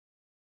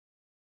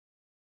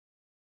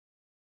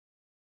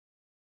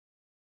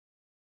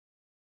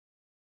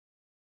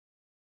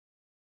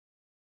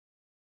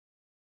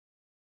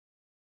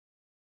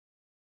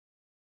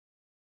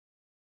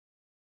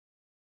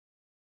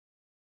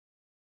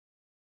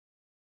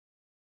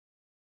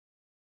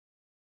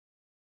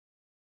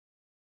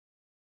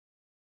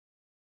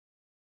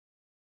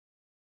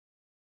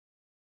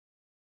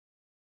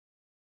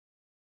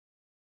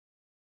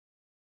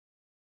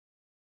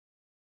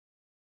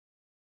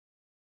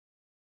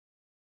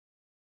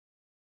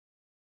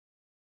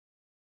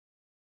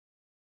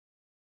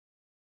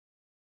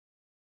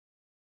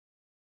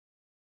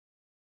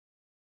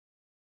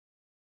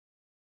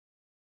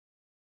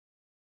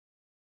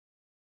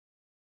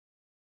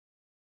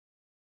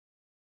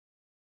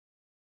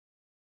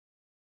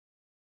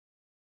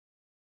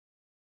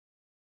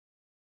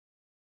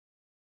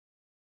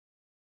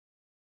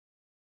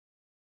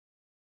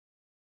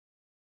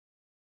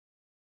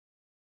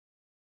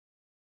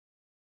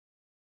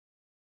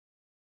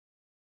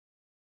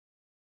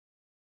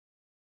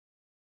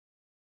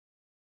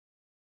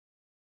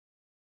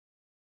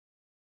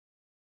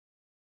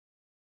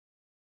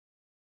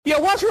Yeah,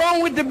 what's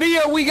wrong with the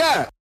beer we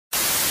got?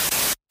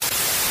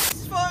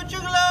 For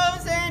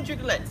juggalos and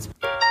juggalettes.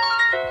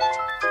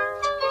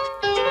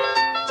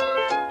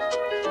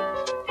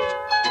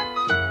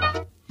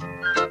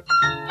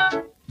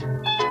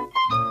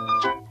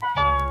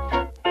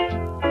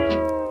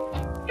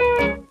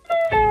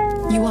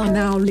 You are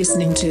now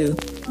listening to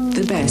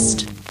the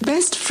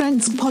Best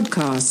Friends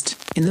podcast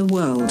in the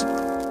world.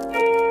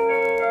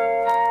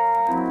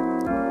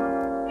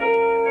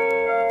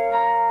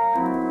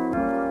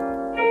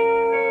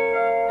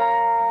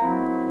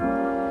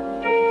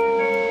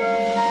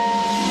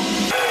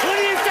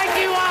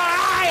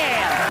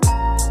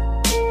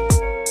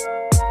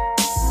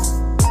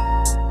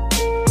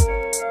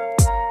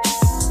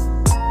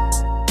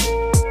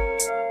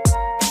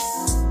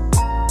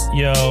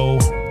 Yo,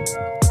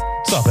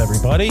 what's up,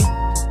 everybody?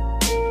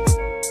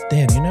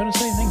 Dan, you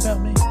notice anything about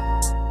me?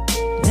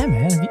 Yeah,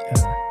 man.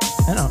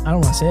 I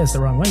don't want to say this the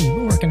wrong way. You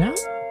been working out?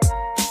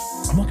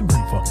 I'm looking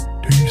pretty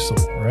fucking decent,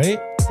 right?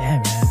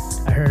 Yeah, man.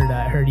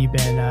 I heard you've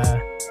been.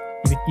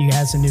 You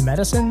had some new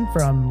medicine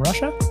from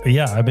Russia.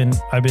 Yeah, I've been.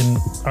 All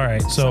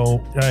right, so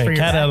all right,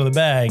 cat out of the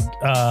bag.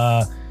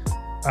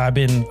 I've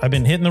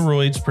been hitting the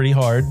roids pretty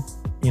hard.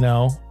 You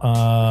know,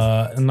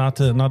 not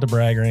to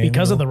brag or anything.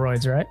 Because of the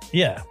roids, right?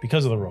 Yeah,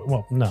 because of the roid.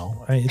 Well,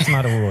 no, it's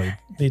not a roid.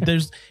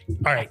 There's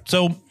all right.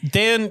 So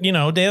Dan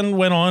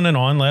went on and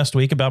on last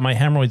week about my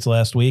hemorrhoids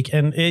last week,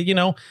 and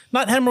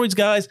not hemorrhoids,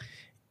 guys.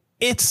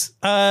 It's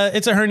a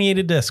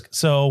herniated disc.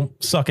 So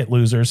suck it,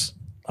 losers.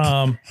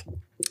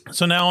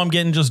 So now I'm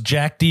getting just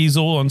Jack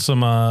Diesel on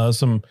some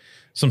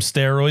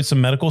steroids, some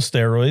medical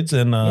steroids,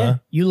 and yeah,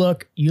 you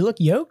look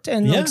yoked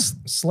and looks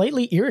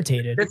slightly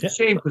irritated. It's a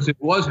shame because it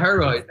was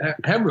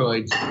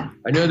hemorrhoids.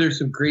 I know there's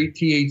some great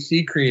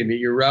THC cream that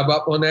you rub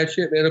up on that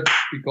shit, man. It'll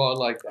be gone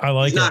like that. I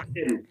like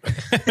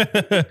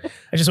it.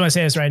 I just want to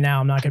say this right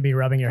now. I'm not going to be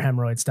rubbing your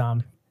hemorrhoids,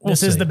 Tom.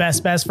 This is the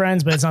best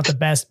friends, but it's not the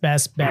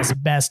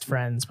best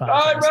friends podcast.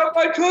 I rub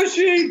my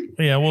tushy.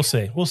 Yeah, we'll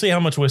see. We'll see how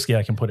much whiskey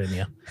I can put in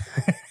you.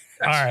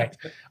 All right,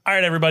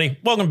 everybody.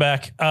 Welcome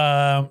back.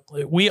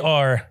 We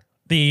are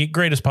the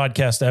greatest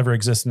podcast to ever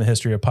exist in the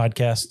history of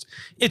podcasts.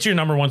 It's your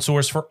number one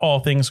source for all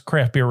things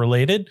craft beer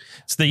related.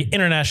 It's the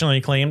internationally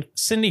acclaimed,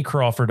 Cindy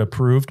Crawford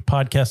approved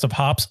podcast of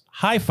hops,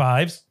 high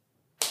fives,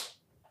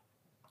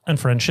 and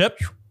friendship.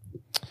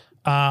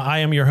 I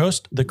am your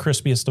host, the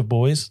crispiest of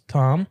boys,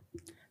 Tom.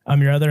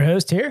 I'm your other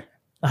host here,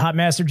 the Hot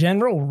Master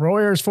General,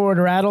 Royers Ford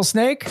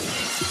Rattlesnake.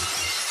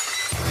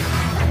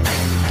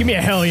 Give me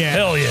a hell yeah.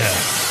 Hell yeah.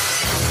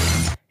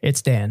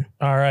 It's Dan.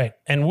 All right.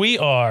 And we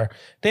are,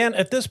 Dan,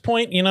 at this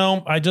point,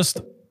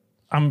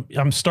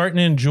 I'm starting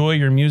to enjoy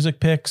your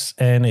music picks,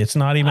 and it's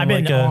not even I've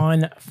been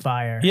on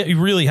fire. Yeah, you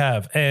really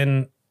have.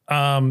 And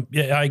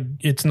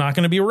it's not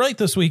going to be right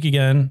this week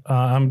again.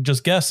 I'm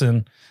just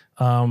guessing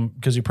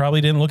because you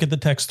probably didn't look at the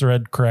text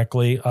thread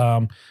correctly.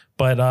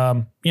 But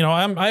I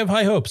have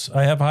high hopes.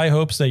 I have high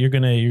hopes that you're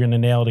gonna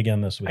nail it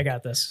again this week. I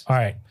got this. All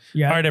right.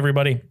 Yeah. All right,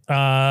 everybody.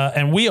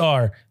 And we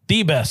are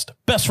the best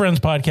friends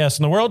podcast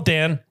in the world.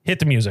 Dan, hit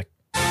the music.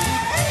 All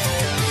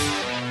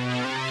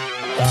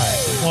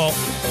right. Well,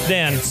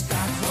 Dan,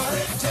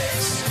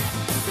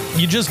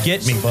 you just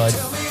get me, bud.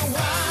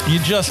 You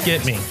just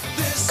get me.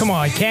 Come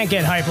on, you can't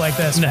get hype like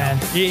this, man.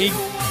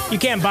 You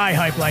can't buy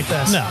hype like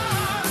this. No.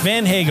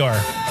 Van Hagar.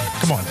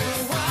 Come on.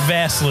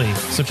 Vastly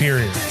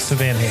superior to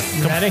Van Halen.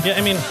 You ready? Yeah,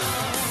 I mean,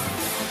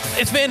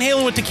 it's Van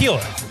Halen with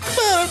tequila.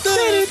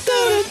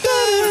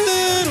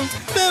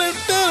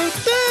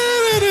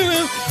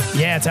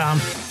 Yeah, Tom.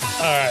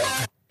 All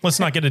right. Let's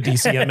not get a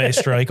DCMA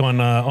strike on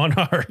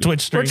our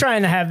Twitch stream. We're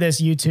trying to have this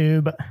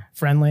YouTube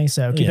friendly,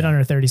 so keep it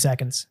under 30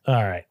 seconds.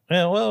 All right.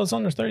 Yeah, well, it's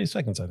under 30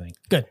 seconds, I think.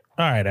 Good.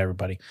 All right,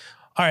 everybody.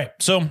 All right.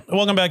 So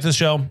welcome back to the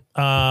show.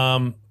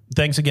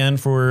 Thanks again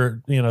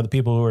for, the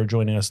people who are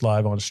joining us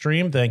live on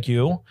stream. Thank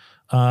you.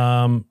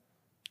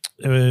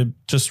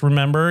 Just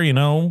remember,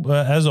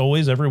 as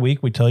always, every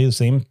week we tell you the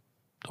same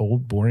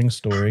old boring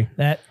story.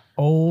 That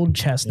old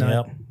chestnut.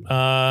 Yep.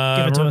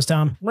 Give it to us,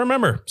 Tom.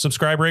 Remember,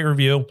 subscribe, rate,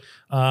 review.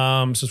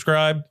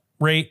 Subscribe,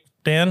 rate.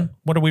 Dan,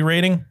 what are we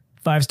rating?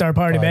 5-star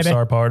party, baby.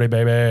 5-star party,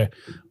 baby.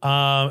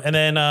 And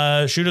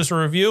then shoot us a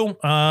review.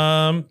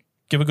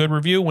 Give a good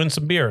review, win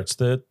some beer. It's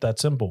that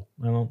simple.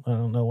 I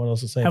don't know what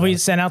else to say. Have we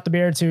sent out the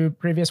beer to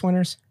previous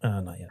winners?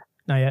 Not yet.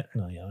 Not yet.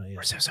 No, yeah.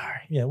 We're so sorry.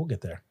 Yeah, we'll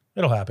get there.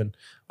 It'll happen.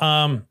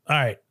 All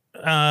right.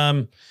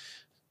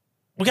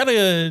 We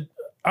gotta.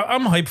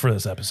 I'm hyped for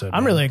this episode.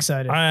 I'm really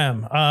excited. I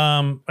am.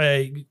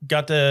 I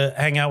got to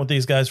hang out with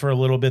these guys for a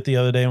little bit the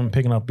other day when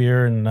picking up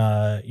beer, and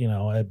I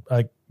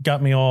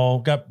got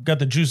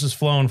the juices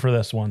flowing for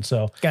this one.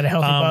 So got a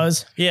healthy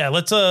buzz. Yeah,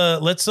 let's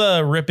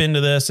rip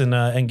into this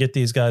and get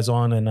these guys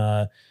on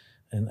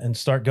and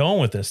start going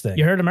with this thing.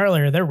 You heard them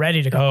earlier. They're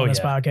ready to come on this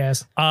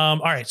podcast. All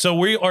right. So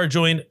we are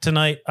joined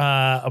tonight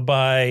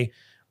by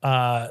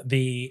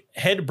the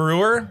head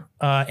brewer,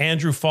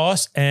 Andrew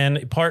Foss,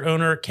 and part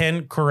owner,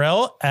 Ken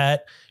Correll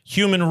at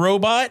Human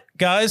Robot.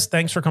 Guys,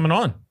 thanks for coming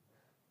on.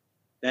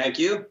 Thank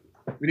you.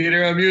 We need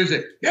our own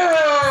music.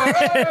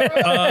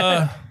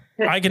 Yeah!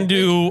 I can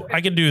do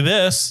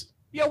this.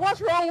 Yeah,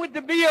 what's wrong with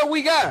the beer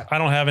we got? I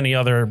don't have any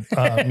other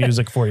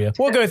music for you.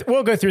 We'll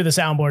go through the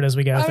soundboard as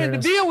we go through. The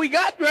this. beer we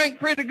got drank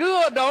pretty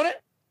good, don't it?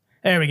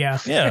 There we go.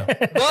 Yeah.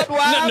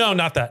 Budweiser? No,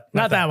 not that.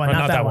 Not that one.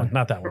 Not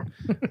that one.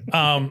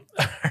 All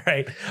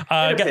right. In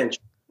a pinch.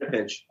 In a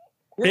pinch.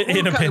 We're In a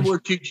kind of pinch. more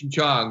Cheech and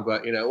Chong,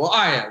 but well,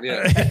 I am.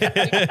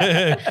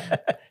 Yeah.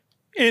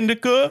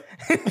 Indica,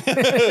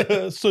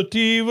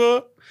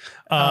 sativa.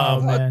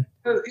 Oh man,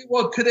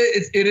 Well, today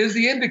it is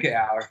the Indica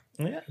hour.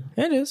 Yeah.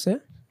 it is. Yeah.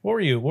 What were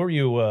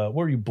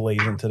you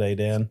blazing today,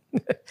 Dan?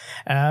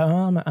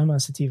 I'm a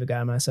sativa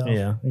guy myself.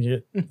 Yeah.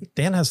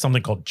 Dan has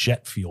something called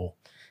jet fuel.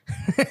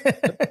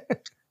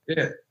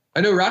 Yeah,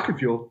 I know Rocket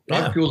Fuel.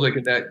 Rocket Yeah. Fuel's like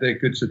that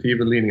good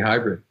sativa leaning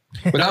hybrid.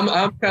 But I'm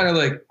kind of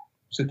like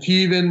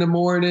sativa in the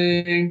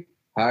morning,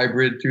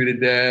 hybrid through the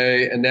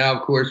day, and now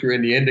of course we're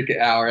in the Indica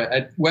hour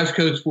at West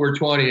Coast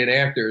 420 and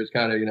after is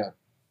kind of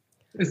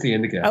it's the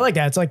Indica hour. I like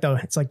that. It's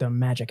like the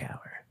magic hour.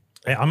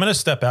 Hey, I'm gonna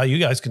step out.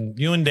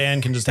 You and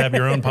Dan can just have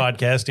your own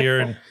podcast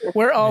here, and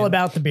We're all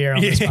about the beer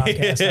on this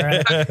podcast. All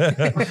right,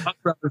 I'll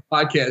run this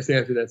podcast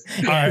after this.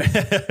 all right.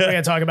 we're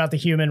gonna talk about the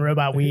human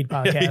robot weed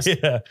podcast.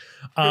 Yeah.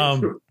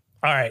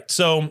 All right.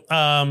 So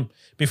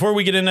before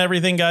we get into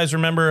everything, guys,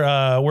 remember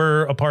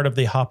we're a part of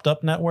the Hopped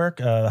Up Network.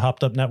 The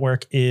Hopped Up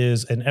Network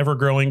is an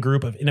ever-growing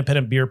group of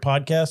independent beer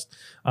podcasts.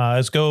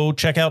 Let's go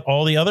check out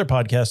all the other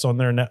podcasts on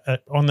their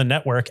on the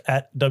network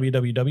at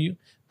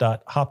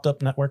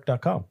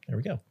www.hoppedupnetwork.com. There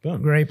we go.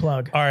 Boom. Great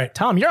plug. All right.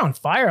 Tom, you're on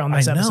fire on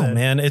this I know, episode.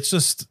 man. It's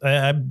just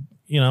a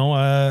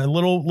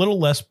little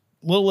less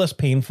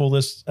painful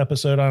this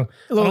episode. A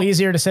little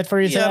easier to sit for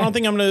you today. Yeah, I don't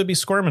think I'm going to be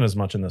squirming as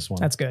much in this one.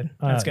 That's good.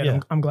 That's good. Yeah.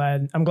 I'm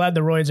glad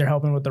the roids are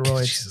helping with the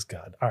roids. Jesus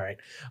God. All right.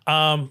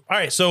 All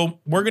right. So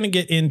we're going to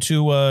get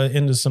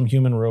into some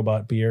human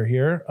robot beer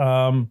here.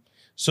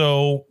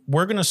 So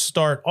we're going to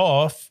start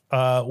off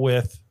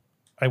with,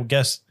 I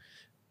guess,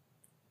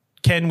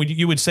 Ken,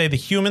 you would say the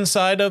human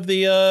side of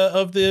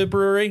the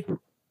brewery?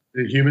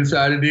 The human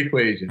side of the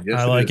equation. Yes,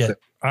 I like is. it.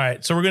 All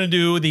right. So we're going to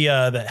do the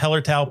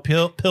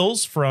Hellertau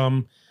pills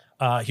from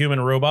Human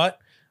Robot.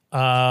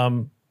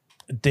 Dan's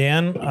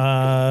going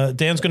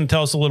to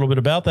tell us a little bit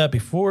about that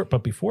before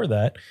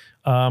that,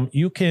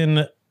 you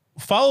can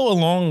follow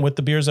along with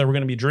the beers that we're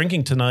going to be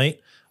drinking tonight.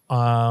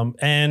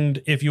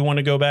 And if you want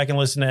to go back and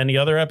listen to any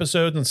other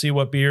episodes and see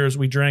what beers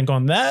we drank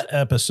on that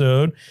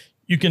episode,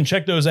 you can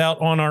check those out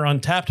on our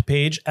Untapped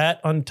page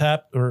at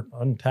Untapped.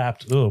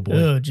 Oh boy.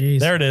 Oh, geez.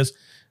 There it is.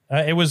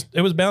 It was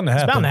bound to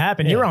happen. It's bound to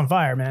happen. Yeah. You're on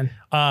fire, man.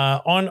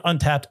 On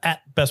Untapped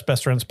at Best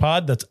Friends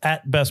Pod. That's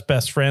at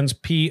Best Friends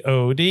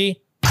POD.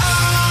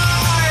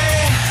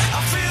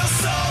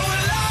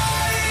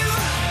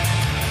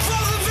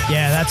 Yeah,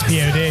 that's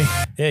POD.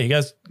 Yeah, you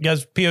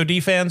guys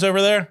POD fans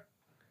over there?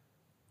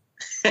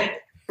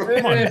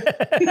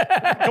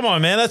 Come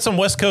on, man. That's some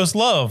West Coast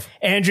love.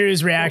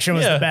 Andrew's reaction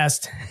was Yeah. the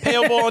best.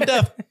 Pale on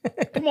death.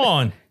 Come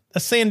on.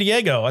 That's San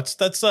Diego.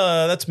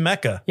 That's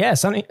Mecca. Yeah,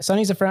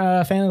 Sonny's a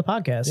fan of the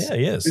podcast. Yeah,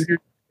 he is. If you're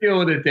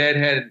feeling a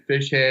deadhead and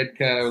fish head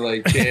kind of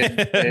like Dan,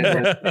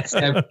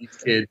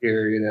 70s kid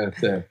here,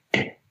 so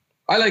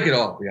I like it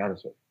all, to be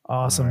honest with you.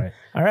 Awesome. All right.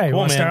 All right. Cool,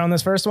 Want to start man. on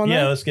this first one?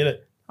 Yeah, then? let's get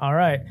it. All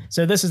right.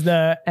 So this is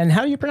and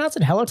how do you pronounce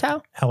it?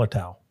 Hellertau?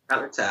 Hellertau.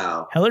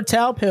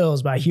 Hellertau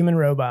Pils by Human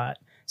Robot.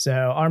 So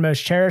our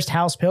most cherished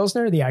house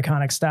Pilsner, the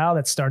iconic style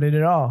that started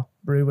it all.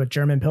 Brewed with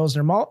German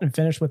Pilsner malt and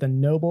finished with a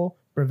noble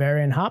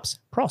Bavarian hops,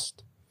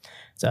 Prost.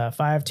 It's a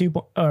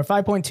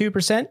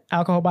 5.2%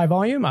 alcohol by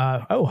volume.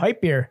 Hype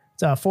beer.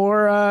 It's a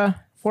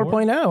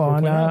 4.0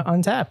 on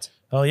Untapped.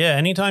 Oh yeah,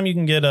 anytime you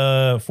can get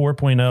a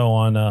 4.0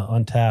 on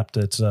Untapped,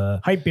 it's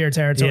Hype beer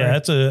territory. yeah,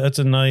 it's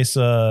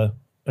a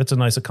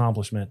nice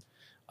accomplishment.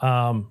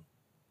 All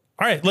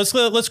right,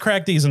 let's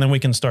crack these and then we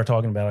can start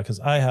talking about it because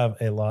I have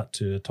a lot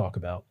to talk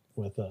about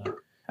with.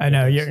 I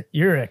know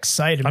you're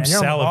excited. Man. I'm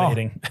You're on the ball.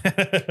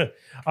 salivating.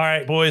 All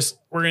right, boys,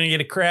 we're gonna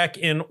get a crack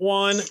in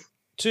 1,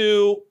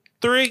 2,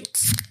 3.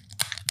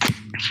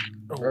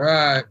 All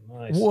right.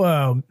 Nice.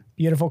 Whoa,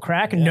 beautiful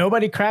crack.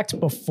 Nobody cracked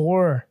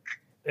before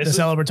the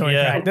celebratory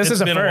crack. This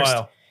is a been first.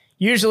 while.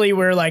 Usually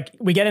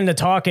we get into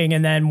talking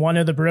and then one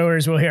of the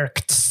brewers will hear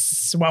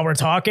while we're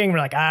talking. We're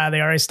like, they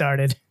already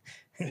started.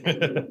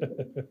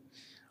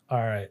 All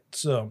right,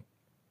 so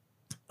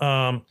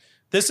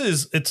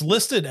it's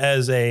listed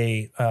as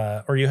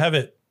or you have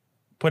it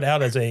put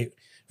out as a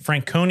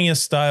Franconia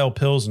style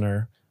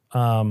Pilsner.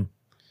 There's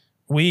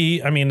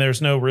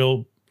no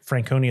real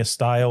Franconia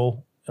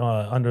style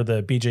under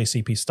the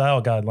BJCP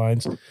style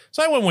guidelines.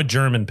 So I went with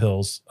German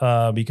Pils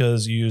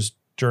because you use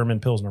German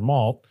Pilsner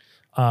malt.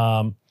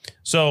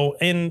 So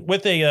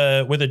with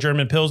a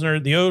German Pilsner,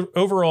 the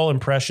overall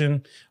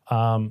impression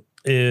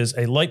is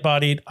a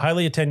light-bodied,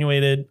 highly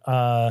attenuated,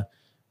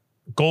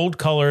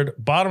 gold-colored,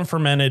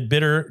 bottom-fermented,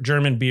 bitter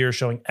German beer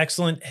showing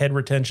excellent head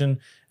retention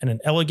and an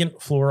elegant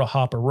floral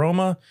hop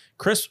aroma.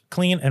 Crisp,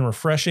 clean, and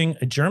refreshing,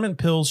 a German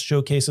Pils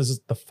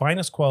showcases the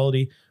finest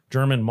quality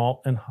German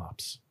malt and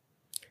hops.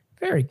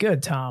 Very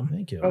good, Tom.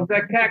 Thank you. Oh,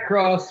 that cat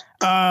cross.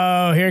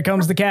 Oh, here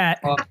comes the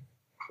cat.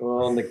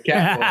 on the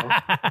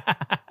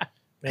catwalk.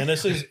 Man,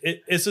 this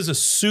is a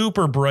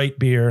super bright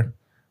beer.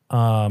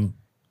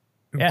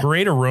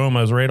 Great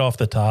aromas right off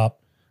the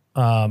top.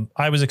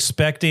 I was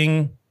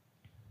expecting,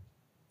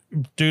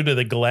 due to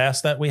the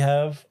glass that we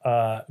have,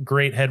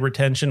 great head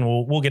retention.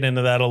 We'll get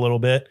into that a little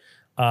bit.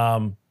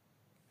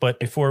 But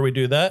before we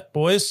do that,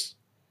 boys,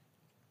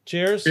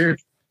 cheers.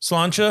 Cheers.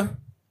 Sláinte.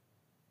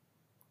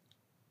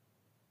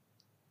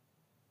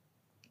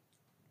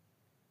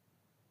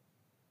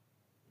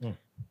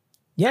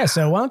 Yeah,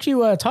 so why don't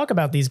you talk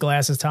about these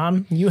glasses,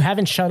 Tom? You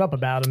haven't shut up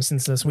about them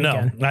since this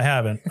weekend. No, I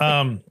haven't.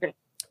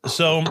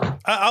 So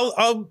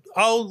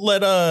I'll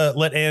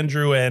let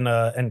Andrew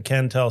and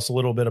Ken tell us a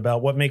little bit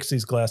about what makes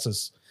these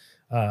glasses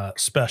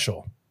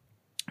special.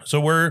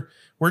 So we're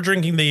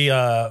drinking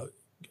the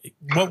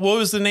what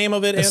was the name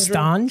of it,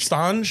 Andrew?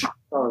 Stange?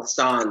 Oh,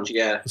 Stange,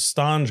 yeah.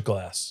 Stange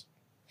glass.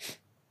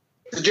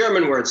 It's a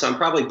German word, so I'm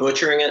probably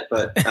butchering it,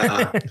 but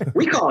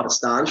we call it a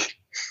Stange.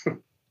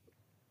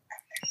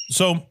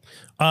 So,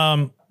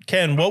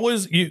 Ken, what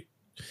was you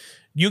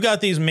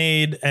got these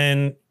made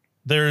and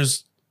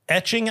there's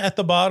etching at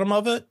the bottom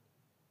of it?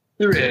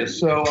 There is.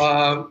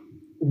 So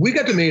we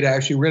got them made,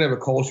 actually. We're going to have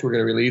a Kolsch we're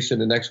going to release in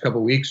the next couple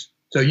of weeks.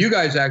 So you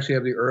guys actually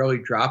have the early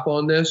drop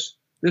on this.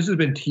 This has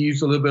been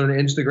teased a little bit on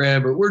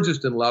Instagram, but we're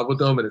just in love with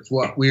them. And it's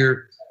what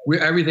we're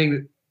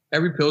everything,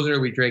 every Pilsner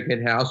we drink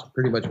in-house,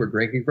 pretty much we're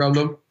drinking from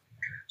them.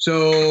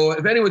 So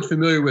if anyone's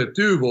familiar with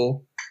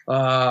Duvel,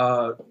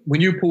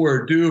 when you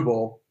pour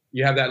Duvel,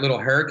 you have that little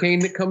hurricane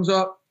that comes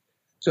up.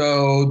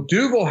 So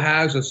Duvel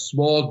has a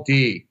small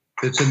D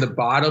that's in the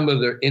bottom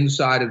of their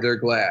inside of their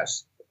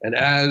glass. And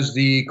as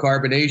the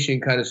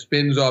carbonation kind of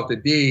spins off the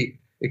D,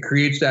 it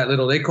creates that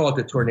little, they call it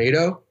the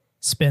tornado.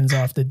 Spins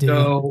off the D.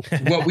 So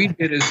what we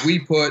did is we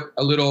put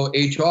a little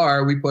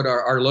HR, we put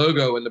our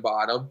logo in the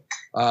bottom.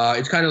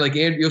 It's kind of like,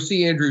 you'll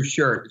see Andrew's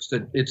shirt.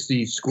 It's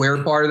the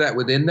square part of that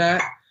within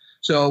that.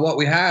 So what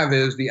we have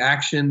is the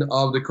action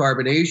of the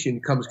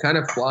carbonation comes kind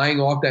of flying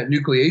off that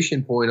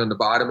nucleation point on the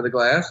bottom of the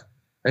glass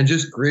and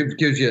just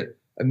gives you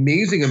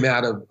amazing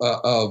amount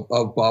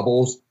of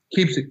bubbles,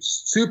 keeps it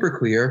super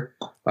clear.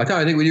 I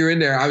think when you were in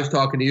there, I was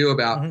talking to you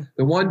about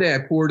the one day I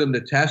poured them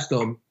to test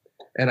them,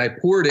 and I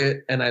poured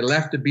it and I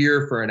left the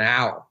beer for an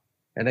hour.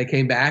 And I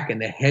came back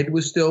and the head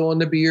was still on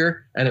the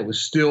beer and it was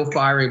still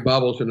firing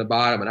bubbles from the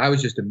bottom. And I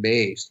was just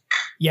amazed.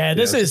 Yeah,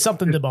 this is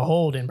something to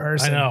behold in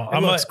person. I know.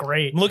 It looks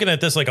great. I'm looking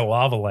at this like a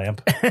lava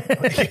lamp.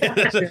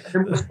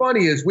 And what's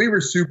funny is we were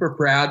super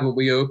proud when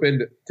we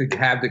opened to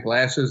have the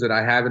glasses that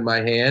I have in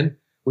my hand,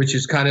 which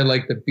is kind of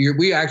like the beer.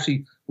 We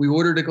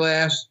ordered a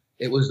glass.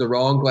 It was the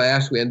wrong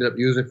glass. We ended up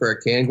using it for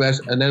a can glass.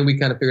 And then we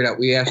kind of figured out,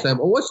 we asked them,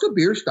 oh, what's the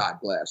beer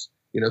stock glass?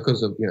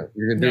 Because of, you're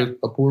going to do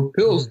a pour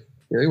pills.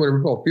 You want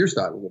to call beer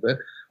stock a little bit.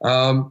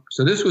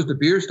 So this was the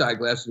beer stock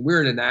glass, and we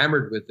were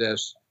enamored with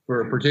this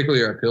for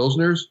particularly our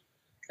Pilsners.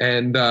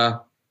 And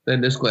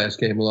then this glass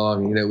came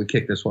along, and we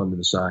kicked this one to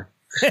the side.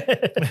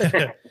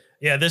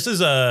 Yeah, this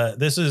is a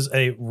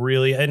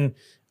really, and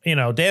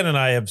Dan and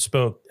I have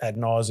spoke ad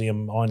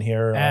nauseum on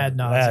here, ad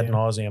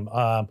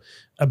nauseum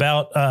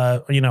about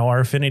our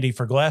affinity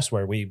for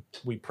glassware. We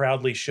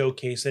proudly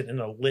showcase it in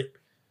a lit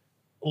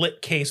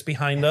case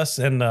behind us,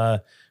 and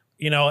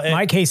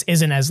my case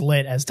isn't as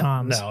lit as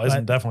Tom's. No,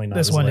 isn't definitely not.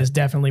 This one is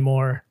definitely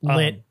more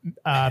lit.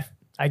 I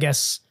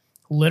guess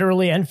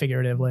literally and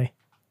figuratively.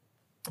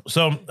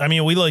 So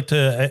we like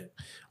to.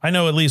 I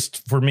know, at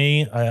least for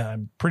me,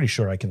 I'm pretty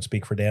sure I can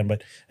speak for Dan,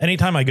 but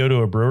anytime I go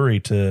to a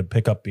brewery to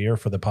pick up beer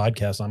for the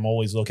podcast, I'm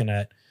always looking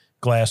at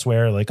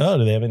glassware. Like, oh,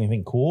 do they have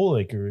anything cool?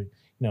 Like, or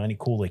any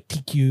cool like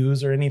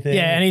TQs or anything?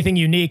 Yeah, anything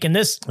unique. And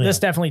this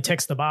definitely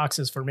ticks the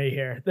boxes for me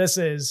here. This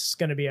is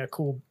going to be a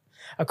cool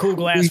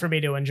glass for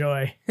me to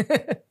enjoy.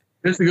 This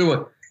is a good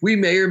one. We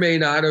may or may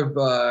not have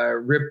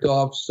ripped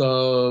off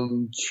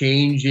some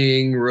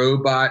changing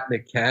robot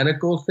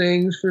mechanical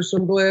things for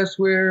some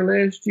glassware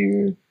last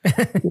year.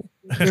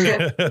 We're going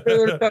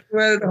to talk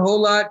about it a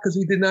whole lot because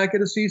we did not get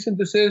a cease and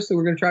desist, so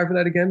we're going to try for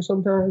that again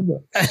sometime.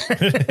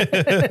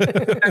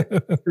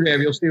 But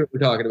you'll see what we're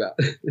talking about.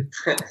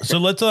 So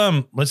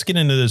let's get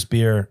into this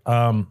beer.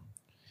 I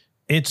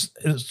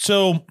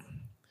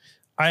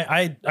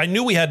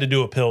knew we had to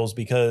do a Pils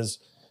because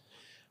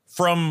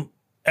from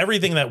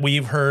everything that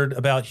we've heard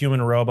about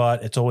Human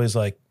Robot, it's always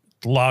like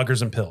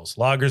lagers and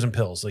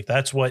Pils. Like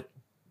that's what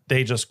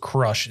they just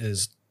crush,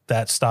 is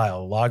that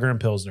style, lager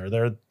and Pilsner.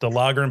 They're the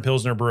lager and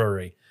Pilsner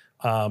brewery.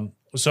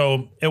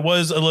 So it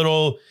was a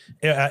little,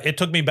 it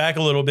took me back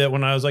a little bit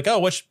when I was like, oh,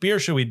 what beer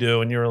should we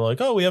do? And you were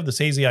like, oh, we have this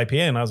hazy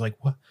IPA. And I was like,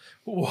 what?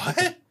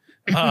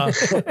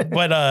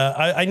 But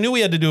I knew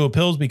we had to do a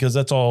Pils because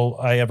that's all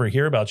I ever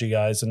hear about you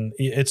guys. And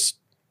it's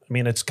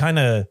kind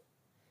of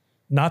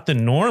not the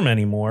norm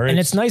anymore. And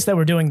it's nice that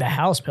we're doing the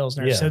house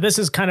Pilsner. Yeah. So this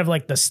is kind of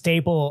like the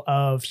staple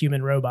of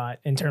Human Robot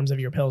in terms of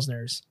your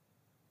Pilsners.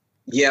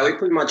 Yeah, we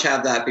pretty much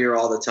have that beer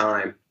all the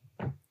time.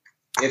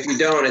 If you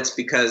don't, it's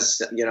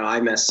because, I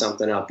messed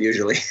something up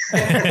usually.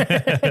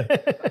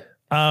 That's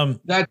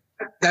not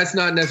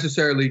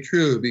necessarily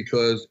true,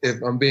 because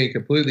if I'm being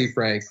completely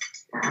frank,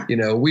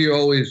 we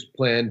always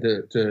plan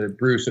to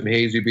brew some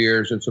hazy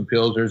beers and some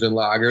pilsners and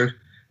lagers.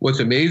 What's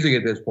amazing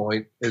at this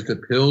point is the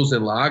pils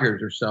and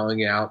lagers are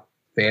selling out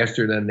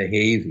faster than the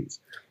hazies.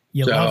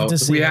 You love to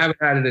if see we it. haven't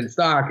had it in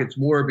stock, it's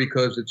more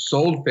because it's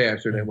sold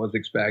faster than was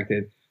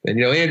expected.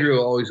 And, Andrew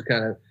will always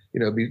kind of,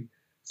 be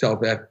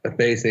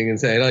self-effacing and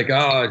say like,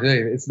 oh,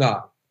 it's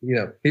not.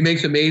 He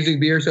makes amazing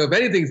beer. So if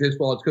anything's his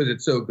fault, it's because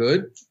it's so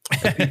good.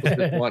 And people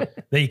just want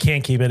it. That you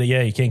can't keep it.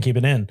 Yeah, you can't keep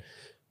it in.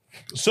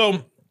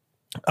 So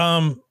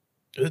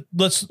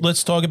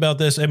let's talk about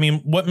this. I mean,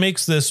 what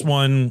makes this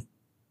one,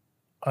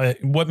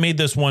 what made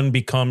this one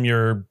become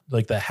your,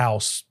 like the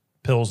house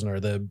Pilsner,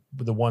 the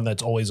one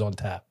that's always on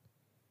tap?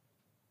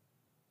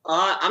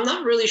 I'm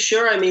not really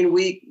sure. I mean,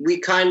 we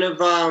kind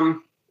of,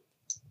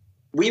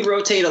 we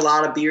rotate a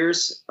lot of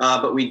beers,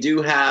 but we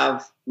do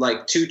have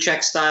like 2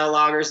 Czech style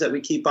lagers that we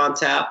keep on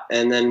tap.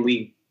 And then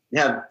we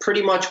have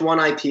pretty much 1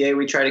 IPA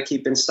we try to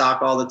keep in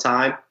stock all the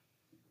time.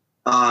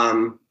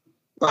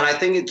 But I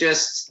think it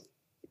just,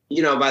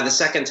 by the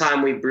second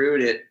time we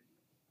brewed it,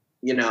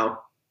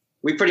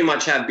 we pretty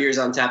much have beers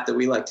on tap that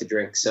we like to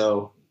drink.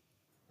 So,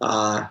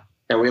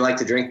 and we like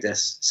to drink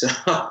this.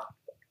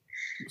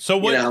 So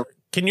what,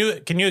 can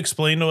you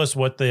explain to us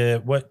what's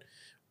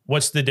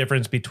the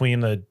difference between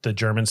the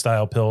German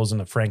style Pils and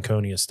the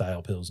Franconia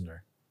style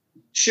Pilsner?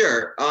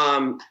 Sure.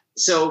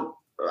 So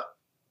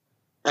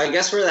I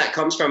guess where that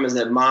comes from is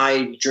that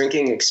my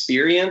drinking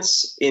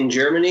experience in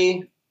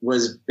Germany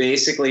was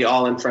basically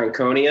all in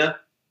Franconia,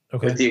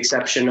 with the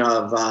exception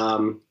of,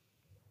 a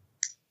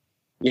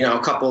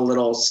couple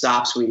little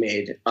stops we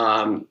made.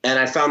 And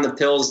I found the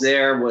Pils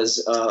there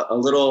was a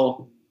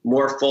little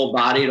more full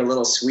bodied, a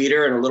little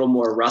sweeter, and a little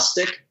more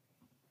rustic.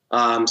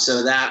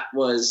 So that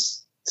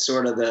was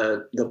sort of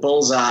the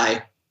bullseye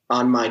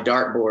on my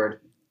dartboard.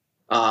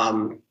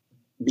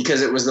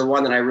 Because it was the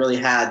one that I really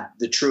had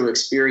the true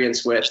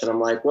experience with. And I'm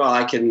like, well,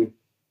 I can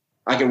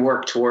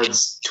work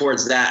towards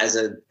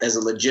that as a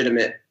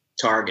legitimate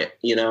target,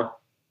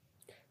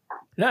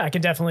 No, I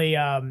can definitely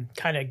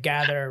kind of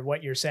gather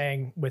what you're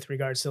saying with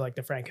regards to like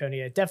the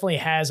Franconia. It definitely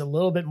has a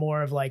little bit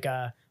more of like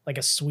a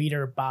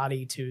sweeter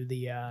body to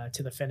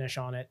the finish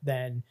on it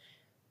than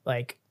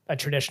like a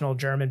traditional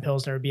German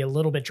Pilsner would be a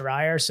little bit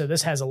drier. So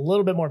this has a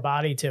little bit more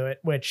body to it,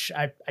 which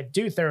I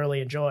do thoroughly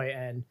enjoy.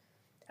 And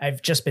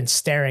I've just been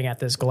staring at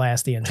this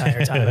glass the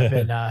entire time I've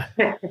been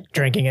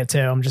drinking it too.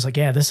 I'm just like,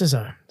 yeah, this is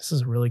a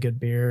really good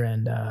beer.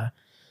 And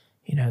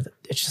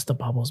it's just the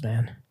bubbles,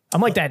 man. I'm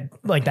like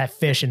that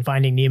fish in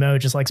Finding Nemo,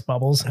 just likes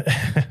bubbles.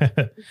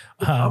 The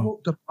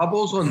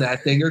bubbles on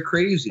that thing are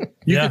crazy.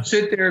 You could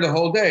sit there the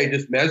whole day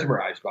just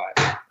mesmerized by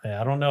it.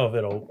 Yeah, I don't know if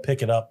it'll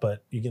pick it up,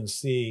 but you can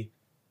see.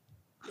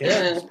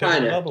 Yeah, it's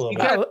picking it up a little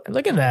bit. Oh,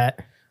 look at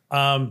that.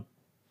 I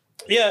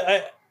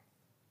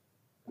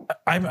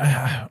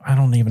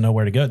don't even know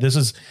where to go.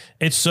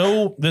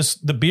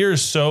 The beer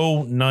is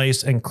so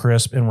nice and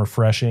crisp and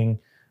refreshing.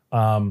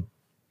 I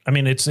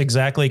mean, it's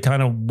exactly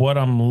kind of what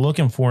I'm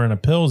looking for in a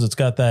Pils. It's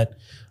got that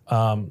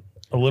a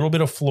little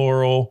bit of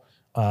floral.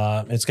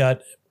 It's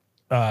got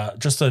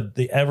just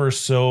the ever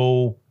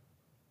so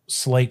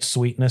slight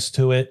sweetness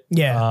to it.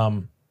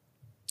 Yeah.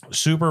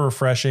 Super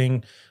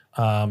refreshing.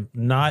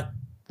 Not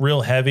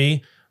real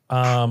heavy.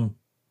 I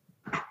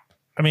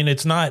mean,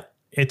 it's not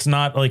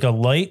like a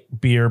light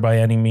beer by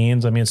any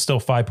means. I mean, it's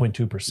still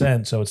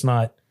 5.2%. So it's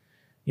not,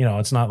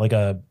 it's not like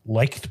a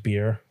liked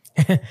beer.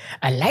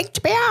 A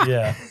liked beer?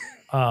 Yeah.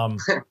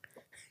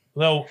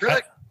 Though,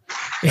 really?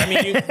 I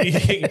mean,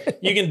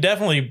 you can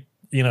definitely,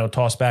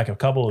 toss back a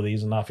couple of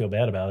these and not feel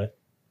bad about it.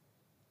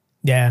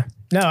 Yeah.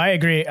 No, I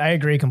agree. I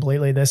agree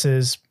completely. This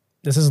is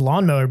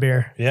lawnmower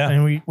beer. Yeah.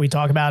 And we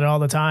talk about it all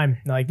the time.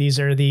 Like these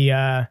are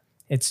the,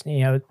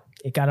 it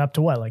got up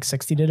to what, like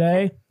 60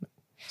 today?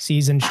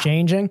 Season's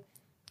changing.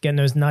 Getting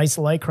those nice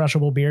light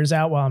crushable beers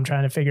out while I'm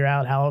trying to figure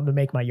out how to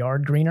make my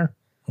yard greener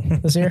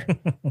this year.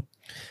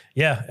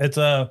 Yeah. It's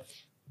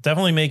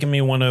definitely making me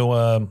want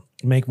to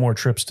make more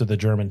trips to the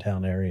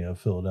Germantown area of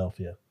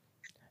Philadelphia.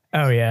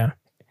 Oh yeah.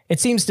 It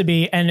seems to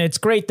be, and it's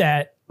great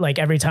that like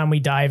every time we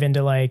dive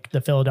into like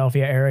the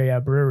Philadelphia area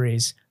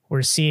breweries,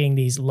 we're seeing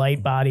these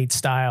light bodied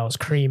styles,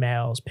 cream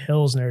ales,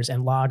 pilsners,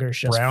 and lagers,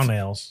 just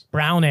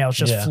brown ales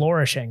just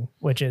flourishing,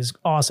 which is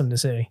awesome to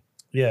see.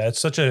 Yeah. It's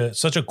such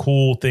a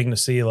cool thing to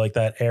see, like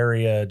that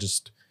area.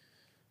 Just,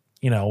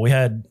 we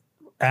had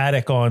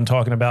Attic on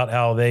talking about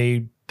how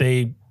they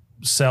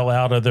sell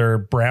out of their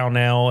brown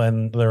ale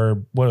and their,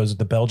 what was it,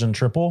 the Belgian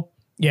triple?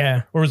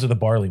 Yeah. Or was it the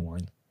barley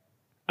wine?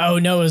 Oh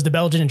no, it was the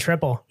Belgian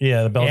triple.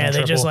 Yeah, the Belgian triple.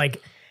 Yeah, they just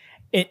like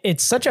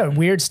it's such a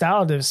weird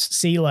style to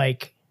see.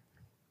 Like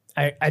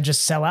I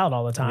just sell out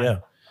all the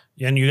time.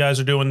 Yeah, and you guys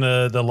are doing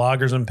the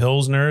lagers and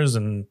pilsners,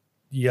 and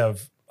you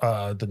have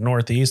the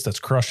Northeast that's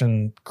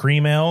crushing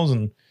cream ales,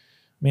 and I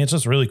mean it's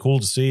just really cool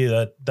to see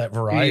that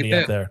variety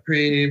up there.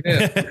 Cream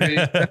ale.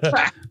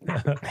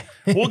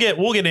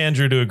 We'll get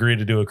Andrew to agree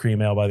to do a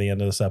cream ale by the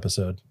end of this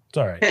episode. It's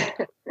all right.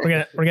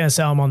 We're gonna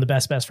sell him on the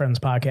Best Friends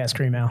podcast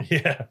cream ale.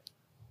 Yeah.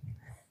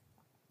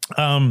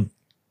 All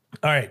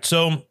right.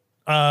 So,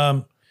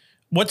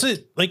 What's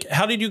it like?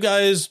 How do you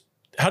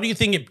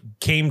think it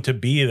came to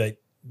be that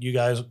you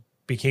guys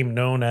became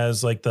known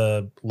as like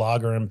the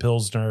Lager and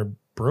Pilsner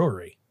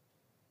brewery?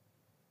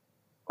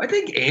 I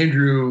think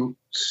Andrew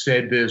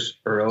said this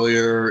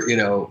earlier,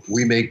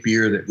 we make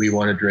beer that we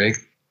want to drink.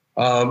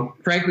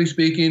 Frankly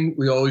speaking,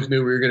 we always knew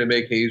we were going to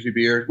make hazy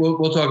beer.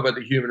 We'll talk about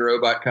the human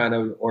robot kind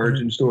of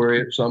origin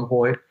story at some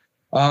point.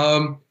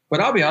 But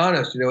I'll be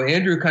honest,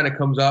 Andrew kind of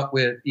comes up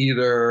with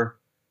either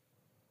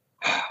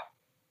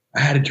I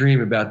had a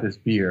dream about this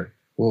beer,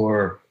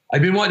 or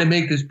I've been wanting to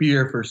make this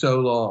beer for so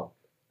long.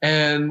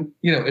 And,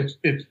 it's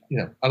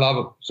I love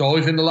it. It's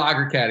always in the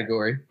lager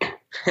category.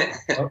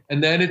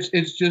 And then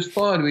it's just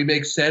fun. We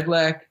make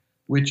Sedlak,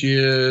 which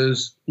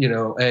is,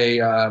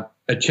 a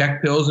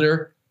Czech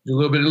Pilsner. A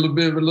little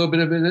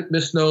bit of a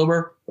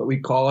misnomer, but we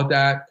call it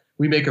that.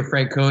 We make a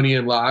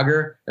Franconian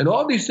lager, and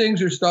all these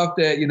things are stuff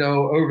that,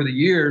 over the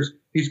years,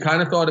 he's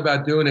kind of thought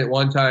about doing it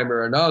one time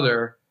or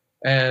another,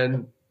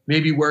 and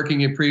maybe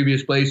working in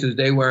previous places,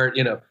 they weren't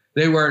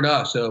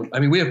us. So, I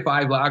mean, we have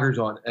 5 lagers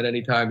on at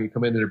any time you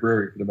come into the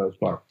brewery for the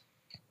most part,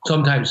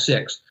 sometimes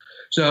 6.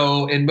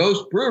 So in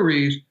most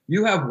breweries,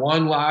 you have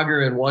 1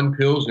 lager and 1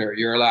 Pilsner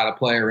you're allowed to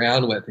play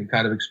around with and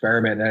kind of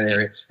experiment in that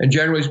area. And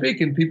generally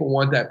speaking, people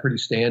want that pretty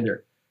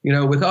standard.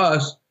 With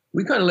us,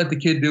 we kind of let the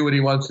kid do what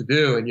he wants to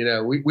do,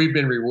 and we've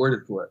been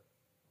rewarded for it.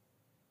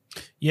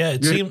 Yeah,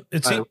 it seems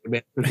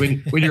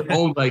when you're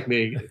old like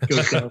me, it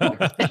goes down.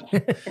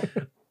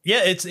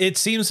 Yeah, it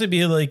seems to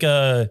be like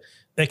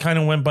it kind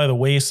of went by the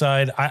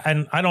wayside.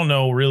 I don't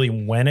know really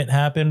when it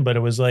happened, but it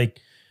was like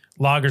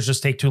lagers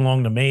just take too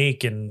long to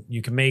make, and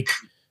you can make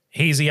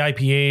hazy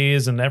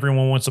IPAs, and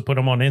everyone wants to put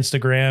them on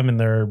Instagram,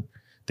 and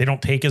they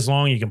don't take as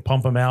long. You can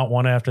pump them out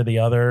one after the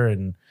other,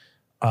 and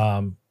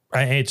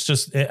it's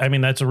just, I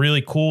mean, that's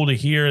really cool to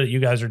hear that you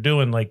guys are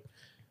doing like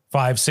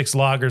 5-6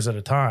 lagers at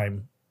a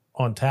time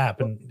on tap.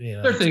 And the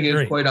other thing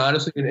is, quite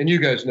honestly, and you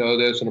guys know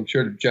this, and I'm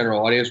sure the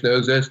general audience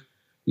knows this,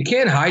 you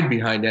can't hide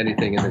behind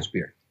anything in this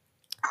beer.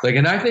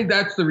 And I think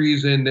that's the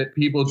reason that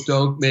people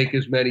don't make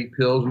as many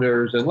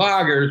Pilsners and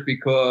lagers,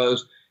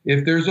 because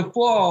if there's a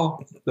flaw,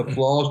 the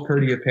flaw is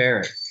pretty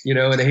apparent. In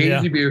a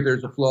hazy beer, if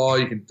there's a flaw,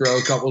 you can throw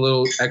a couple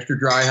little extra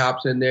dry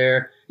hops in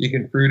there. You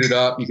can fruit it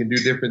up. You can do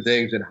different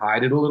things and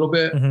hide it a little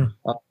bit.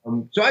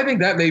 Mm-hmm. So I think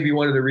that may be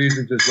one of the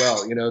reasons as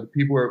well.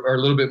 People are a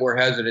little bit more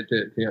hesitant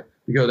to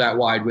go that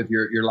wide with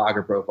your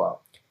lager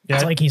profile. Yeah.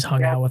 It's like he's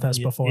hung out with us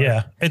before.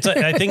 Yeah, I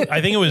think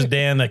it was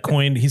Dan that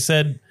coined. He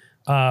said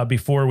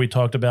before we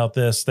talked about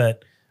this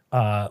that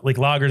like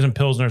lagers and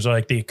pilsners are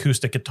like the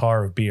acoustic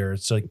guitar of beer.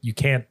 It's like you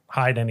can't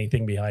hide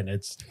anything behind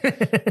it.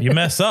 You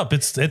mess up,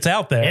 it's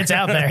out there. It's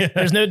out there.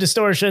 There's no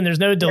distortion. There's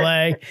no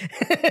delay.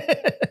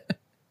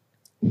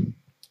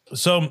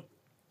 So,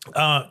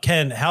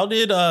 Ken, how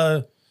did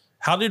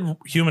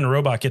Human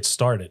Robot get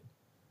started?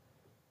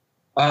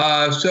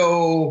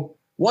 So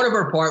one of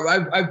our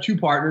I have 2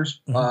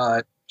 partners,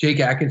 Jake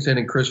Atkinson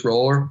and Chris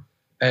Roller,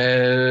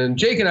 and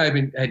Jake and I have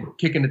been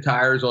kicking the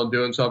tires on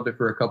doing something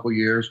for a couple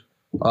years.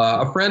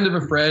 A friend of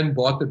a friend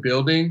bought the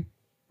building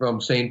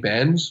from St.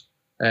 Ben's,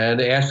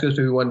 and they asked us if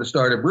we wanted to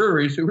start a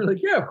brewery. So we're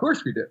like, yeah, of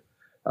course we do.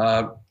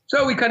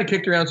 So we kind of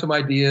kicked around some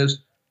ideas.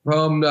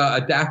 From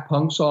a Daft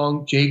Punk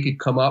song, Jake had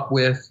come up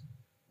with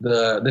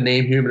the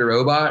name Human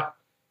Robot,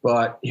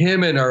 but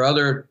him and our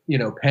other,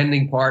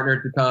 pending partner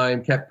at the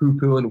time kept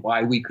poo-pooing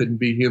why we couldn't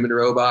be Human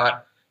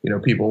Robot.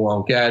 People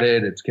won't get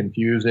it. It's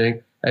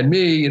confusing. And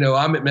me,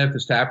 I'm at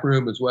Memphis Tap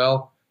Room as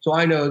well. So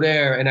I know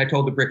there, and I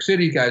told the Brick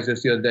City guys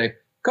this the other day.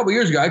 A couple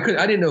years ago, I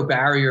didn't know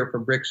Barrier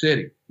from Brick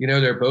City.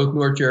 They're both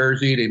North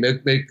Jersey. They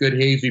make good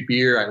hazy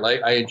beer.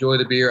 I enjoy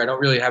the beer. I don't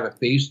really have a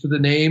face to the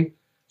name.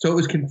 So it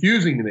was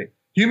confusing to me.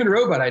 Human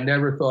Robot, I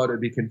never thought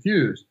it'd be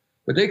confused,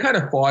 but they kind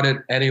of fought it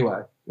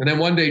anyway. And then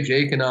one day,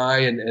 Jake and I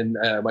and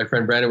my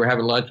friend Brandon were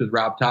having lunch with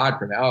Rob Todd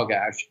from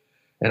Allagash.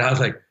 And I was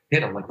like,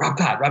 I'm like, Rob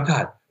Todd,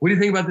 what do you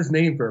think about this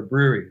name for a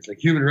brewery? It's like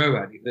Human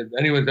Robot. If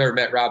anyone's ever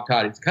met Rob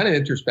Todd, he's kind of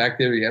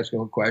introspective. He asks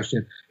one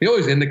question. He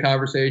always in the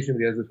conversation, but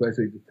he has this way,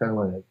 so he's just kind of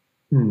like,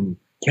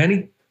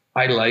 Kenny,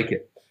 I like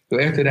it. So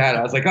after that,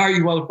 I was like, all right,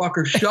 you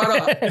motherfucker, shut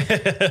up.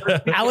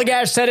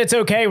 Allagash said it's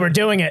okay. We're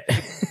doing it.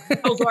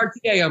 Tells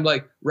RTA, I'm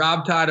like,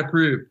 Rob Todd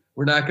approved.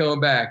 We're not going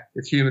back.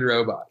 It's Human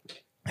Robot.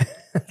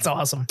 That's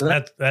awesome. So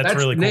that's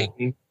really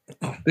cool.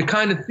 The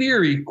kind of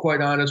theory, quite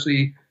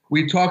honestly,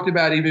 we talked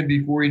about even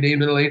before he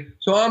named it.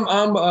 So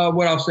I'm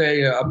what I'll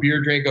say, a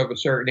beer drinker of a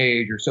certain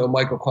age, or so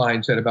Michael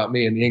Klein said about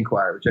me in the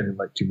Inquirer, which I didn't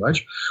like too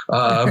much.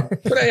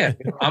 But I am.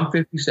 I'm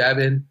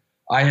 57.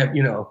 I have,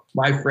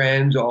 my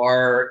friends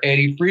are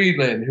Eddie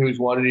Friedland, who's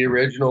one of the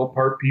original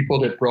people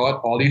that brought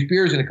all these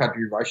beers in the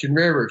country. Russian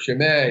River,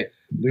 Chimay,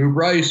 Lou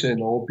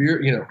Bryson, old beer,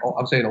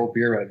 I'm saying old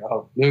beer right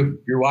now. Lou,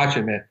 you're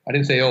watching, man. I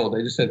didn't say old.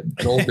 I just said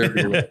an old beer.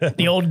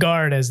 The old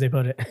guard, as they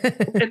put it.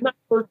 And not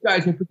those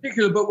guys in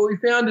particular, but what we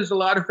found is a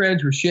lot of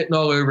friends were shitting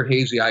all over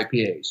hazy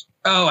IPAs.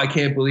 Oh, I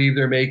can't believe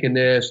they're making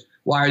this.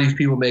 Why are these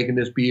people making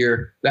this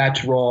beer?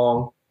 That's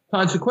wrong.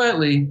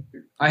 consequently,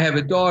 I have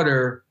a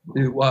daughter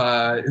who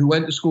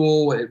went to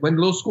a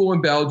little school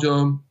in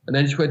Belgium, and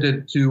then she went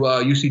to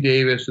UC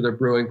Davis to their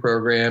brewing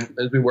program,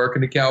 has been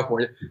working in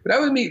California. But I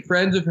would meet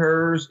friends of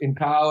hers in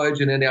college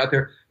and then out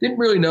there, didn't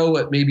really know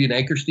what maybe an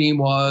Anchor Steam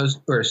was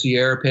or a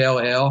Sierra Pale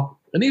Ale.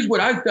 And these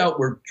what I felt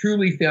were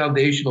truly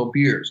foundational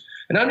beers.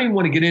 And I don't even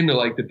want to get into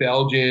like the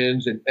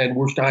Belgians and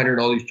Wursteiner and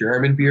all these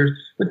German beers,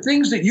 but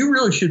things that you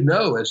really should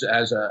know as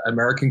an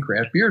American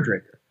craft beer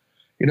drinker.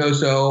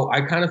 So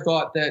I kind of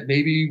thought that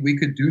maybe we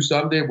could do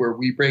something where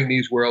we bring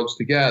these worlds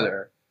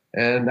together.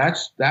 And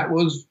that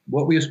was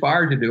what we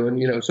aspired to do.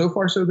 And, so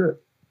far, so good.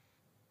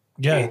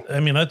 Yeah.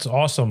 I mean, that's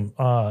awesome.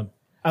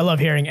 I love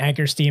hearing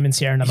Anchor Steam and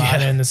Sierra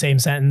Nevada in the same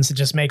sentence. It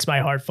just makes my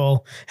heart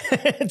full.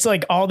 It's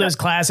like all those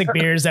classic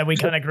beers that we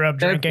kind of grew up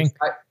drinking.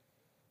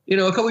 A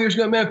couple years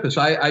ago in Memphis,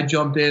 I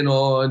jumped in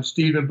on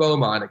Stephen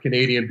Beaumont, a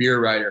Canadian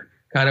beer writer.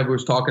 Kind of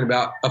was talking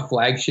about a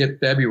flagship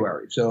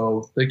February.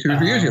 So like 2 or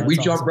 3 years ago, we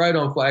jumped right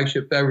on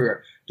flagship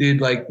February.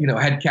 Did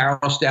had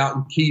Carol Stout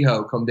and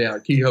Kehoe come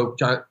down.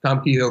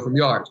 Tom Kehoe from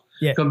Yards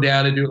come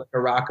down and do like a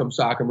Rock'em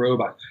Sock'em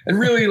Robot. And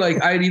really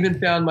I had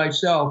even found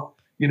myself,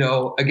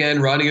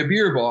 again, running a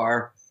beer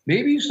bar,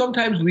 maybe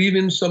sometimes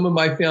leaving some of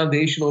my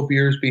foundational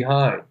beers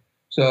behind.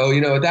 So,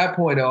 at that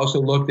point, I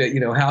also looked at,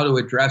 how to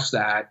address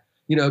that,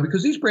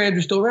 because these brands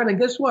are still around. And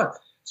guess what?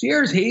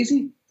 Sierra's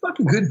hazy,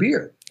 fucking good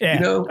beer. Yeah.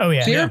 Oh,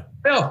 yeah. Sierra,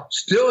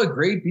 still a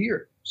great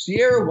beer.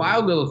 Sierra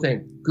Wild Little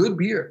Thing, good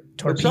beer.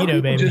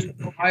 Torpedo, baby. Just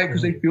buy it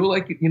because they feel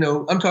like,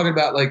 I'm talking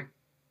about like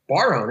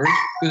bar owners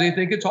because they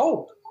think it's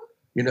old.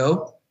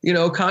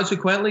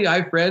 Consequently, I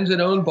have friends that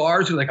own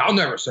bars who are like, I'll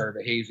never serve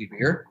a hazy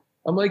beer.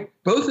 I'm like,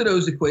 both of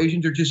those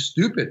equations are just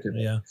stupid to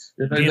me. Yeah.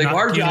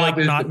 Our job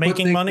is not to making put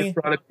things money in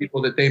front of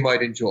people that they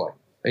might enjoy.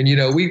 And,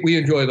 we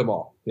enjoy them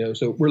all,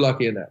 so we're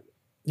lucky in that.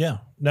 Yeah,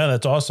 no,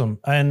 that's awesome.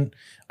 And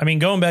I mean,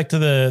 going back to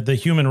the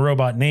human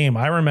robot name,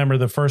 I remember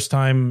the first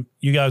time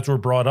you guys were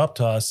brought up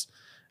to us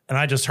and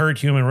I just heard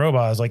human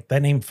robot. I was like,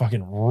 that name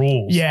fucking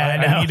rules. Yeah,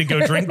 I need to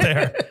go drink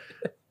there.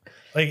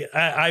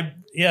 I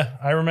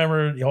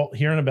remember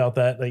hearing about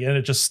that. And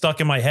it just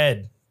stuck in my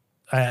head.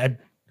 I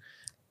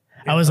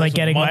was like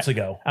getting months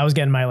ago. I was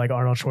getting my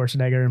Arnold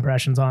Schwarzenegger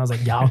impressions on. I was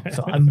like, yeah,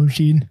 so I'm a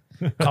machine.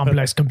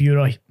 Complex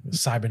computer,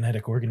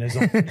 cybernetic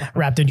organism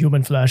wrapped in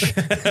human flesh.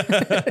 A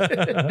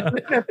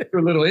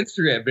little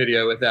Instagram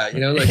video with that,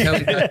 like how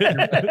we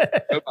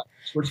got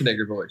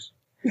Schwarzenegger voice.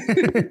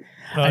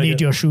 I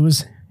need your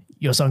shoes,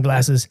 your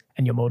sunglasses,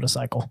 and your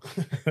motorcycle.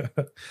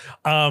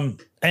 Dan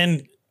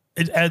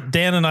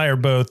and I are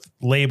both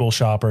label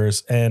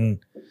shoppers, and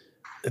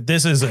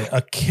this is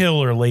a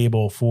killer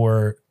label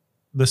for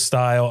the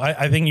style.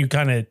 I think you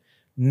kind of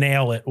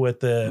nail it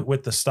with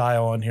the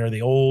style on here.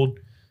 The old.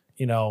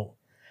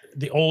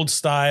 The old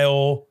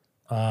style.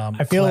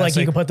 I feel like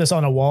you could put this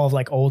on a wall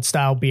of old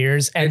style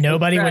beers and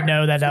nobody would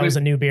know that was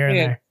a new beer in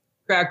there.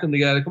 Crack them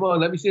together. Come on,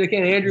 let me see the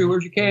can. Andrew,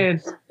 where's your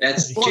can?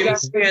 That's Jimmy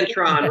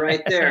Scantron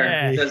right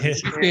there. Yeah,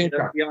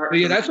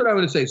 that's what I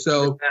want to say.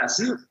 So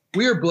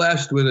we are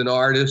blessed with an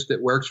artist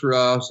that works for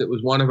us. It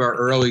was one of our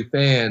early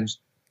fans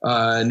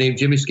named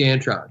Jimmy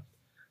Scantron.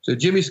 So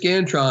Jimmy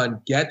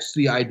Scantron gets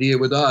the idea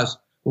with us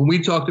when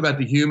we talked about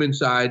the human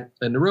side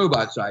and the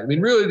robot side. I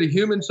mean, really, the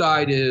human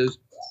side is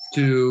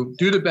to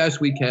do the best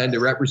we can to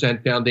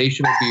represent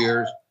foundational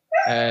beers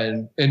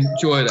and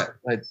enjoy that.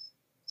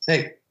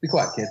 Hey, be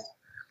quiet, kid.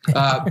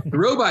 The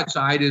robot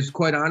side is,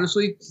 quite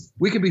honestly,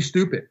 we can be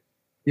stupid.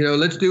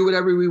 Let's do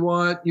whatever we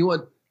want. You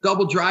want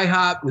double dry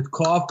hop with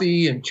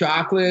coffee and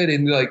chocolate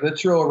and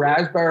let's throw a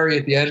raspberry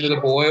at the end of the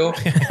boil.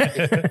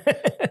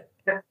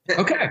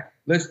 Okay,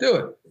 let's do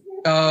it.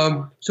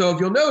 So if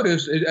you'll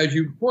notice, as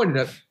you pointed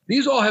out,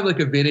 these all have a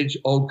vintage,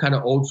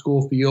 old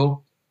school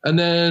feel. And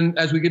then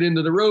as we get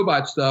into the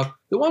robot stuff,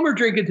 the one we're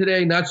drinking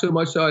today, not so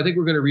much so. I think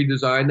we're going to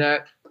redesign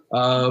that.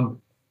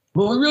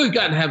 But we really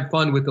got to have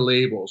fun with the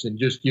labels and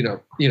just,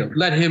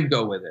 let him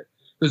go with it.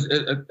 Because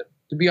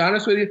to be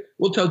honest with you,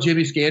 we'll tell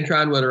Jimmy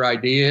Scantron what our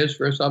idea is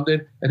for something,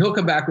 and he'll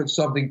come back with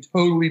something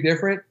totally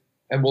different.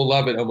 And we'll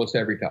love it almost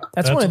every time.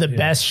 That's one of the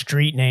best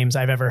street names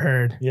I've ever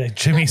heard. Yeah,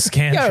 Jimmy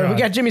Scantron. Yeah, we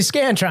got Jimmy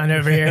Scantron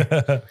over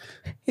here.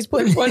 He's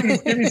putting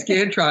Jimmy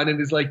Scantron, and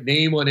his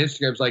name on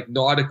Instagram is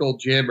Nautical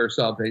Jim or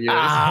something.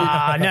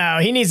 No,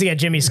 he needs to get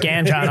Jimmy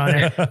Scantron on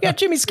there. We got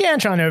Jimmy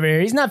Scantron over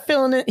here. He's not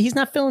filling it. He's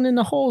not filling in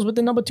the holes with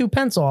the number 2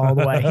 pencil all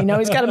the way.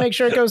 He's got to make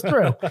sure it goes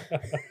through.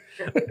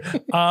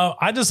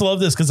 I just love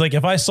this because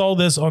if I saw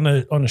this on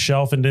a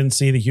shelf and didn't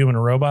see the human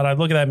robot, I'd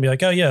look at that and be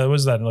like, oh yeah, what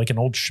was that? An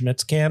old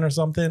Schmitz can or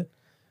something?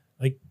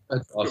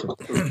 That's awesome.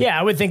 Yeah,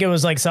 I would think it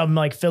was some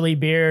Philly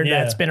beer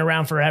that's been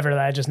around forever that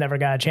I just never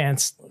got a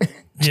chance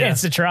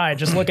to try.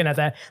 Just looking at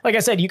that, like I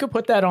said, you could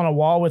put that on a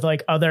wall with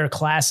other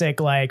classic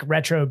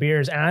retro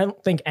beers, and I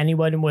don't think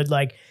anyone would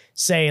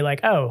say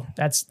oh,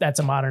 that's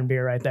a modern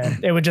beer right there.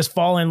 It would just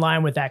fall in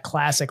line with that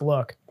classic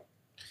look.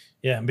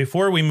 Yeah. And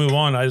before we move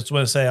on, I just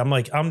want to say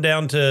I'm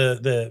down to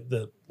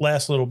the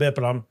last little bit,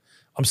 but I'm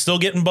still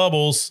getting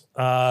bubbles.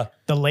 The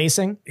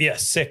lacing,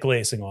 sick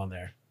lacing on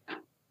there.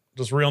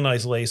 Just real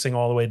nice lacing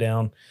all the way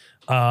down.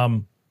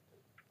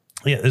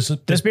 Yeah,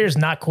 this beer's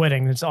not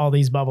quitting. It's all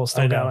these bubbles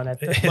still going.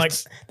 Like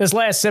this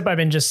last sip, I've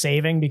been just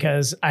saving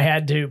because I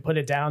had to put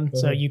it down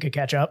so you could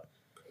catch up.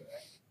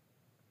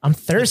 I'm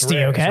thirsty.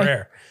 Rare, okay. It's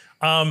rare.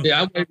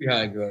 Yeah, I'm way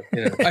behind.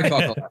 But, I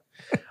talk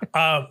a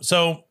lot.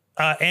 So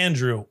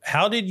Andrew,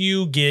 how did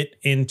you get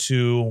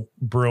into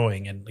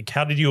brewing, and like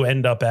how did you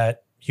end up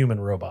at Human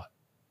Robot?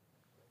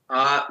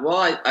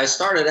 Well, I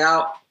started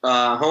out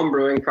home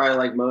brewing, probably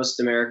like most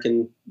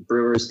American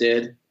brewers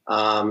did,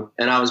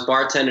 and I was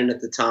bartending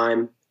at the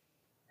time.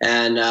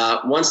 And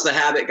once the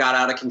habit got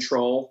out of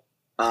control,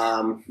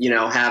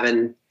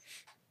 having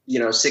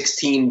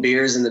 16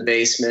 beers in the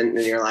basement,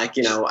 and you're like,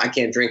 I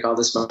can't drink all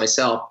this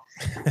myself.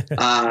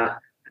 I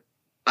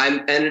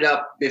ended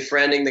up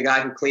befriending the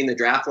guy who cleaned the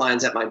draft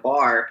lines at my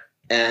bar,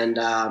 and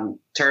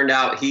turned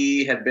out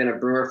he had been a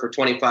brewer for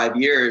 25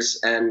 years,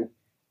 and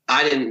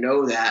I didn't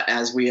know that,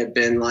 as we had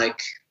been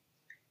like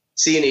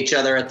seeing each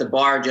other at the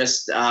bar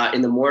just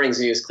in the mornings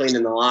when he was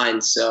cleaning the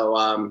lines. So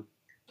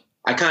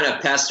I kind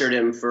of pestered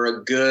him for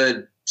a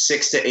good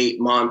 6 to 8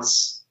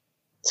 months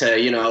to,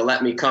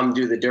 let me come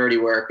do the dirty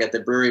work at the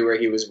brewery where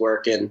he was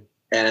working.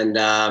 And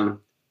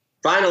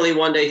finally,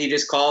 one day he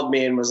just called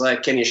me and was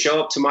like, "Can you show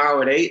up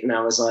tomorrow at 8?" And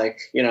I was like,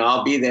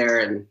 "I'll be there."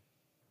 And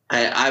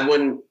I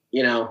wouldn't,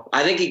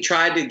 I think he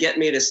tried to get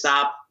me to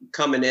stop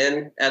coming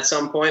in at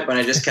some point, but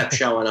I just kept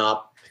showing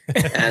up.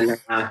 And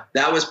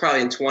that was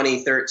probably in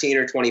 2013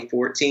 or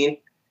 2014.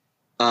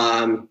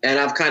 And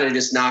I've kind of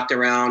just knocked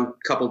around a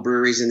couple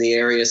breweries in the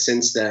area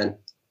since then.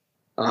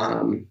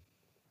 And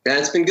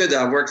it's been good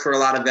though. I've worked for a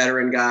lot of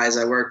veteran guys.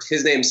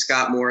 His name's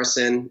Scott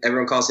Morrison.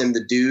 Everyone calls him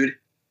the Dude.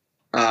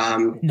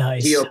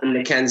 Nice. He opened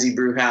Mackenzie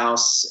Brew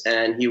House,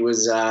 and he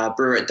was a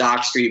brewer at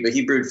Dock Street, but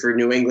he brewed for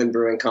New England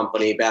Brewing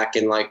Company back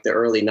in like the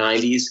early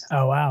 90s.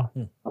 Oh, wow.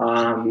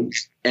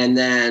 And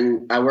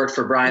then I worked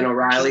for Brian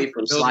O'Reilly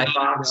from Sly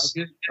Fox.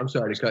 I'm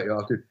sorry to cut you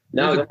off, dude.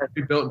 No,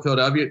 Built in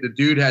Philadelphia. The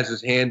dude has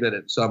his hand in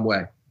it some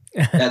way.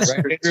 that's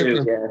true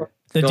too. Yeah.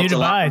 The Built dude a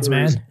lot of abides,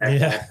 breweries. man.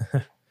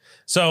 Yeah.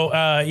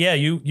 So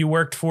you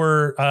worked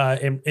for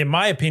in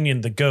my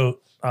opinion the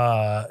GOAT,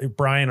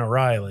 Brian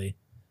O'Reilly.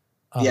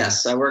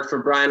 Yes, I worked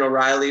for Brian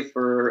O'Reilly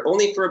for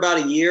about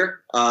a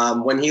year.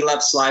 When he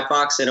left Sly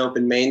Fox and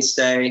opened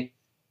Mainstay,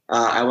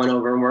 I went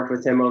over and worked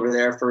with him over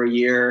there for a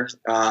year.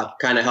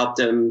 Kind of helped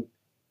him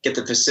get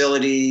the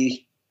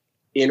facility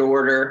in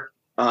order,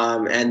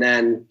 and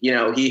then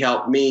he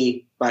helped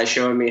me by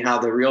showing me how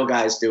the real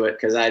guys do it,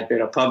 because I had been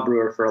a pub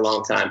brewer for a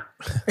long time.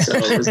 So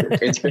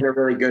it's been a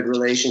really good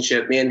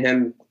relationship. Me and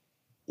him,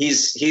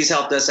 he's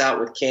helped us out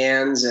with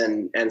cans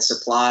and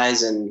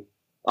supplies and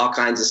all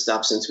kinds of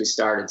stuff since we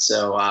started.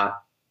 So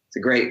it's a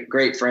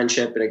great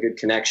friendship and a good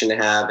connection to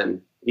have.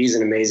 And he's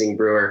an amazing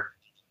brewer.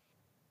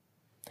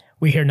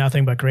 We hear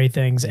nothing but great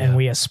things, and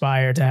we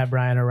aspire to have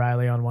Brian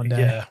O'Reilly on one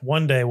day. Yeah,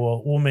 one day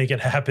we'll make it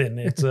happen.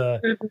 It's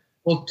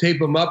We'll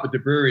tape him up at the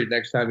brewery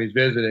next time he's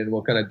visiting.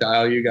 We'll kind of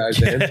dial you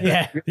guys in.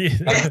 Yeah.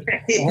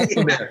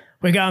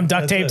 We got him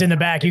duct taped in the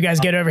back. You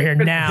guys get over here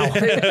now.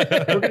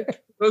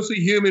 Mostly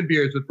human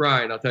beers with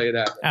Brian, I'll tell you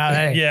that.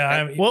 Hey,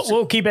 yeah,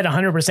 we'll keep it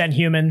 100%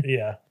 human.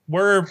 Yeah,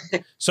 we're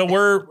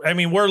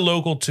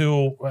local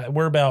to.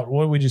 We're about,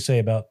 what would you say,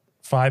 about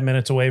 5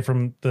 minutes away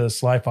from the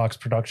Sly Fox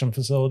production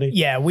facility.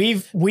 Yeah,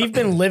 we've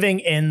been living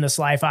in the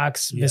Sly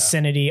Fox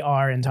vicinity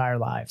our entire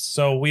lives.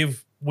 So we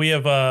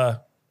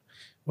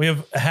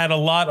have had a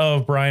lot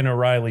of Brian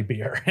O'Reilly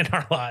beer in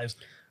our lives.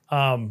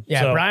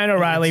 Brian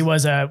O'Reilly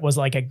was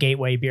like a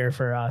gateway beer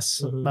for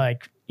us. Mm-hmm.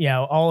 Like,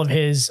 all of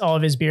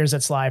his beers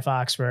at Sly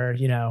Fox were,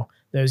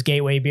 those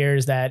gateway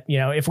beers that,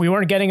 if we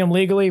weren't getting them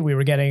legally, we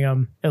were getting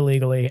them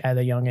illegally at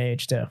a young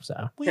age too.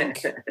 So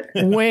wink.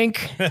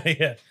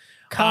 Yeah.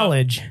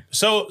 College.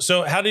 So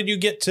how did you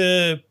get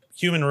to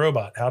Human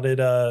Robot? How did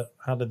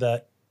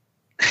that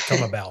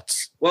come about?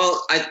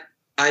 Well,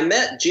 I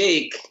met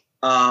Jake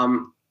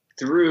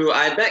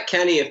I met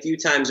Kenny a few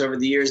times over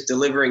the years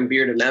delivering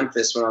beer to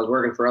Memphis when I was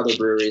working for other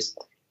breweries.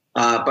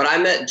 But I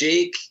met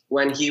Jake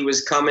when he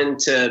was coming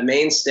to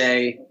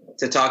Mainstay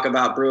to talk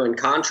about brewing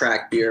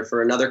contract beer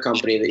for another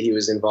company that he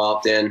was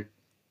involved in.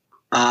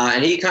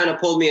 And he kind of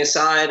pulled me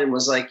aside and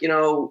was like,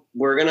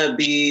 we're going to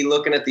be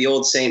looking at the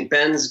old St.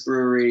 Ben's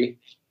brewery,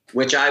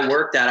 which I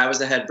worked at. I was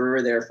the head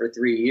brewer there for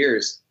 3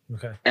 years.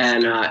 Okay.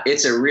 And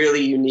it's a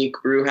really unique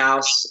brew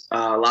house.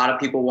 A lot of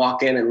people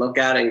walk in and look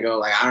at it and go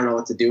like, I don't know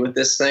what to do with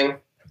this thing.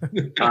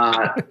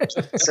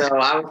 So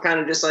I was kind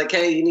of just like,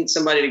 hey, you need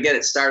somebody to get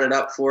it started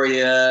up for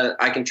you.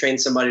 I can train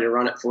somebody to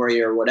run it for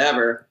you or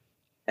whatever.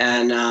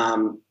 And,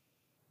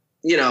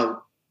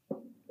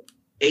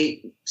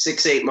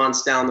 6-8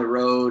 months down the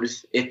road,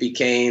 it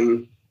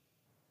became,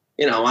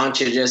 why don't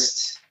you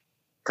just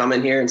come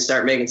in here and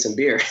start making some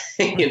beer,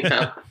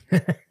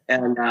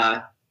 And,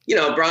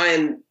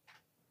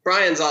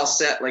 Brian's all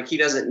set. Like, he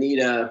doesn't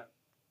need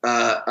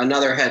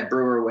another head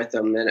brewer with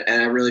him. And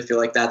I really feel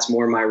like that's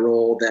more my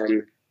role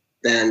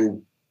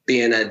than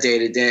being a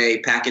day-to-day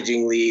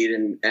packaging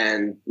lead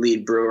and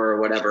lead brewer or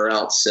whatever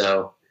else.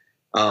 So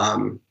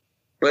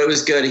But it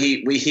was good.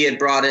 He had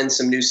brought in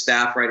some new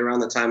staff right around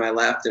the time I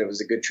left, and it was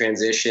a good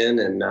transition.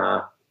 And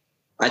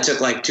I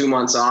took like 2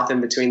 months off in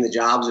between the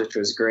jobs, which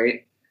was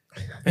great.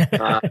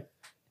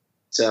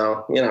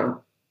 So, you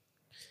know,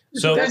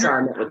 So that's how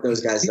I met with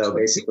those guys, though,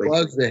 basically. He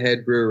was the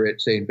head brewer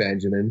at St.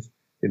 Benjamin's,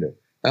 you know.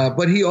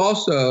 But he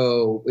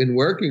also, in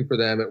working for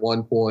them at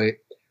one point,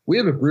 we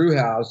have a brew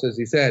house, as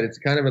he said. It's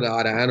kind of an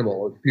odd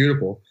animal. It's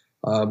beautiful.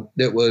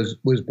 That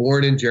was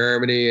born in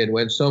Germany and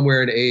went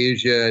somewhere in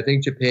Asia. I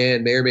think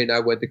Japan, may or may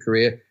not went to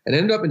Korea, and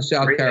ended up in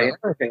South Carolina.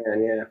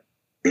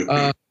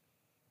 Yeah.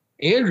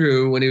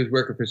 Andrew, when he was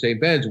working for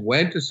St. Ben's,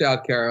 went to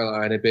South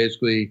Carolina,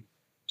 basically,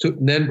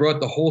 and then brought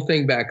the whole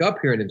thing back up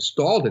here and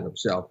installed it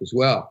himself as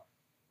well.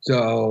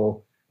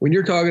 So when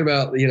you're talking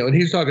about, you know, and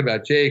he's talking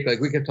about Jake,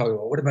 like we kept talking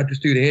about, what about this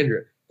dude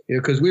Andrew? You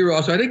know, because we were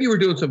also, I think you were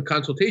doing some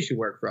consultation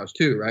work for us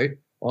too, right?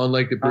 On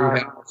like the brew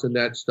house and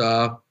that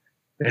stuff.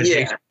 And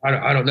Yeah.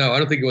 I don't know. I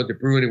don't think he wants to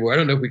brew anymore. I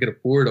don't know if we could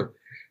afford him,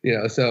 you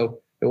know. So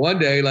and one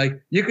day, like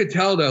you could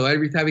tell though,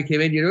 every time he came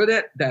in, you know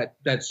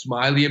that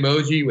smiley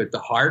emoji with the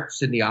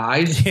hearts and the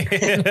eyes.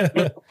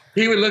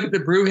 He would look at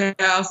the brew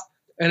house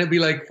and it'd be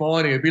like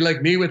funny. It'd be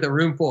like me with a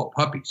room full of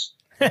puppies.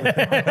 It's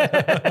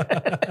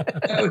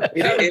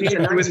a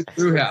nice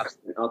brew house.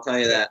 I'll tell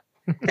you that.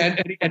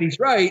 And he's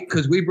right,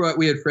 because we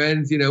had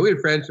friends, you know, we had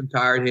friends from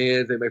Tired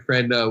Hands and my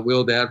friend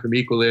Will down from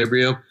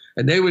Equilibrium,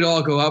 and they would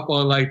all go up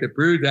on like the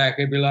brew deck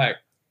and be like,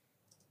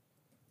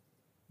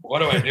 what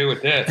do I do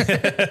with this?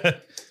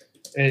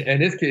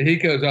 and this kid, he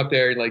goes up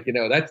there and like, you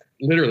know, that's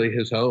literally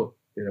his home,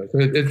 you know, so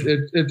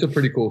it's a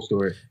pretty cool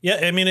story.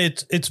 Yeah, I mean,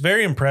 it's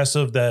very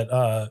impressive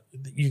that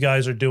you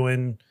guys are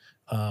doing,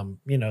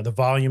 you know, the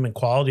volume and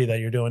quality that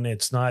you're doing.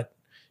 It's not,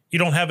 you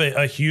don't have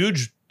a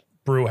huge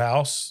brew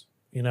house,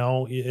 you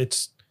know,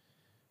 it's,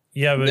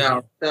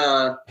 yeah.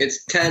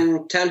 It's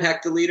 10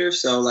 hectoliters,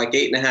 so like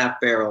 8.5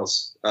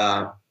 barrels.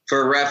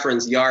 For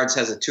reference, Yards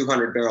has a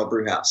 200 barrel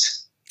brew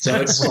house, so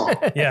it's small.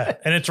 Yeah,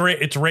 and it's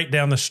right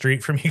down the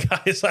street from you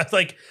guys. I was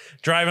like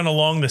driving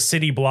along the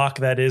city block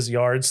that is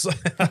Yards.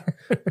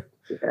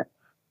 Yeah.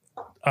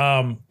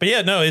 But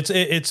yeah, no,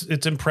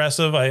 it's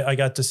impressive. I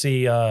got to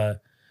see,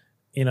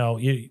 you know,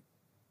 you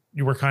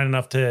were kind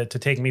enough to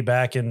take me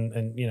back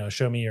and you know,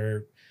 show me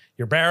your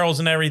barrels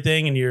and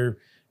everything, and you're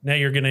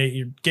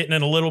getting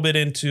in a little bit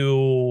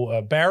into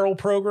a barrel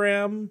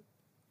program,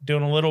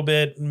 doing a little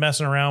bit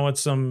messing around with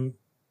some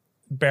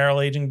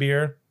barrel aging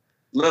beer.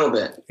 A little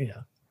bit.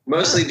 Yeah.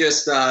 Mostly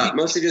just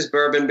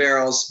bourbon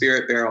barrels,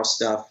 spirit barrel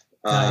stuff.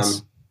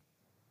 Nice.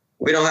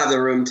 We don't have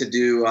the room to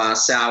do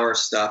sour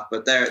stuff,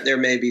 but there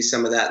may be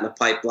some of that in the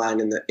pipeline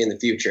in the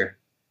future.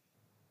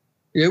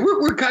 Yeah,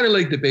 we're kind of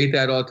like debate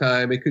that all the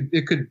time.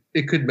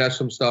 It could mess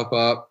some stuff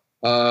up.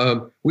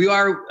 We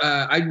are.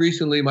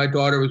 My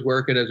daughter was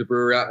working as a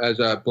brewer, as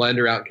a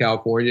blender out in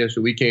California,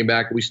 so we came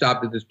back and we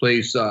stopped at this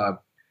place,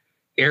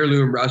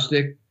 Heirloom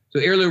Rustic. So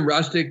Heirloom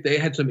Rustic, they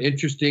had some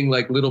interesting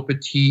like little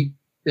petite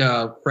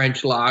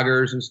French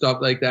lagers and stuff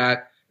like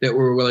that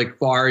were like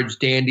forage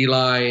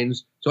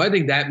dandelions. So I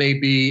think that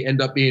may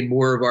end up being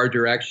more of our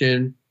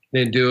direction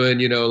than doing,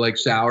 you know, like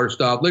sour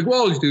stuff. Like we'll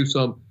always do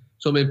some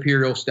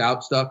imperial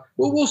stout stuff.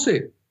 Well, we'll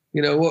see.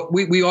 You know,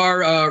 we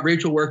are.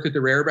 Rachel worked at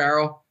the Rare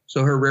Barrel,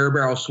 so her Rare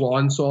Barrel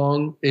Swan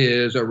Song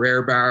is a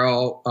Rare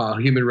Barrel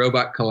human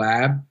robot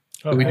collab.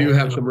 So we do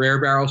have some Rare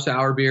Barrel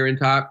sour beer in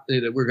top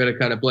that we're going to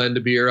kind of blend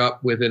the beer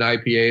up with an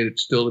IPA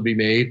that's still to be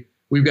made.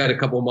 We've got a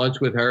couple months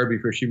with her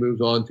before she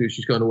moves on to,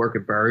 she's going to work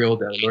at Burial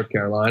down in North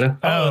Carolina.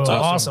 Oh, that's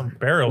awesome.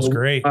 Burial's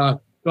great. So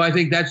I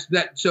think that's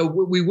that. So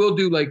we will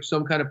do like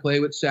some kind of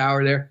play with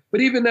sour there. But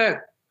even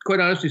that,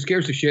 quite honestly,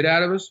 scares the shit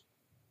out of us,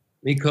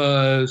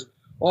 because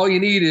all you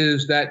need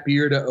is that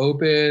beer to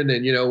open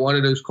and, you know, one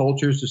of those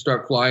cultures to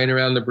start flying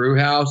around the brew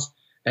house.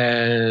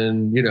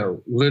 And, you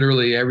know,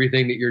 literally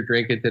everything that you're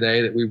drinking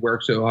today that we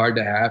worked so hard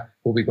to have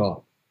will be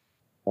gone.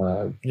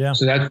 Yeah.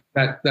 So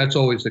that's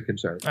always the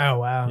concern. Oh,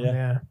 wow.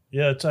 Yeah.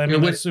 Yeah. It's, I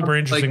mean, that's super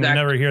interesting. Like we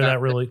never hear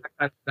that really.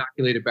 That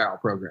inoculated barrel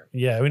program.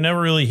 Yeah. We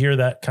never really hear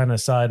that kind of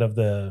side of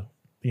the,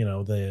 you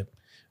know, the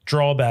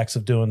drawbacks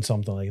of doing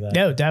something like that.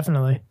 No,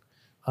 definitely.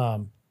 Yeah.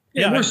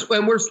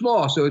 And we're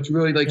small. So it's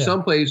really like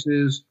some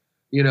places,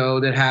 you know,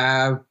 that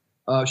have,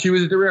 she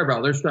was at the Rare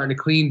Barrel. They're starting a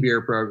clean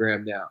beer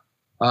program now.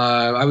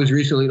 I was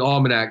recently in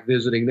Almanac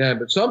visiting them,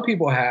 but some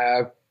people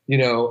have, you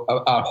know,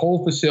 a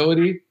whole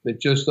facility that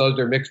just does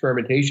their mixed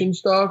fermentation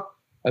stuff,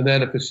 and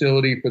then a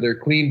facility for their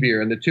clean beer.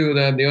 And the two of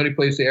them, the only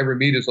place they ever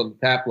meet is on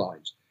the tap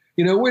lines.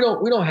 You know, we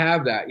don't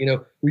have that. You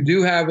know, we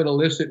do have an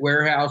illicit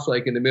warehouse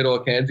like in the middle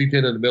of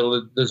Kensington, in the middle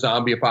of the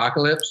zombie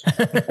apocalypse.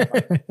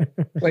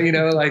 But, you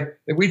know, like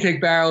if we take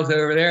barrels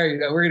over there, you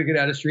know, we're going to get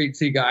out of the street and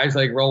see guys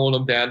like rolling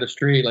them down the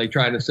street, like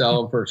trying to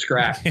sell them for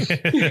scraps. With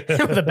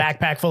a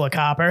backpack full of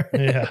copper.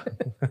 Yeah.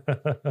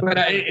 But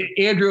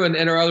Andrew and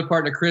our other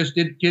partner, Chris,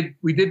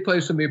 we did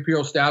play some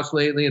Imperial Stouts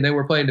lately, and then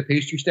we're playing the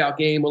pastry stout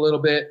game a little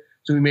bit.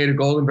 So we made a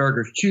Golden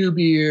Burgers Chew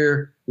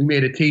beer. We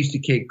made a Tasty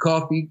Cake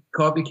coffee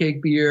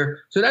cake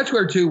beer. So that's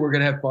where, too, we're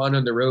going to have fun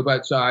on the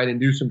robot side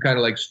and do some kind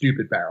of like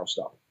stupid barrel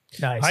stuff.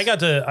 Nice. I got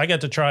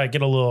to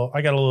get a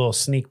little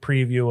sneak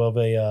preview of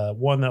a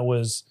one that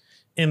was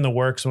in the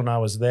works when I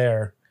was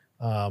there.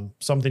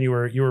 Something you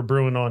were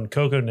brewing on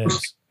cocoa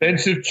nibs.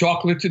 Expensive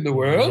chocolates in the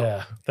world.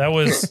 Yeah, that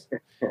was.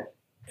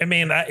 I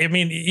mean,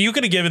 you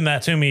could have given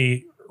that to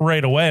me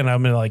right away, and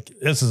I'm like,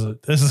 this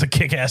is a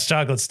kick-ass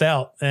chocolate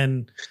stout.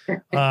 And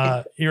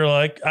you're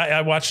like,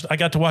 I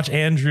got to watch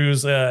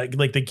Andrew's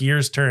like the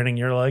gears turning.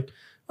 You're like,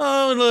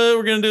 oh,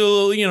 we're gonna do a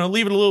little,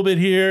 leave it a little bit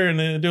here and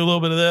then do a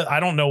little bit of that. I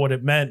don't know what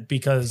it meant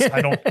because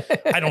I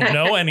don't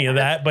know any of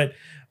that, but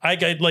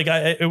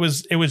it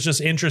was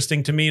just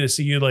interesting to me to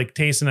see you like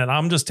tasting it.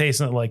 I'm just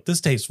tasting it like this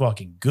tastes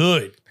fucking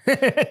good.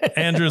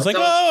 Andrew's like,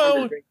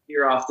 oh, drink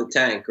beer off the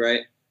tank,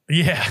 right?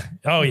 Yeah.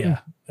 Oh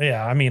yeah.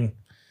 Yeah. I mean,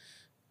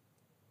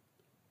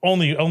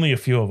 only a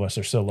few of us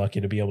are so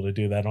lucky to be able to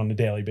do that on a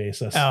daily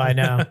basis. Oh, I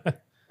know.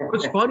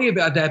 What's funny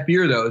about that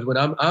beer though is when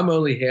I'm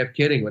only half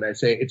kidding when I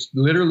say it's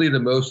literally the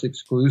most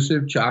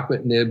exclusive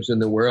chocolate nibs in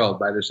the world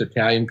by this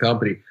Italian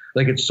company.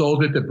 Like it's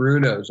sold at the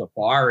Bruno's. A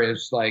bar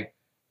is like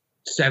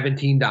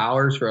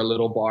 $17 for a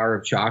little bar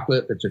of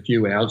chocolate that's a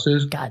few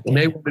ounces. God and damn.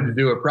 they wanted to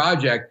do a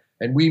project,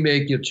 and we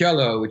make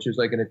Uccello, which is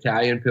like an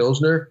Italian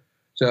Pilsner.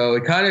 So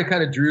it kind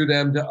of drew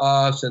them to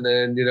us, and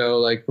then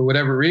like for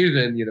whatever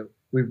reason,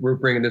 we're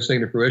bringing this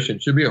thing to fruition.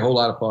 Should be a whole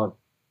lot of fun.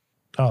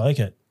 I like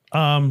it.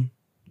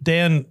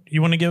 Dan,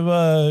 you want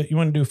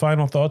to do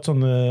final thoughts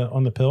on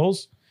the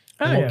pills?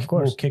 Oh, And yeah, of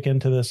course. We'll kick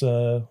into this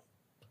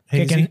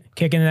hazy.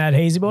 Kicking that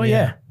hazy boy.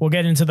 Yeah. We'll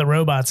get into the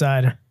robot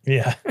side.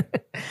 Yeah.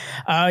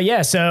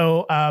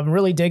 So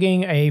really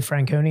digging a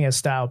Franconia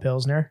style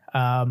Pilsner.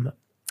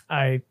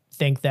 I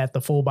think that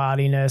the full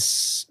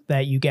bodiness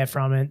that you get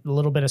from it, a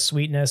little bit of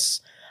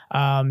sweetness,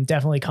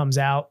 definitely comes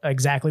out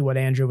exactly what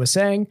Andrew was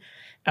saying.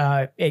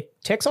 It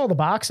ticks all the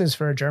boxes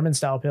for a German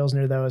style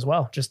Pilsner though, as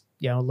well. Just,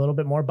 a little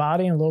bit more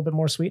body and a little bit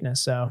more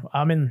sweetness. So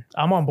I'm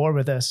on board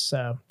with this.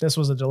 So this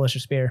was a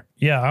delicious beer.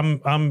 Yeah.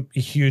 I'm a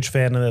huge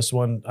fan of this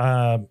one.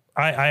 I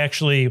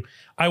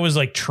was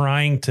like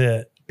trying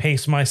to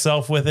pace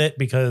myself with it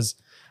because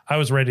I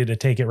was ready to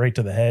take it right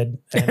to the head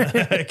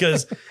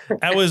because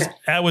that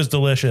was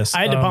delicious.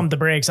 I had to pump the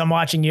brakes. I'm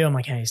watching you. I'm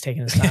like, hey, he's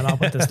taking his time. I'll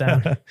put this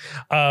down.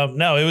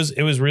 No,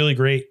 it was really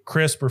great,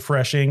 crisp,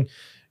 refreshing.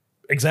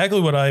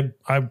 Exactly what I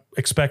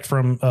expect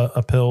from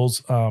a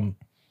Pils.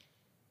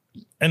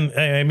 And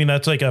I mean,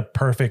 that's like a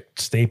perfect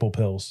staple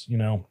Pils,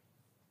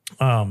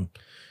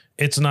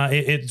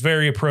 it's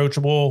very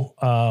approachable.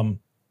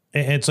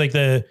 It's like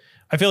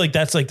I feel like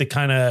that's like the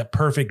kind of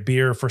perfect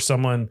beer for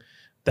someone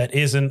that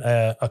isn't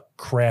a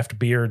craft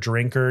beer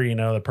drinker,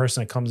 the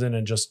person that comes in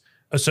and just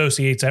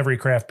associates every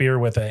craft beer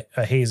with a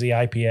hazy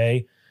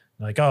IPA.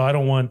 Like, oh, I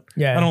don't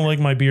like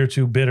my beer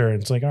too bitter.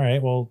 And it's like, all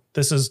right, well,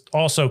 this is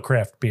also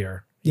craft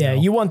beer. Yeah.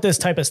 You want this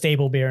type of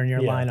staple beer in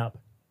your lineup.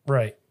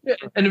 Right. Yeah,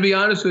 and to be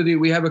honest with you,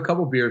 we have a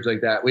couple beers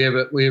like that. We have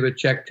a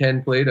Czech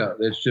 10 Plato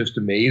that's just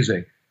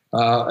amazing.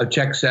 A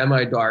Czech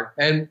semi-dark.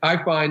 And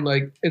I find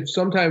like it's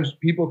sometimes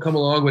people come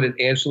along with an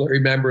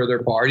ancillary member of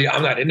their party.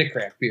 I'm not into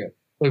craft beer.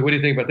 Like, what do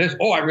you think about this?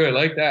 Oh, I really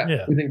like that.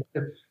 Yeah.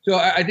 So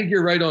I think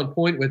you're right on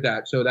point with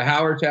that. So the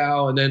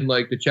Hallertau and then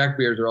like the Czech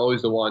beers are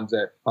always the ones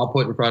that I'll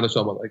put in front of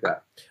someone like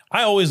that.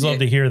 I always love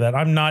to hear that.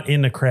 I'm not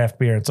into craft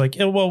beer. It's like,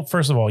 well,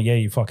 first of all, yeah,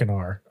 you fucking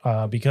are.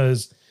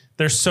 Because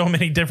there's so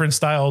many different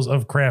styles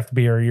of craft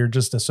beer. You're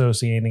just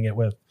associating it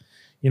with,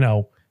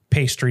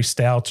 pastry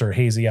stouts or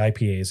hazy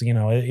IPAs,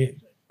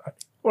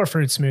 Or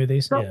fruit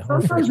smoothies.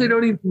 Sometimes they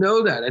don't even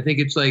know that. I think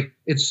it's like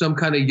it's some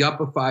kind of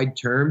yuppified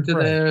term to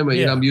them. And,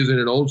 Yeah. I'm using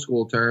an old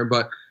school term,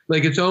 but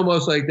like it's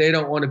almost like they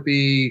don't want to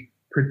be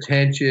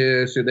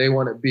pretentious or they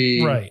want to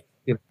be right.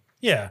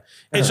 Yeah.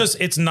 It's just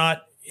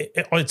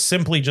it's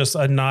simply just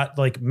a not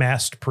like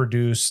mass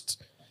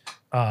produced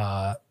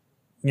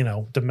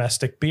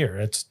domestic beer.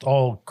 It's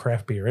all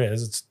craft beer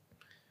is. It's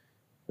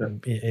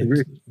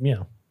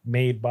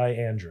made by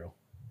Andrew.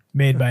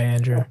 Made by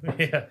Andrew.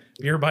 Yeah.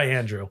 Beer by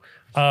Andrew.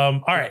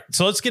 All right,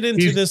 so let's get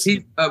into this.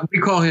 We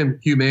call him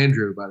Hugh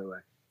Andrew, by the way.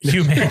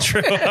 Hugh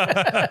Andrew.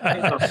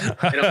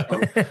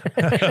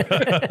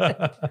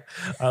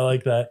 I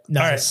like that.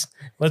 Nice.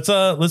 All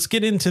right, let's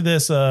get into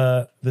this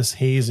this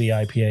hazy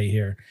IPA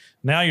here.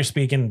 Now you're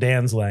speaking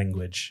Dan's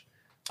language.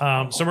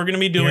 So we're going to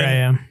be doing. Here I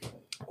am.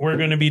 We're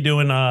going to be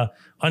doing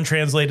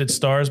Untranslated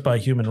Stars by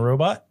Human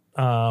Robot.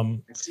 I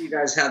see you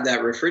guys have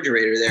that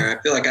refrigerator there.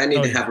 I feel like I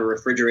need to have a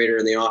refrigerator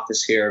in the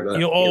office here, but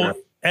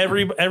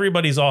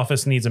everybody's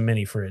office needs a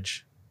mini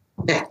fridge.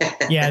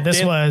 Yeah,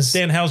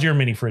 Dan, how's your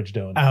mini fridge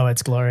doing? Oh,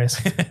 it's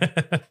glorious.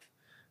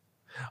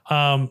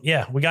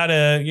 Yeah, we got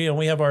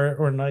we have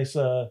our nice.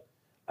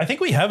 I think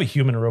we have a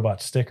Human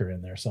Robot sticker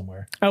in there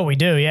somewhere. Oh, we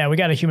do. Yeah, we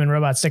got a Human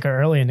Robot sticker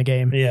early in the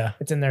game. Yeah,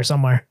 it's in there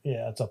somewhere.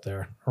 Yeah, it's up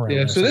there.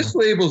 Yeah, so this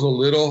label's a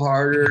little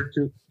harder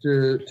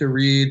to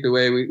read. The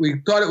way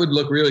we thought it would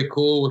look really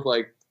cool with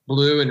like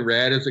blue and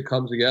red as it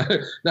comes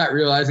together, not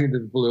realizing that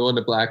the blue and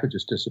the black would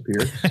just disappear.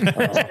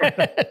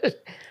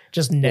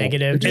 Just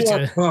negative.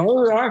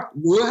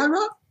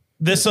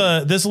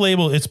 This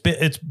label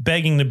it's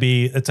begging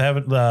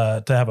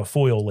to have a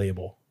foil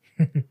label.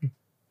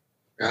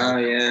 Oh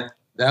yeah,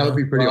 That would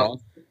be pretty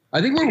awesome.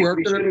 I think we're we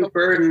working on shouldn't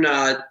burden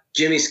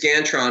Jimmy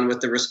Scantron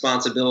with the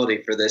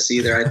responsibility for this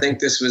either. I think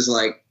this was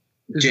like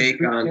Jake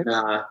on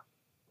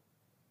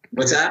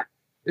what's that?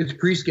 It's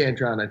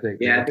pre-Scantron, I think.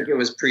 Yeah, I think it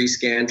was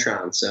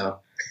pre-Scantron. So.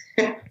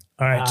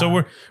 All right, so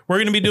we're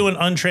going to be doing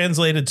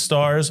Untranslated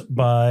Stars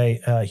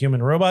by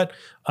Human Robot,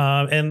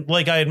 and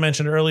like I had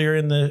mentioned earlier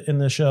in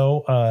the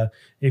show,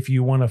 if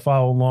you want to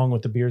follow along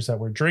with the beers that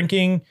we're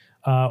drinking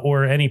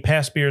or any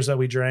past beers that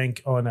we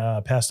drank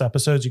on past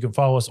episodes, you can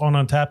follow us on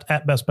Untapped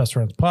at Best Best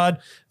Friends Pod.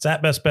 It's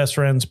at Best Best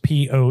Friends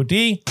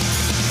POD.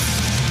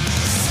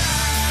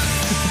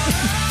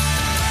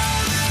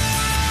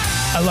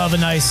 I love a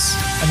nice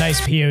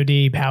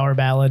POD power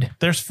ballad.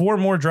 There's 4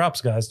 more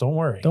drops, guys. Don't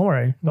worry. Don't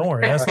worry.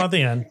 That's not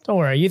the end. Don't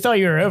worry. You thought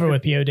you were over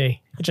with POD.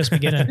 It's just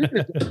beginning.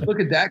 Look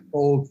at that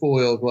gold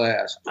foil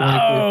glass.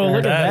 Oh, look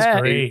at That's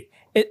that. great.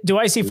 Do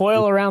I see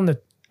foil around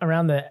the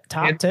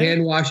top too?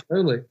 Hand wash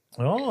only.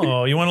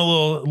 Oh, you want a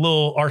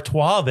little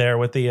artois there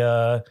with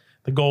the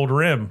gold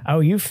rim.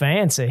 Oh, you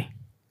fancy.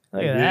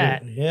 Look at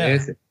that. Yeah.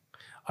 Yes.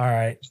 All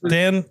right.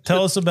 Dan,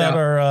 tell us about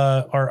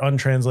our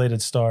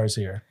Untranslated Stars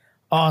here.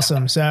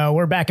 Awesome. So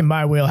we're back in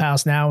my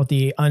wheelhouse now with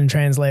the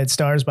Untranslated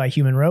Stars by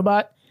Human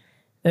Robot.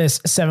 This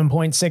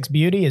 7.6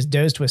 beauty is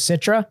dosed with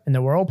Citra in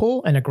the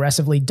Whirlpool and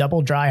aggressively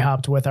double dry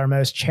hopped with our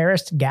most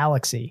cherished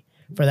Galaxy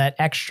for that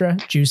extra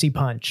juicy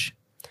punch.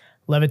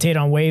 Levitate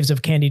on waves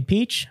of candied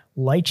peach,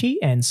 lychee,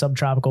 and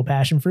subtropical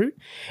passion fruit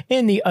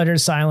in the utter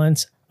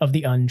silence of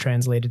the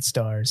Untranslated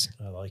Stars.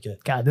 I like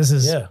it. God, this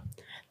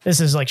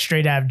is like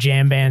straight out of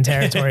jam band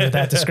territory with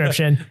that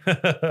description.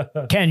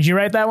 Ken, did you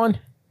write that one?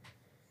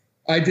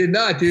 I did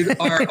not, dude.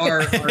 Our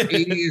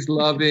 80s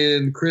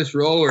loving Chris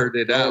Roller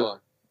did that one.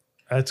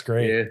 That's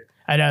great. Yeah.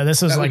 I know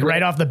this was like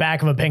right off the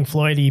back of a Pink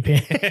Floyd EP.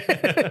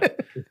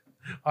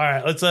 All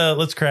right,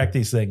 let's crack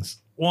these things.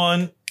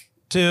 1,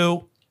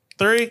 2,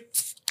 3.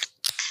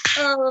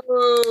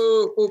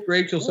 Oh,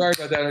 Rachel, sorry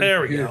about that.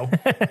 There we go.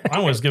 I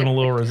was giving a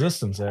little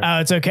resistance there. Oh,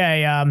 it's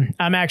okay. I'm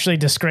actually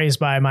disgraced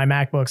by my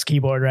MacBook's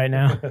keyboard right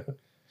now.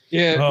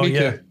 Yeah, me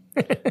too.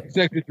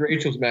 Except it's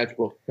Rachel's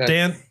matchbook.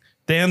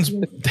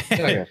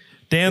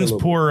 Dan's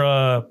poor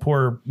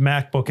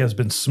MacBook has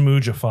been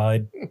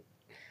smoogified.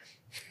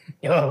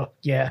 Oh,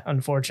 yeah,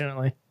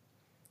 unfortunately.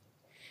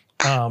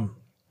 Yeah,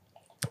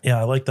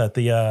 I like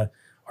that.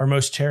 Our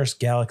most cherished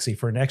Galaxy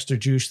for an extra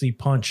juicy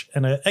punch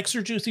and an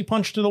extra juicy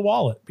punch to the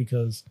wallet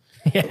because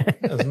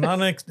it's not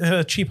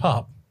a cheap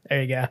hop.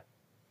 There you go.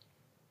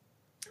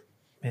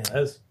 Man,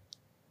 that's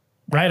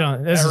right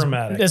on.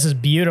 aromatic. This is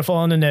beautiful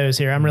on the nose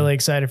here. I'm really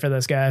excited for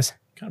this, guys.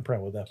 Kind of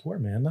proud with that pour,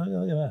 man. Look at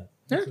that.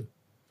 Yeah.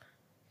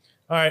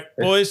 All right,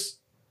 boys.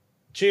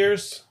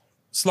 Cheers.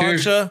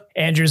 Sláinte.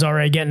 Andrew's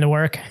already getting to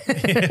work.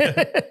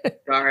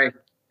 Sorry.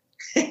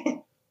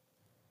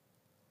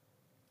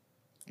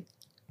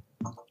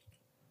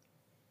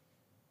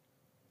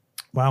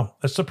 Wow,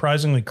 that's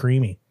surprisingly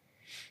creamy.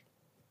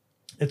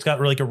 It's got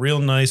like a real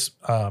nice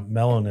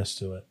mellowness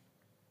to it.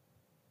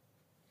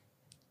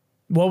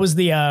 What was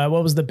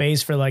the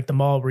base for like the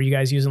malt? Were you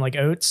guys using like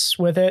oats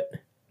with it?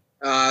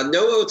 No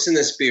oats in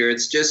this beer.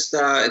 It's just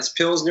it's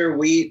Pilsner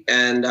wheat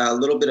and a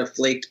little bit of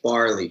flaked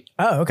barley.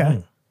 Oh,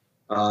 okay.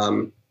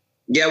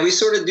 Yeah, we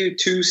sort of do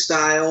 2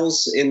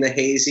 styles in the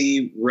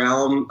hazy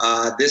realm.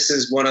 This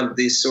is one of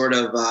these sort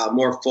of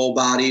more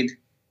full-bodied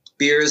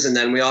beers, and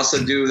then we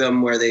also do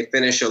them where they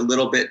finish a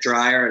little bit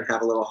drier and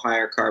have a little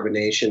higher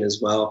carbonation as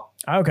well.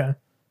 Okay.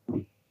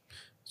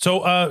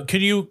 So,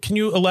 can you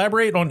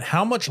elaborate on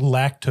how much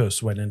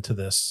lactose went into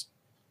this?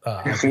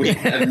 We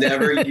have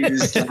never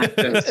used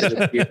lactose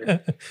in a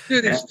beer.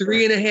 Dude, it's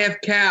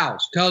 3.5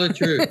 cows. Tell the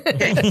truth.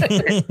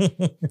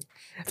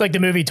 It's like the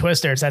movie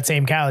Twister. It's that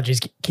same cow that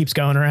just keeps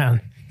going around.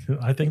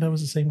 I think that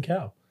was the same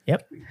cow.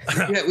 Yep.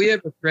 Yeah, we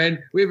have a friend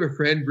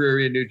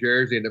brewery in New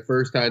Jersey, and the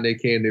first time they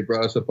came, they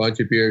brought us a bunch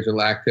of beers and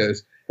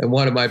lactose. And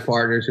one of my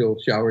partners, who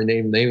shall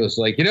remain nameless,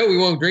 was like, we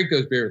won't drink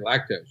those beers with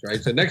lactose,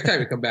 right? So next time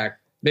you come back,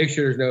 make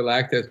sure there's no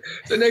lactose.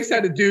 So next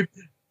time the dude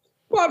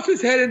pops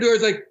his head into it,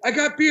 it's like, I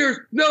got beers,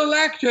 no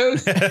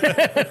lactose.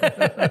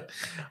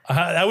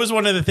 That was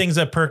one of the things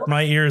that perked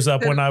my ears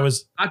up when I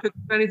was. Not that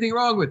there's anything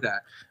wrong with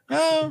that.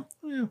 Oh,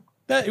 yeah.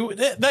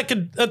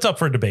 That's up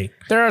for debate.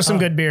 There are some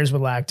good beers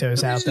with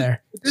lactose out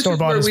there. Store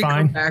bought is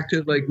fine. Come back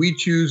to we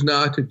choose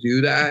not to do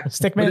that.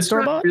 Stickman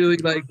store bought. Really,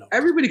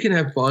 everybody can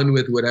have fun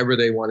with whatever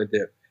they want to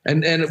do.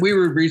 And we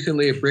were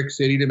recently at Brick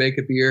City to make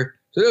a beer,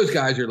 so those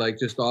guys are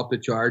just off the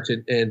charts.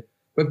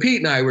 But Pete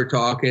and I were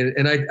talking,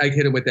 and I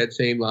hit him with that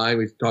same line.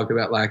 We talked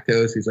about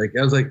lactose. He's like,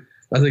 I was like,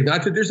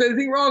 not that there's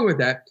anything wrong with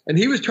that. And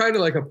he was trying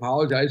to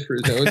apologize for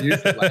his own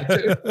use of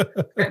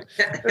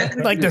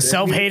lactose. Like the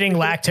self-hating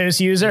lactose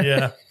user.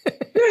 Yeah.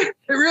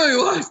 It really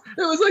was.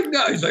 It was like,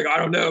 no. He's like, I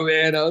don't know,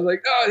 man. I was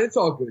like, oh, it's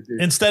all good,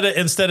 dude. Instead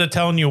of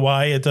telling you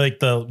why, it's like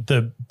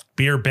the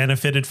beer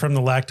benefited from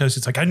the lactose.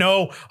 It's like, I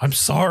know, I'm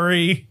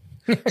sorry.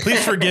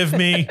 Please forgive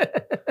me.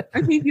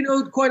 I mean,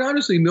 quite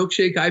honestly,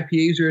 milkshake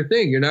IPAs are a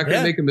thing. You're not going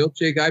to make a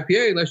milkshake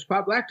IPA unless you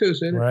pop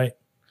lactose in it. Right.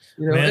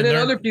 You know, Man, and then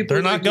other people,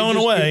 they're not going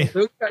away.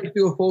 Those guys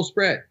do a full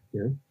spread.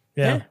 You know?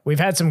 Yeah. We've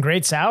had some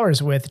great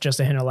sours with just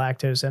a hint of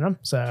lactose in them.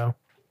 So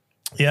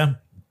Yeah.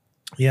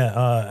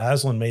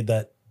 Aslan made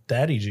that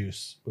daddy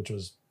juice, which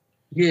was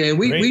Yeah,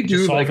 we great. do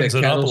Just like a softens it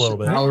up a kettle little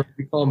bit. sour.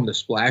 We call them the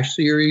Splash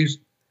series.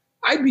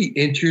 I'd be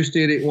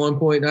interested at one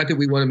point, not that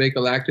we want to make a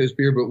lactose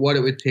beer, but what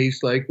it would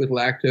taste like with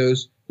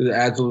lactose, because it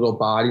adds a little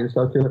body and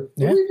stuff to it.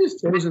 Yeah. But we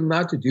just chosen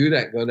not to do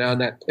that. Go down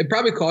that. It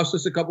probably cost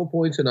us a couple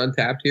points in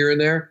Untapped here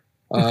and there.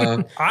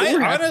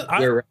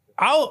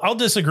 I'll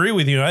disagree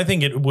with you. I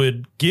think it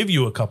would give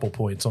you a couple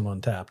points on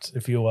Untapped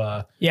if you.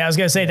 yeah, I was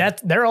gonna say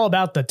that they're all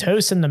about the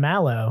toast and the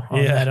mallow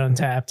on that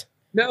Untapped.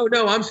 No,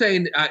 I'm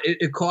saying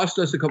it cost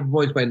us a couple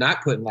points by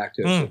not putting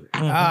lactose in it.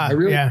 I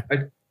really,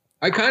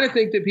 I kind of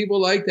think that people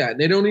like that.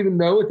 They don't even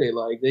know what they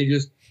like. They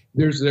just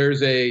there's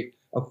a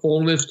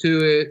fullness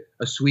to it,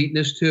 a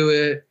sweetness to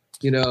it,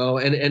 you know,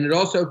 and it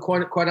also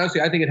quite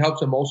honestly, I think it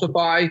helps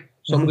emulsify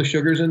some of the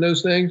sugars in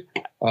those things.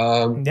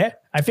 Yeah,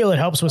 I feel it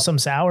helps with some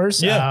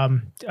sours. Yeah.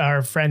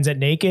 Our friends at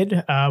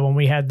Naked, when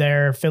we had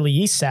their Philly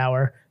Yeast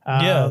sour.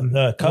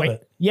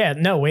 Covet.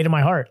 Weight of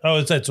My Heart.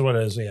 Oh, that's what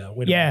it is. Yeah.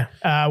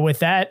 With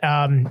that,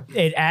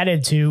 it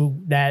added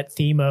to that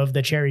theme of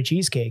the cherry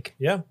cheesecake.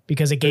 Yeah.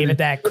 Because it gave it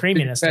that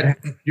creaminess.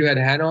 You had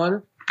Hannah on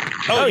it?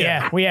 Oh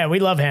yeah. We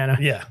love Hannah.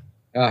 Yeah.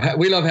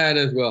 We love Hannah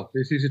as well.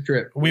 She's a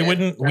trip. We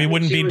wouldn't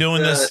be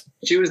doing this.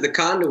 She was the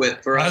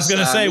conduit for us. I was going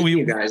to say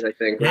you guys, I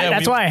think. Yeah,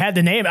 that's why I had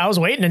the name. I was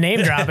waiting to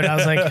name drop it. I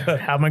was like,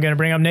 how am I going to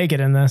bring up Naked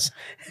in this?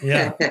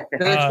 Yeah.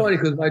 That's funny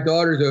because my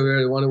daughter's over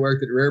there. The one who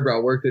worked at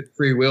Rarebrow worked at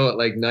Free Will at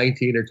like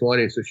 19 or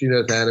 20. So she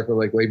knows Hannah from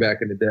like way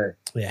back in the day.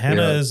 Yeah.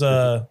 Hannah is,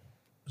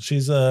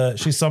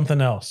 she's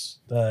something else.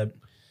 I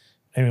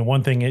mean,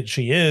 one thing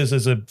she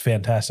is a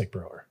fantastic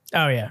brewer.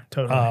 Oh yeah,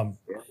 totally.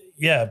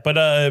 Yeah, but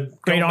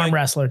great arm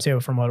wrestler too,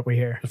 from what we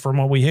hear. From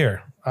what we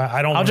hear,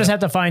 I don't. I'll just have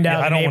to find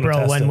out in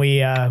April when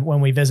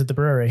we visit the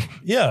brewery.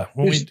 Yeah,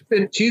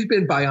 she's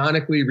been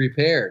bionically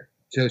repaired,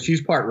 so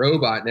she's part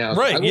robot now.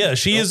 Right? So yeah,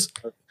 she's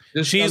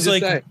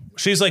like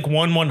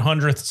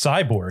 1/100th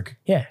cyborg.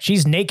 Yeah,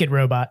 she's Naked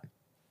Robot.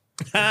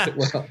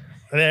 Well,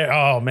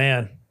 oh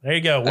man, there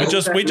you go. We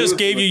just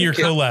gave you your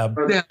collab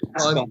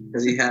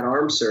because he had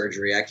arm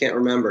surgery. I can't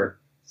remember.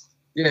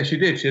 Yeah, she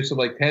did. She had some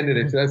like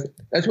tendons.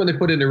 That's when they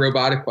put in the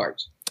robotic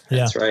parts. Yeah.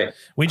 That's right.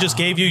 We just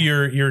gave you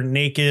your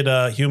naked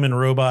human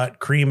robot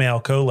cream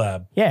ale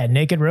collab. Yeah,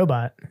 Naked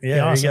Robot.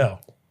 Yeah, awesome. There you go.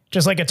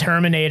 Just like a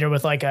Terminator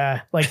with like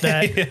the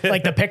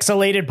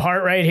pixelated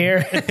part right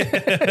here.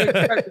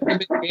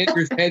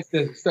 Andrew's head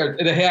start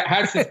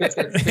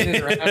spinning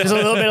around. There's a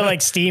little bit of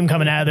like steam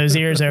coming out of those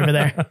ears over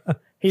there.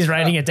 He's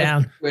writing it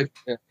down.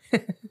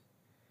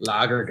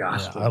 Lager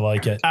gospel. Yeah, I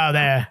like it. Oh,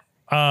 there.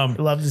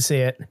 Love to see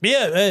it.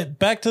 Yeah,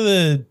 back to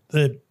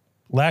the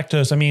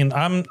lactose. I mean,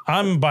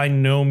 I'm by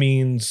no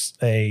means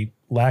a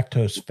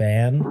lactose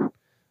fan,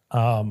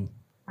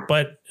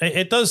 but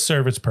it does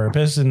serve its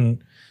purpose.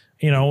 And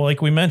you know,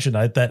 like we mentioned,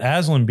 that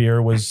Aslan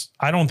beer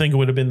I don't think it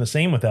would have been the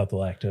same without the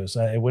lactose.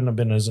 It wouldn't have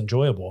been as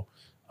enjoyable.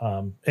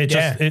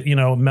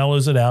 It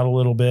mellows it out a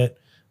little bit.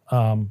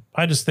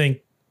 I just think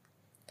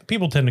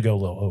people tend to go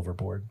a little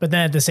overboard. But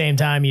then at the same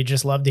time, you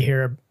just love to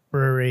hear a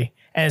brewery.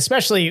 And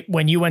especially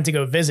when you went to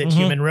go visit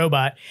Human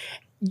Robot,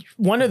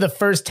 one of the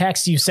first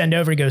texts you send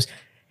over goes,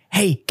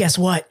 "Hey, guess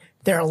what?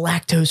 They're a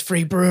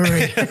lactose-free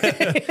brewery."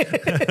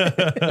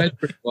 That's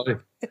pretty funny.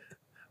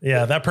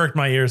 Yeah, that perked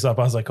my ears up.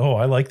 I was like, oh,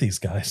 I like these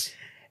guys.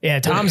 Yeah,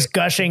 Tom's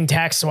gushing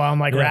texts while I'm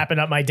like wrapping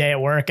up my day at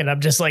work, and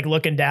I'm just like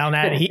looking down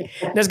at it.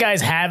 This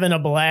guy's having a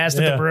blast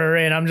at the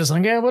brewery, and I'm just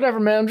like, yeah, whatever,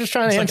 man. I'm just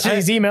trying to answer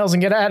these emails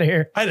and get out of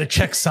here. I had to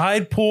check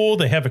side pool.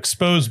 They have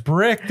exposed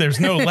brick. There's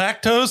no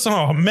lactose.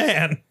 Oh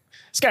man.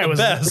 This guy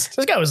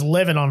was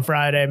living on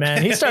Friday,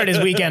 man. He started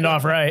his weekend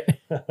off right.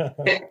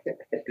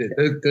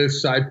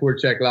 Those side port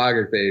check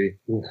lagers, baby.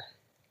 Oof.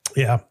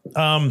 Yeah.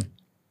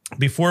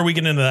 Before we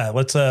get into that,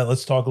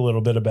 let's talk a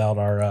little bit about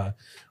our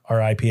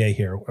IPA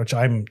here, which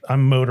I'm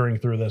motoring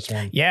through this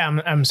one. Yeah,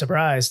 I'm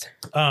surprised.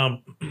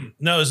 No,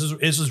 this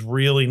is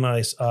really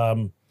nice.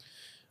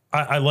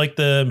 I like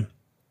the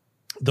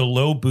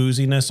low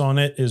booziness on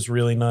it is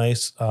really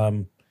nice.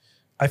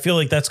 I feel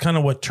like that's kind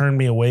of what turned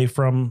me away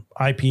from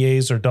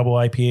IPAs or double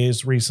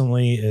IPAs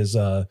recently is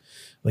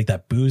like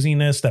that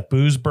booziness, that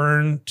booze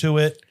burn to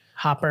it.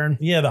 Hop burn.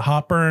 Yeah, the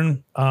hop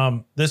burn.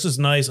 This is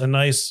nice.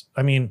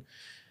 I mean,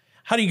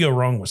 how do you go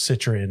wrong with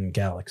Citra and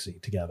Galaxy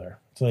together?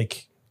 It's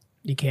like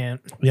you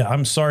can't. Yeah,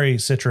 I'm sorry,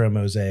 Citra and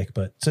Mosaic,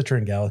 but Citra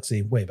and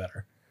Galaxy way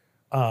better.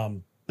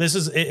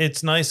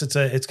 It's nice.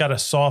 It's got a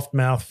soft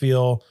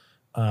mouthfeel.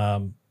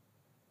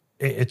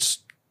 It's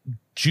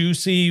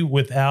juicy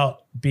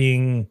without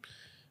being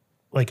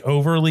like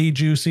overly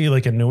juicy,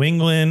 like a New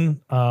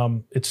England.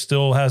 It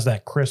still has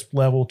that crisp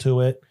level to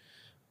it.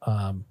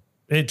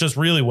 It just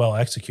really well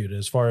executed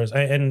as far as,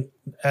 and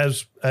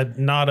as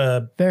not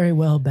a very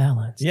well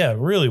balanced. Yeah,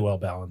 really well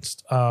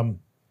balanced. And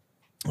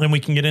we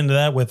can get into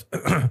that with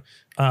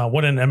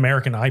what an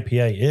American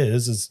IPA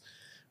is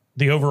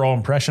the overall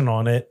impression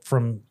on it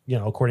from,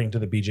 according to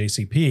the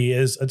BJCP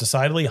is a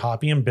decidedly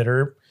hoppy and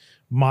bitter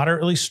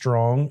moderately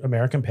strong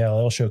American Pale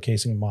Ale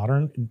showcasing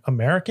modern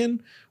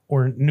American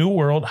or New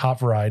World hop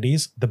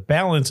varieties. The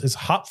balance is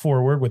hop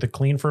forward with a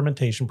clean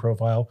fermentation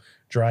profile,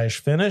 dryish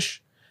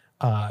finish,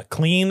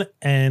 clean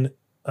and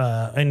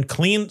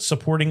clean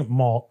supporting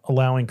malt,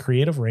 allowing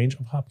creative range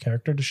of hop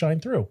character to shine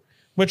through,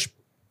 which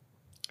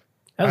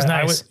that was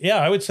nice.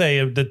 I would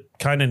say that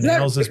kind of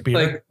nails this beer.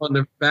 Like on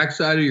the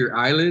backside of your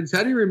eyelids.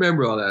 How do you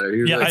remember all that?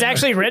 It's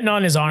actually written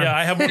on his arm. Yeah,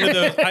 I have one of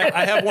those.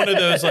 I have one of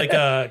those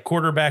like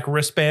quarterback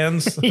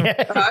wristbands.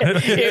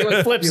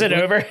 It flips it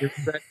over. That's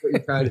what you're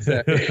trying to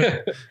say.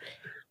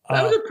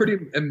 That was a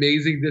pretty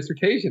amazing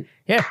dissertation.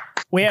 Yeah,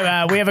 we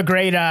have a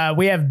great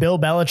we have Bill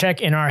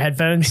Belichick in our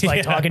headphones,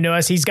 like talking to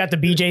us. He's got the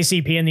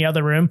BJCP in the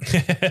other room.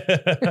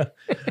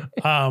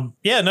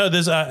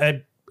 This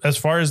as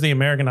far as the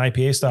American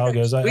IPA style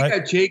goes, we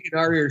got Jake and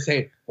Ari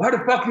saying, "Why the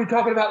fuck are you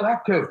talking about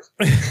lactose?"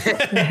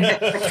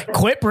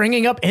 Quit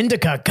bringing up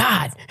indica,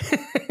 God.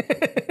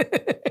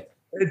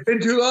 It's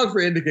been too long for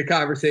indica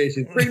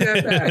conversations. Bring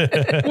that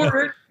back.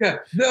 More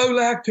indica, no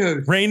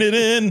lactose. Rein it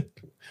in.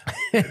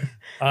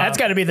 That's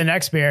got to be the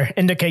next beer.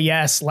 Indica,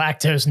 yes.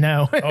 Lactose,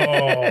 no.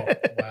 Oh,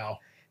 wow.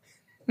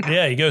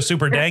 Yeah, you go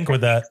super dank with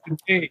that.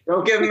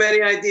 Don't give him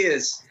any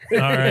ideas. All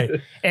right.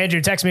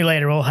 Andrew, text me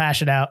later. We'll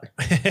hash it out.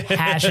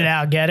 Hash it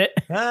out. Get it?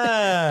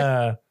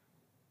 Hold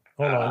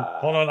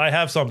on. I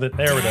have something.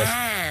 There it is.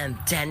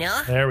 Daniel.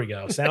 There we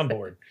go.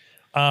 Soundboard.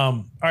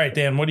 All right,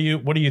 Dan, what do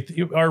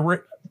you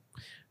our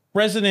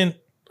resident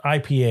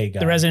IPA guy?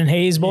 The resident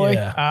haze boy?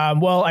 Yeah.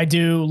 Well, I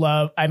do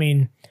love,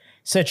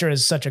 Citra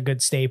is such a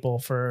good staple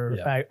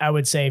for, I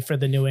would say, for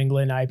the New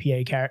England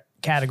IPA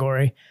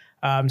category.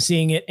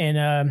 Seeing it in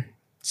an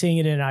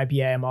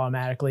IPA, I'm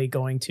automatically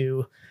going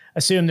to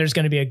assume there's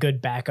going to be a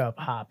good backup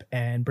hop,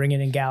 and bringing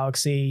in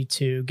Galaxy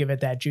to give it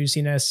that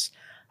juiciness.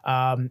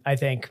 I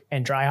think,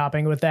 and dry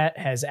hopping with that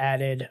has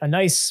added a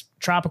nice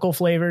tropical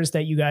flavors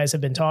that you guys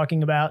have been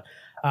talking about.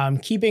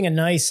 Keeping a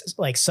nice,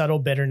 like, subtle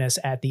bitterness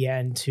at the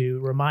end to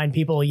remind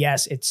people,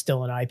 yes, it's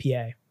still an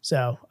IPA.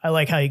 So I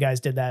like how you guys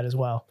did that as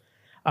well.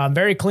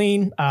 Very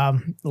clean,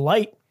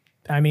 light.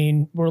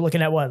 We're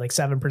looking at like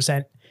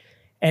 7%.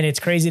 And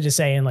it's crazy to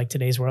say in like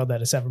today's world that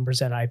a 7%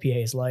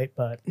 IPA is light,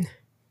 but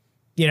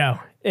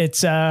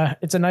it's a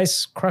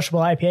nice crushable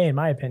IPA in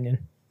my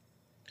opinion.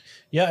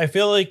 Yeah, I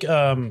feel like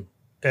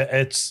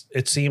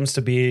it seems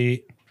to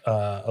be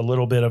a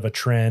little bit of a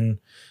trend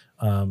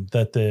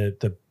that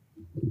the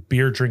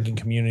beer drinking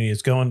community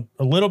is going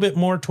a little bit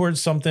more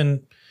towards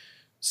something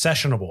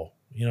sessionable.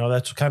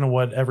 That's kind of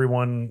what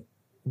everyone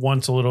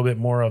wants, a little bit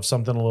more of,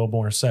 something a little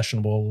more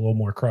sessionable, a little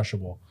more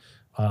crushable.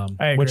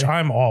 Which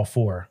I'm all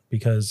for,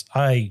 because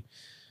I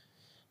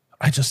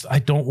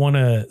don't want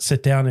to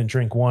sit down and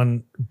drink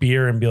one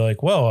beer and be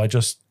like, well, I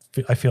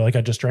feel like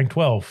I just drank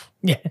 12.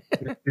 Yeah.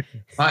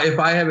 If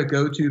I have a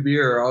go-to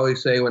beer, I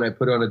always say when I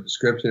put on a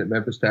description at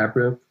Memphis Tap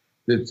Room,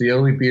 it's the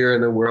only beer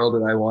in the world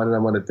that I want, and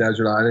I'm on a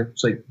desert island.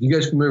 It's like, you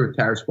guys familiar with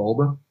Taras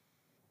Bulba?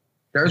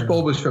 Taras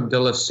Bulba is from De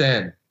La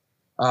Seine.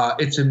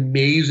 It's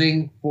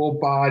amazing,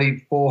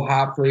 full-bodied, full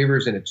hop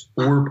flavors, and it's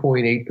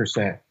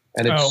 4.8%.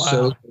 And it's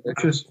so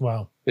delicious.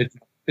 Wow.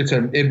 It's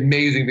an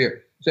amazing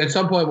beer. So at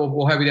some point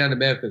we'll have you down to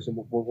Memphis, and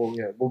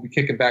we'll be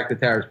kicking back the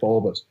Taras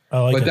Bulbas.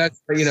 But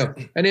that's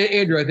and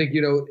Andrew, I think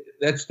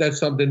that's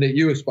something that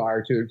you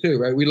aspire to too,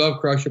 right? We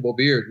love crushable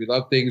beers. We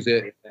love things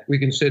that we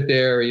can sit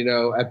there,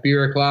 at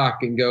beer o'clock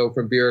and go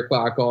from beer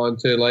o'clock on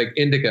to like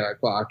indica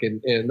o'clock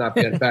and not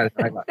get bad.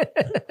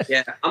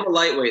 Yeah, I'm a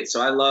lightweight,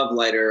 so I love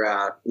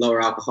lighter,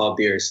 lower alcohol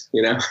beers.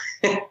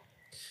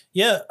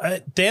 Yeah,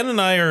 Dan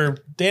and I are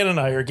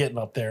getting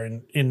up there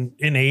in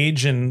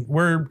age, and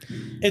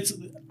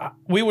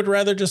we would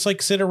rather just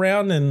like sit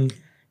around and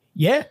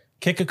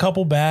kick a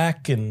couple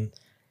back. And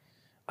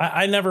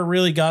I never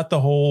really got the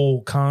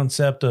whole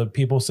concept of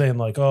people saying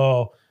like,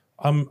 oh,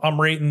 I'm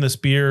rating this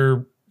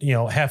beer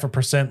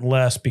 0.5%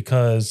 less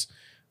because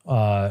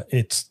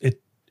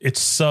it's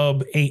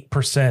sub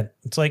 8%.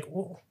 It's like,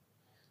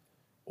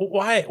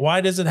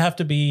 why does it have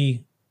to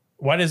be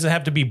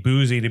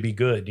boozy to be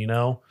good?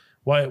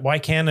 Why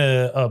can't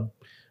a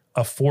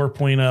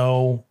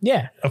 4.0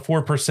 a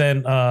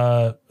 4%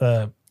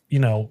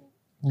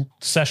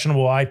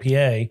 sessionable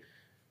IPA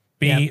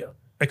be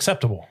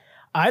acceptable?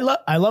 I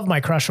love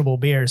my crushable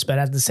beers, but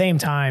at the same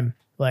time,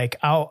 like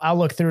I'll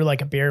look through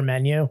like a beer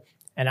menu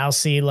and I'll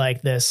see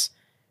like this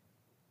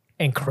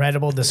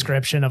incredible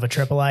description of a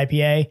triple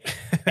IPA,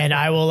 and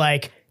I will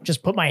like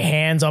just put my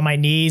hands on my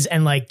knees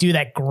and like do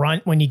that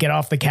grunt when you get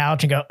off the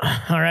couch and go,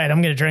 all right,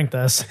 I'm going to drink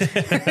this.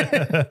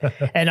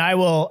 and I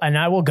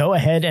will go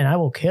ahead and I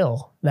will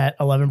kill that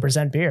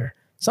 11% beer.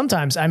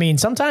 Sometimes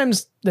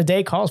the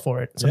day calls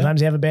for it.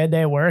 Sometimes you have a bad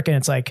day at work and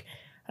it's like,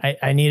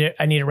 I need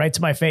it right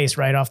to my face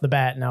right off the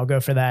bat, and I'll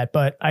go for that.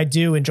 But I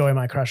do enjoy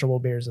my crushable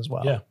beers as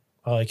well. Yeah,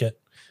 I like it.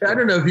 I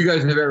don't know if you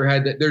guys have ever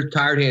had that. Their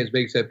Tired Hands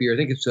makes that beer. I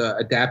think it's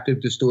Adaptive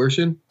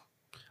Distortion.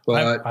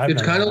 But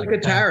it's kind of like a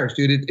Taras,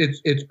 dude.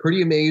 It's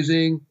pretty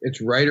amazing.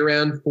 It's right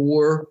around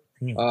 4,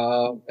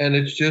 and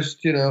it's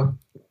just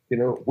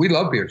we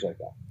love beers like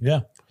that.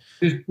 Yeah,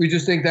 we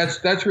just think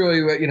that's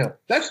really what,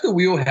 that's the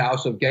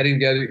wheelhouse of getting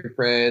together with your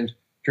friends,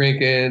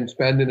 drinking,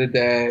 spending a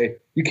day.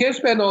 You can't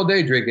spend all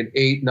day drinking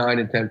 8, 9,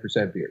 and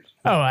 10% beers.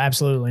 Oh,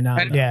 absolutely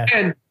not.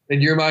 And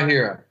you're my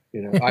hero.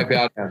 I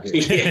bow down to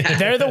you. Yeah.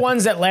 They're the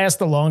ones that last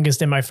the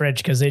longest in my fridge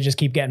because they just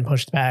keep getting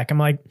pushed back. I'm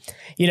like,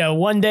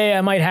 one day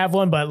I might have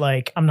one, but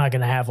like, I'm not going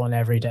to have one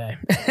every day.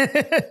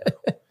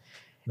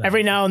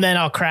 Every now and then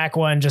I'll crack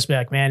one, just be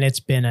like, man,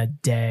 it's been a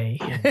day.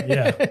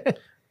 Yeah.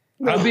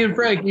 I'm being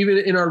frank, even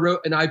in an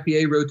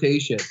IPA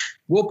rotation,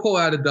 we'll pull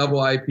out a double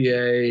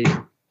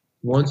IPA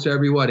once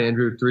every,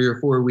 Andrew, 3 or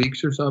 4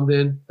 weeks or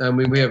something. I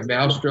mean, we have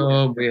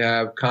Maelstrom, we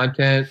have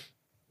content.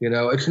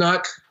 It's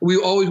not, we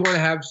always want to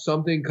have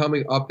something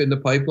coming up in the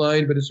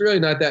pipeline, but it's really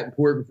not that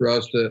important for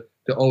us to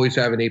always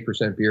have an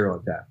 8% beer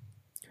on tap.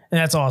 And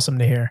that's awesome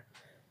to hear.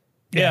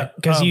 Yeah.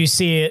 Because you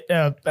see it,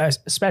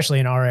 especially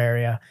in our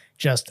area,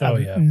 just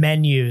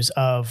menus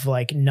of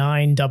like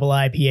 9 double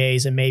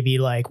IPAs and maybe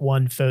like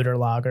 1 Foder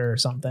lager or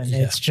something. Yeah.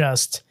 It's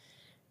just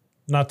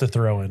not to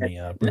throw any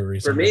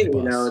breweries. For me,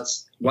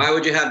 it's why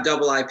would you have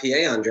double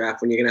IPA on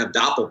draft when you're gonna have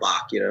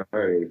Doppelbock?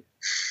 I mean,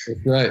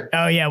 that's right.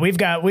 Oh yeah, we've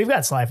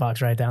got Sly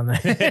Fox right down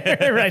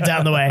there, right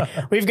down the way.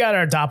 We've got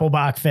our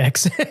Doppelbock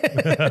fix.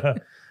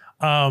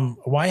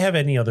 Why have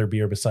any other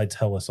beer besides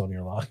Helles on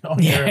your log?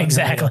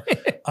 Exactly.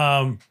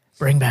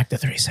 Bring back the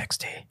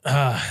 360.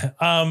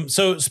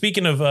 So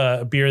speaking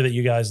of beer that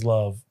you guys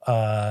love,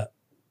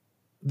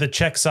 the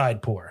Czech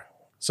side pour.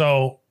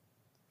 So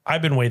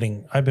I've been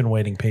waiting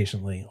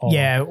patiently.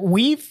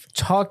 We've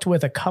talked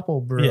with a couple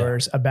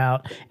brewers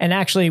about, and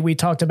actually we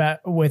talked about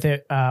with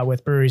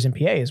breweries in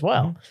PA as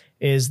well,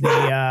 is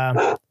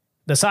the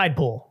side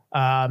pull.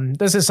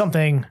 This is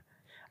something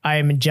I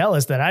am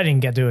jealous that I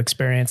didn't get to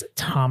experience,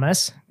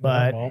 Thomas,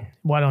 but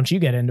why don't you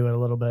get into it a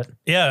little bit?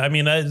 Yeah. I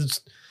mean,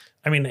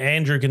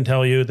 Andrew can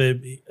tell you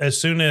that as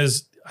soon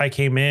as I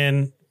came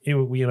in,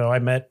 I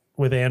met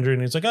with Andrew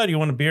and he's like, oh, do you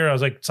want a beer? I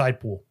was like, side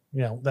pool,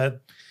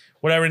 that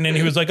whatever. And then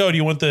he was like, oh, do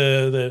you want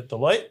the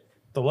light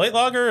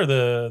lager or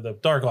the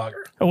dark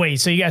lager? Oh, wait,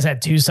 so you guys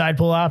had 2 side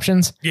pool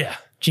options? Yeah.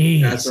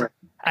 Jeez. That's right.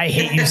 I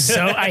hate you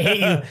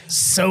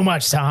so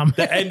much, Tom.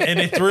 and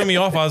it threw me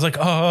off. I was like,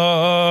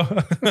 oh,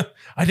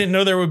 I didn't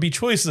know there would be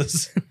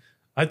choices.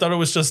 I thought it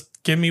was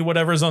just give me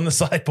whatever's on the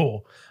side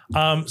pool.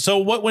 So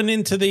what went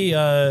into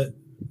the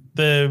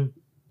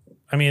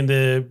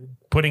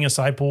putting a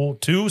side pool,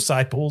 2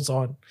 side pools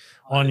on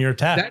your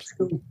tap?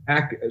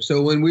 That's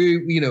so when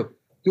we,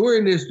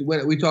 during this,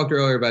 when we talked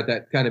earlier about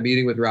that kind of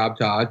meeting with Rob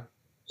Todd.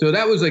 So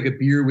that was like a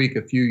beer week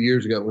a few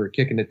years ago. We were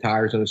kicking the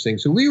tires on this thing.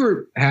 So we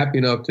were happy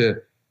enough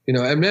to,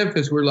 at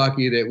Memphis, we're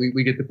lucky that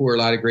we get to pour a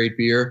lot of great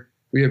beer.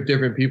 We have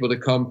different people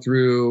that come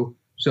through.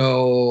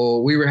 So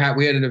we had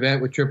an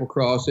event with Triple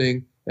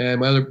Crossing, and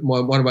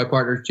one of my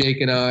partners, Jake,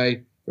 and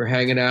I were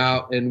hanging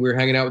out, and we were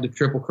hanging out with the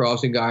Triple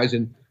Crossing guys.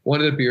 And one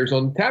of the beers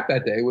on tap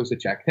that day was the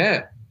Czech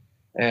 10.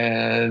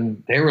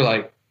 And they were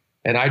like,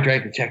 and I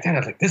drank the Czech 10. I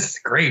was like, this is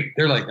great.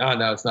 They're like, oh,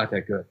 no, it's not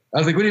that good. I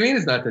was like, what do you mean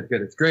it's not that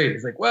good? It's great.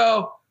 It's like,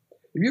 well,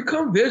 if you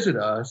come visit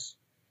us,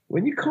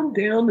 when you come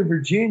down to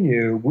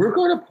Virginia, we're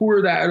going to pour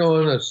that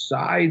on a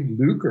side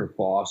Lucre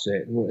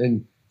faucet.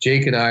 And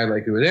Jake and I,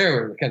 like, who were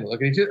there, were kind of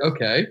looking at each other.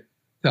 Okay,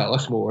 tell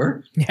us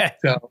more. Yeah.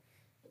 So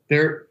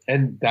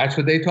and that's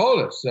what they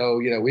told us.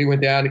 So, we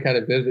went down to kind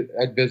of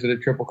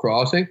visited Triple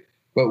Crossing.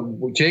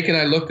 But Jake and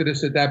I looked at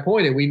us at that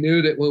point, and we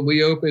knew that when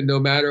we opened, no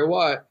matter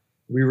what,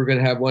 we were going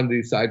to have one of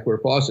these side pour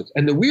faucets.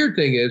 And the weird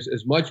thing is,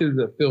 as much as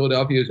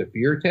Philadelphia is a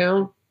beer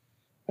town,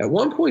 at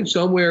one point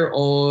somewhere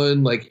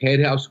on like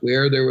Head House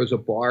Square, there was a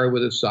bar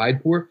with a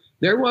side pour.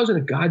 There wasn't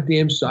a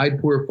goddamn side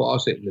pour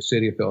faucet in the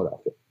city of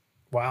Philadelphia.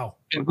 Wow.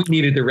 And we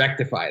needed to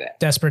rectify that.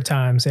 Desperate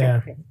times, yeah.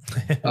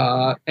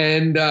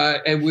 And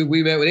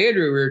we met with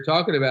Andrew. We were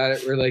talking about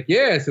it. We're like,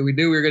 yeah. So we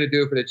knew we were going to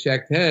do it for the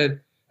Czech 10.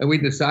 And we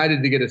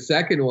decided to get a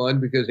second one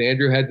because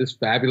Andrew had this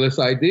fabulous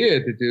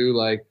idea to do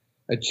like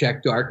a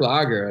Czech dark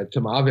lager, a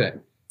Tomave.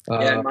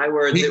 In my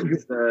words, it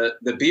was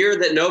the beer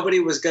that nobody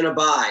was going to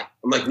buy.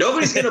 I'm like,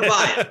 nobody's going to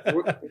buy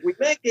it. We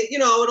make it,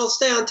 it'll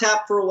stay on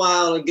tap for a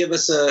while and give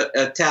us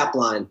a tap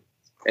line.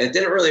 And it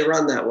didn't really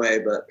run that way,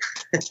 but.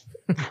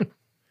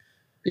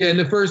 Yeah, and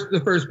the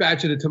first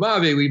batch of the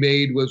Tomave we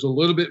made was a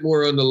little bit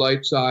more on the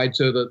light side.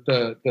 So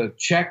the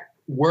Czech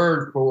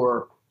word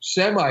for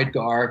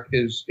semi-dark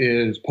is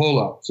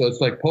Polo. So it's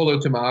like Polo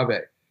Tomave.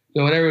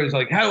 So when everyone's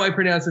like, how do I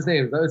pronounce this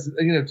name?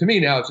 To me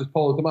now it's just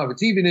Polo Tomave.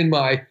 It's even in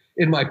my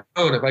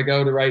phone. If I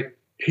go to write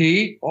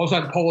P, all of a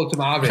sudden Polo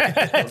Tomave.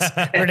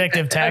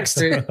 Predictive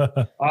text.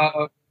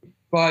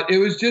 But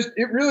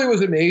it really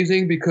was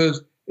amazing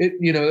because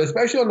it,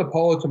 especially on the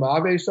Polo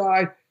Tomave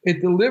side,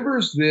 it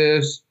delivers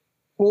this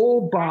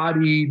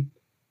full-bodied,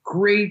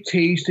 great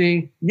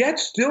tasting, yet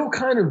still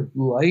kind of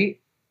light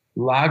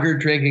lager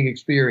drinking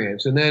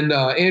experience. And then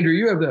Andrew,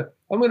 you have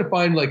I'm going to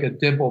find like a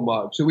dimple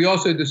mug. So we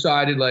also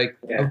decided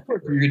of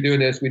course we're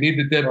doing this. We need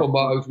the dimple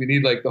mugs. We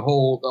need like the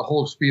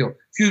whole spiel.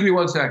 Excuse me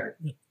 1 second.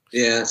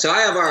 Yeah. So I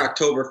have our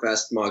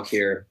Oktoberfest mug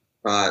here.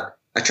 I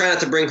try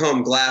not to bring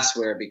home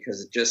glassware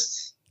because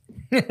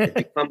It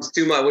becomes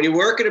too much. When you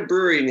work at a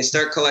brewery and you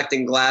start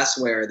collecting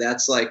glassware,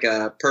 that's like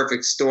a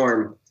perfect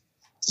storm.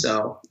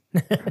 So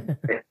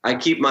I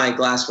keep my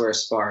glassware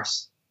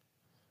sparse.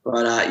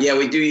 But yeah,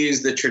 we do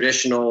use the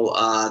traditional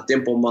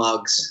dimple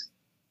mugs,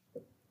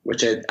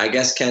 which I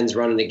guess Ken's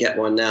running to get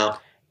one now.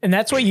 And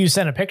that's what you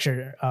sent a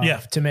picture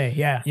of to me.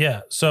 Yeah.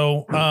 Yeah.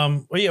 So,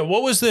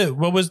 what was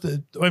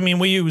the, I mean,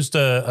 we used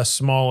a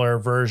smaller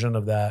version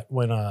of that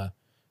when I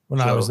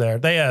was there.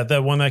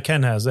 The one that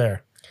Ken has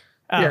there.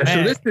 Oh, yeah,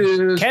 man.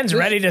 so Ken's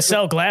ready to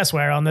sell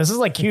glassware on this. This is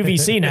like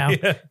QVC now.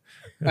 Yeah.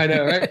 I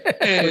know, right?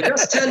 And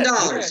Just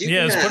 $10.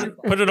 Yeah,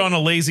 put it on a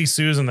lazy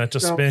Susan that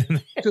just spins.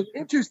 so the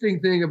interesting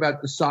thing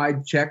about the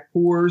side check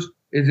pours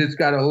is it's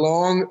got a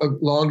long,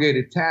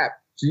 elongated tap.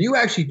 So you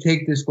actually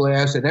take this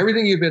glass, and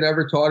everything you've been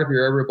ever taught if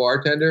you're ever a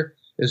bartender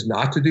is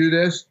not to do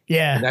this.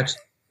 Yeah. And that's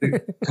to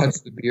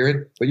touch the beer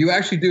in. But you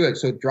actually do it.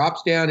 So it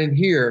drops down in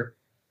here,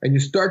 and you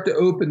start to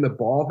open the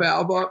ball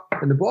valve up,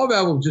 and the ball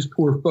valve will just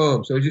pour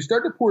foam. So as you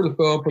start to pour the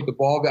foam, put the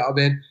ball valve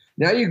in,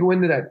 now you go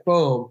into that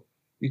foam,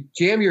 you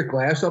jam your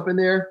glass up in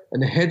there,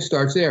 and the head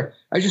starts there.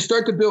 As you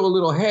start to build a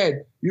little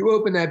head, you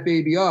open that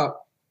baby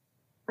up,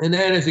 and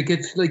then as it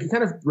gets, like, you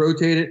kind of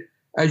rotate it.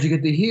 As you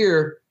get to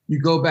here, you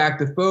go back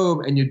to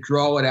foam, and you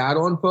draw it out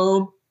on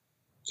foam.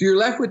 So you're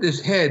left with this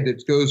head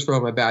that goes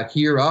from about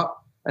here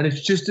up, and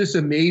it's just this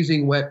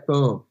amazing wet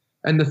foam.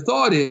 And the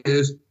thought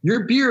is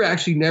your beer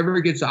actually never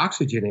gets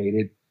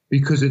oxygenated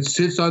because it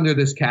sits under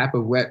this cap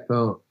of wet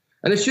foam.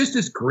 And it's just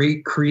this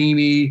great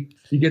creamy,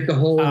 you get the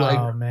whole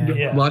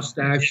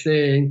mustache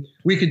thing.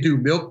 We could do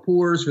milk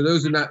pours. For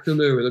those who are not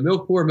familiar with a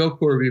milk pour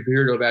would be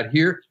beer to about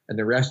here and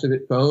the rest of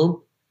it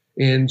foam.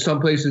 In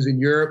some places in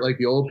Europe, like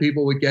the old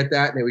people would get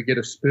that and they would get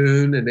a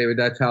spoon and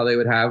that's how they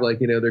would have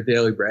their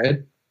daily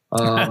bread.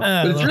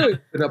 But it's really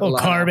been up a little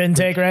lot. carb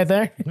intake right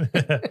there.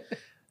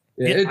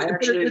 I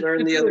actually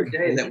learned the other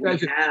day that we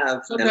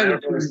have, and I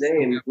don't know his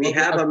name, we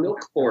have a milk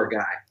pour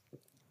guy.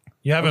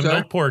 You have a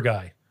milk pour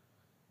guy.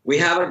 We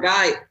have a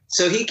guy.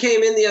 So he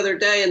came in the other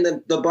day, and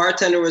the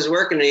bartender was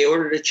working, and he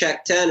ordered a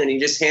check 10, and he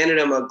just handed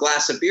him a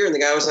glass of beer, and the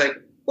guy was like,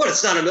 "What?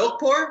 It's not a milk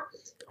pour?"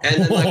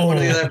 And then one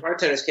of the other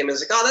bartenders came in and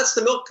was like, "Oh, that's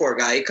the milk pour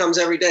guy. He comes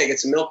every day,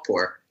 gets a milk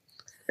pour."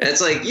 And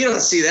it's like, you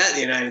don't see that in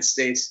the United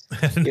States.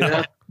 You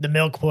know? The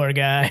milk pour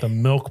guy. The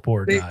milk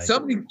pour guy.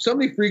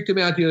 Somebody freaked him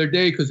out the other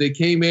day because they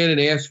came in and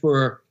asked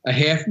for a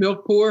half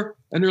milk pour,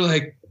 and they're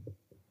like,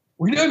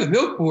 "We know the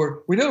milk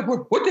pour. We know the pour.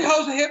 What the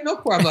hell is a half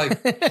milk pour?" I'm like,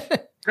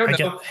 I don't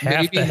know.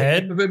 Half the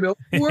head of a milk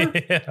pour.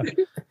 Yeah.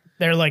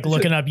 They're like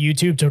looking up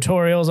YouTube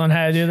tutorials on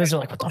how to do this. They're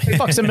like, "What the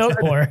fuck's a milk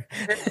pour?"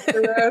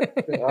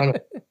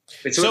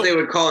 It's what they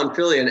would call in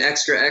Philly an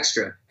extra.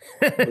 Extra.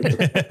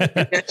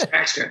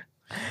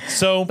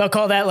 So they'll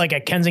call that like a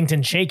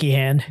Kensington shaky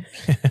hand.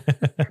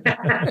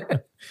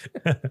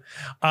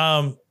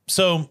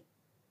 So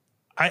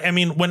I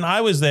mean, when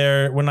I was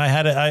there, when I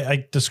had it,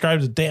 I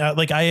described it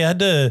like I had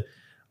to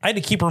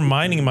keep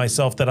reminding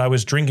myself that I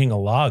was drinking a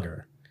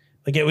lager.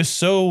 Like it was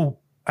so,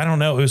 I don't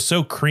know, it was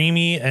so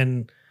creamy,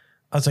 and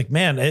I was like,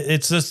 man,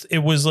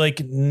 it was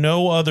like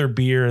no other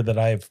beer that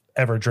I've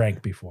ever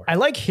drank before. I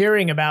like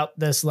hearing about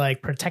this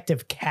like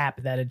protective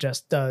cap that it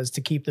just does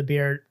to keep the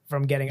beer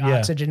from getting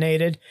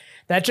oxygenated.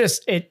 That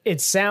just,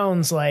 it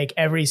sounds like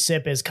every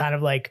sip is kind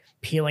of like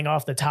peeling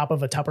off the top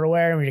of a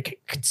Tupperware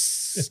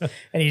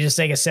and you just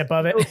take a sip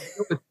of it.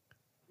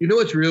 You know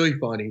what's really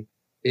funny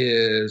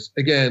is,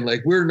 again,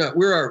 like we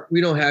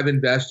don't have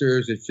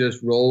investors. It's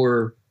just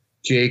Roller,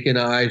 Jake, and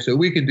I, so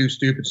we can do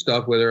stupid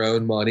stuff with our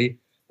own money.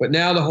 But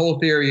now the whole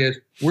theory is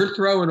we're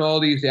throwing all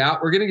these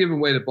out. We're going to give them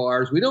away to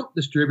bars. We don't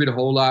distribute a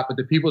whole lot, but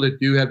the people that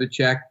do have the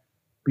check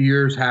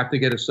beers have to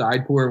get a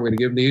side pour. And we're going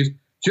to give them these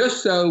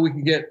just so we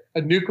can get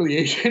a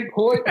nucleation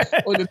point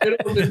on the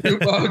middle of the two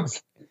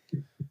mugs.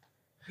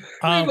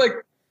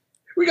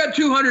 We got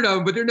 200 of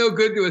them, but they're no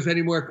good to us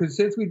anymore because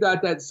since we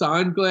got that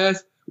Sign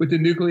glass with the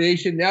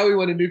nucleation, now we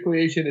want a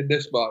nucleation in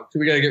this mug. So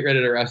we got to get rid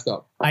of the rest of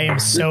them. I am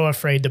so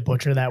afraid to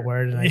butcher that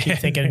word, and I keep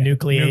thinking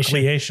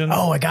nucleation.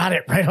 Oh, I got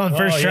it right on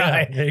first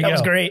try. That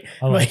was great.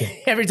 I like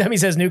it. Every time he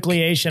says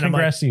nucleation,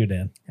 Congrats to you,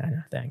 Dan. I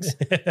know, thanks.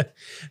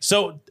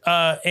 So,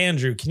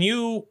 Andrew, can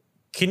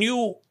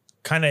you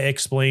kind of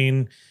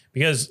explain,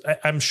 because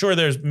I'm sure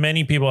there's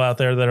many people out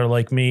there that are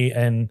like me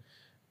and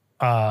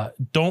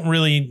don't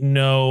really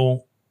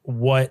know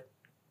what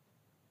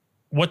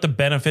the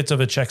benefits of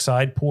a check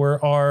side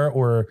pour are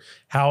or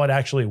how it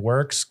actually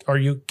works.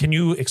 Can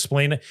you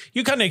explain it?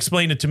 You kind of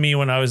explained it to me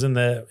when I was in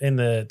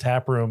the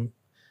tap room.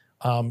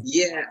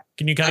 Yeah.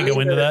 Can you kind of go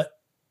into that?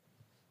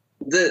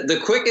 The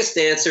quickest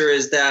answer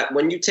is that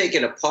when you take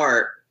it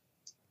apart,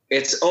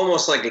 it's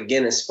almost like a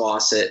Guinness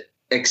faucet,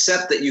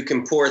 except that you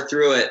can pour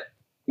through it.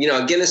 You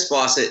know, a Guinness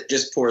faucet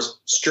just pours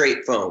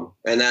straight foam,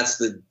 and that's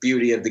the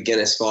beauty of the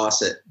Guinness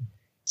faucet.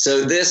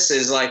 So this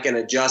is like an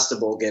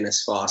adjustable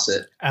Guinness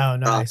faucet. Oh,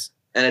 nice.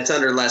 And it's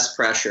under less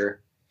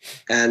pressure.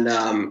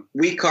 And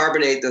we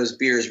carbonate those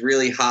beers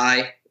really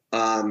high.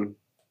 I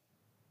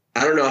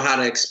don't know how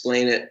to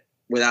explain it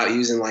without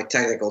using like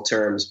technical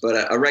terms, but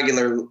a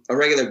regular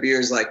beer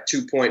is like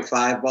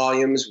 2.5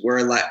 volumes. We're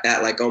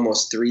at like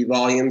almost 3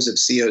 volumes of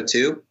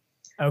CO2.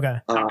 Okay.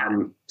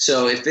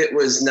 So if it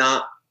was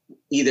not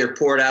either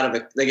poured out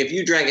of if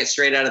you drank it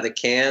straight out of the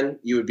can,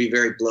 you would be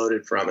very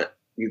bloated from it.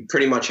 You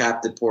pretty much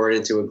have to pour it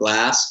into a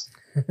glass.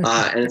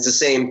 And it's the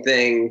same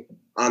thing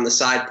on the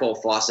side pull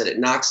faucet. It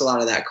knocks a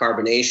lot of that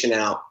carbonation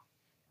out,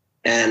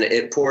 and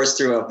it pours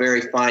through a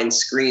very fine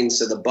screen,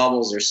 so the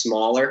bubbles are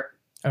smaller.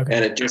 Okay.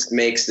 And it just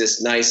makes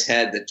this nice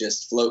head that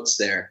just floats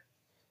there.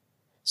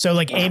 So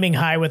like aiming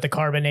high with the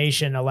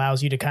carbonation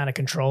allows you to kind of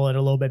control it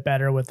a little bit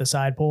better with the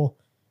side pull?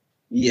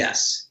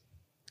 Yes,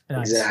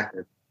 nice.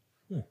 Exactly.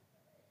 Yeah,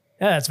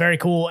 that's very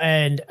cool.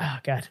 And oh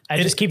God,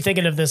 I just keep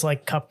thinking of this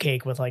like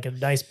cupcake with like a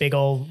nice big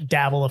old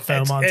dabble of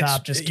foam on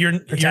top, just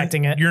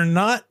protecting it. You're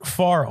not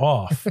far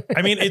off.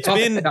 I mean, it's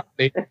been...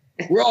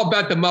 We're all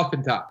about the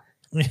muffin top.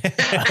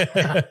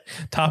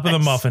 Top of the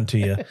muffin to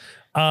you.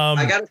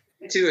 I got to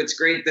say too, it's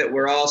great that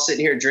we're all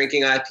sitting here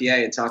drinking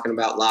IPA and talking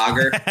about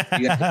lager.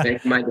 You guys are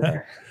making my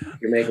day.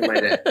 You're making my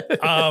day.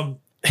 Not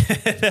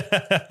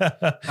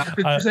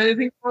that there's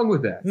anything wrong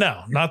with that.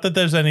 No, not that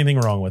there's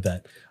anything wrong with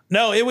that.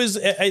 No, it was,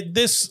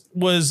 this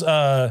was,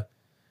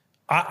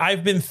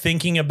 I've been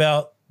thinking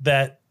about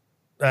that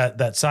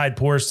side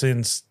pour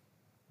since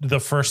the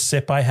first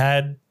sip I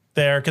had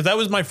there. Cause that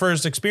was my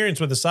first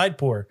experience with a side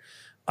pour.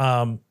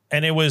 And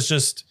it was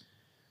just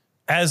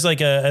as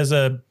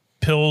a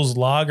Pils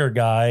lager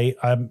guy,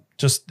 I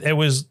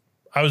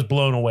was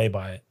blown away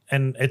by it.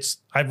 And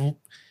I've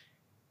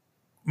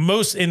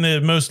in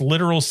the most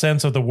literal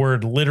sense of the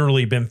word,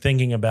 literally been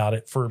thinking about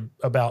it for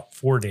about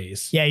 4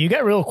 days. Yeah, you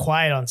got real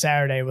quiet on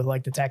Saturday with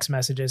like the text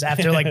messages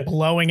after like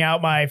blowing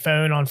out my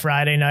phone on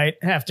Friday night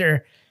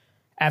after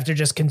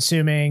just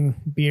consuming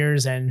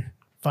beers and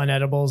fun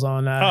edibles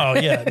on. Oh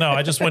yeah, no,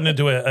 I just went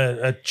into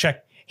a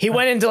check. He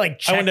went into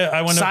like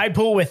side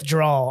pool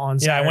withdrawal on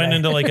Saturday. Yeah, I went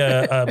into like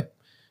a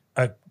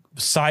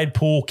side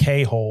pool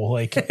K-hole,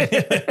 like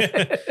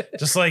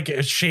just like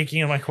shaking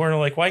in my corner,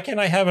 like why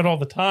can't I have it all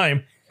the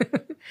time?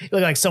 You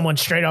look like someone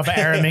straight off of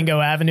Aramingo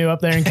Avenue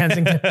up there in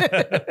Kensington.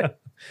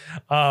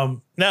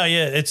 No,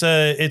 yeah,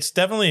 it's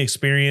definitely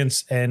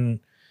experience. And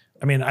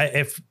I mean,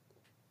 I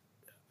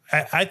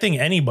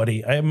think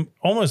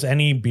almost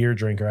any beer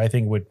drinker, I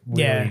think would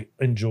really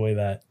enjoy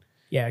that.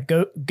 Yeah.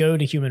 Go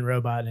to Human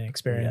Robot and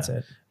experience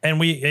it.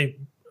 And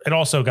it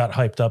also got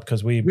hyped up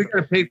because we got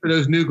to pay for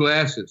those new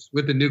glasses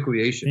with the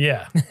nucleation.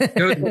 Yeah.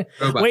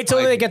 Wait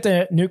till they get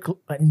the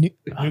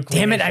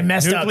damn it, I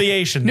messed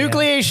nucleation, up.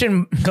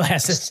 Nucleation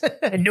glasses.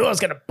 I knew I was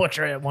going to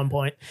butcher it at one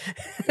point.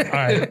 All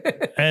right.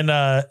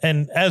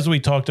 And as we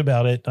talked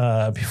about it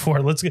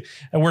before,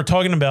 we're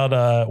talking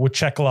about with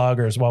Czech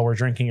lagers while we're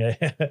drinking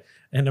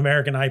an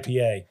American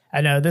IPA.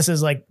 I know this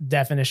is like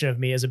definition of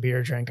me as a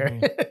beer drinker.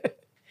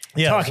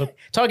 Yeah.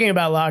 Talking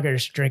about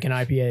lagers, drinking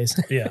IPAs.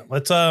 Yeah.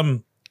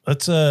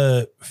 Let's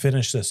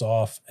finish this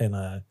off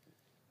and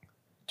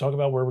talk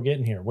about where we're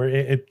getting here. Where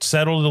it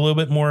settled a little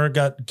bit more,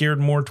 got geared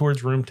more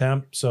towards room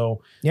temp.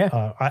 So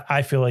yeah,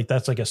 I feel like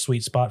that's like a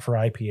sweet spot for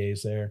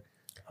IPAs there.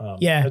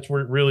 That's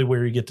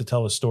where you get to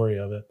tell the story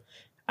of it.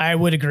 I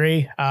would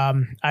agree.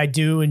 I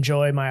do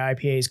enjoy my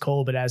IPAs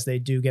cold, but as they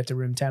do get to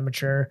room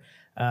temperature,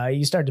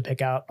 you start to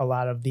pick out a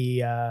lot of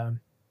the.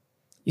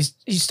 You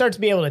start to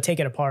be able to take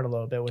it apart a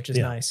little bit, which is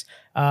nice.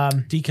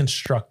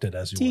 Deconstruct it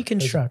as you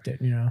deconstruct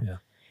it, you know. Yeah.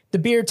 The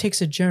beer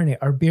takes a journey.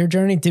 Our beer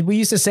journey. We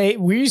used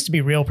to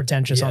be real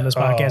pretentious on this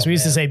podcast. We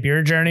used to say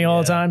beer journey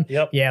all the time.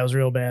 Yep. Yeah, it was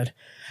real bad.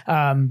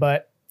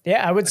 But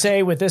yeah, I would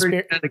say with this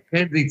beer,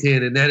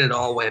 Kensington, and then it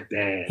all went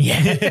bad.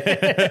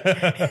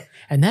 Yeah,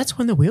 and that's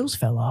when the wheels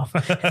fell off.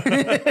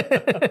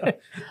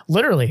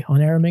 Literally on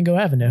Aramingo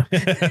Avenue.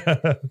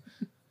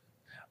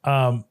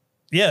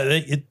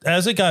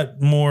 As it got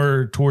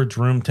more towards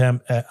room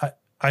temp,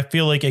 I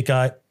feel like it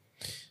got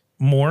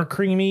more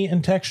creamy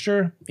in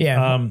texture.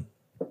 Yeah.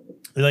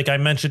 Like I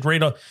mentioned,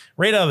 right out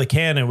of the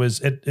can,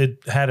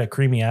 it had a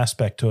creamy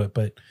aspect to it,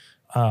 but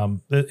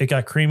it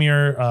got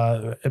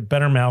creamier, a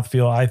better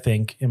mouthfeel, I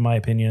think, in my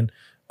opinion.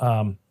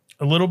 A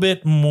little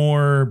bit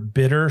more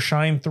bitter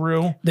shine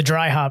through. The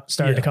dry hop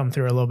started to come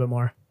through a little bit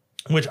more.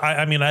 Which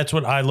I mean, that's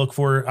what I look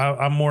for.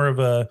 I'm more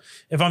of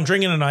if I'm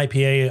drinking an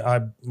IPA,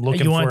 I'm looking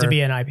for. You want it to be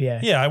an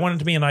IPA. Yeah, I want it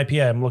to be an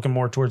IPA. I'm looking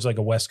more towards like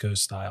a West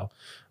Coast style.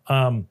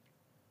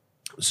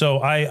 So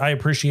I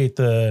appreciate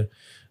the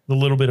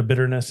little bit of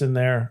bitterness in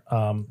there.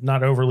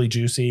 Not overly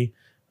juicy.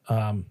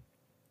 I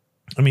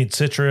mean,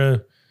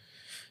 Citra,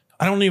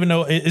 I don't even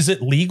know. Is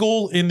it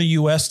legal in the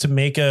US to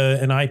make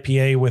an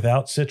IPA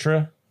without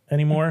Citra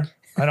anymore?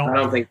 I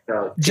don't think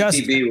so.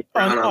 Just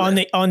on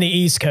the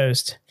East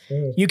Coast.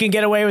 You can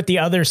get away with the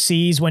other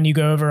C's when you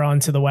go over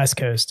onto the West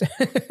Coast.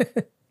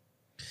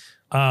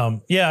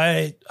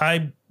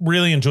 I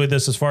really enjoyed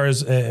this as far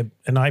as an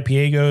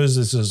IPA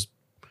goes.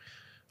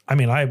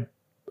 I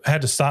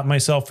had to stop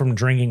myself from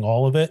drinking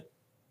all of it,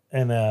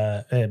 and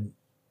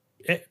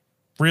it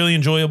really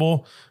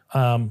enjoyable.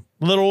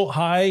 Little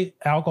high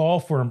alcohol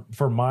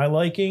for my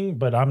liking,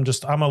 but I'm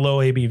a low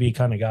ABV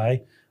kind of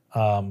guy.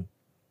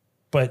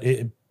 but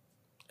it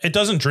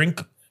doesn't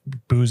drink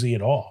boozy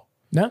at all.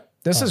 No,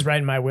 this is right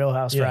in my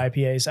wheelhouse for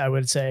IPAs, I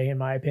would say, in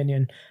my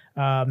opinion.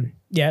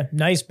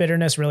 Nice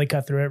bitterness, really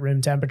cut through it,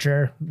 room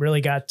temperature.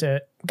 Really got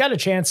a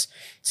chance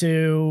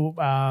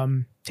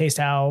to taste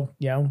how,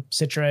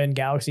 Citra and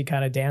Galaxy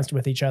kind of danced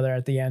with each other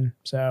at the end.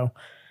 So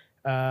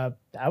I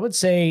would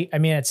say,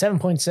 at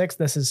 7.6,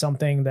 this is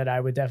something that I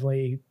would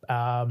definitely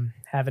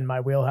have in my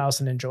wheelhouse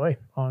and enjoy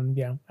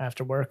on,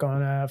 after work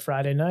on a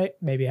Friday night.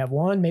 Maybe have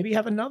one, maybe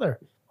have another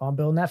while I'm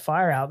building that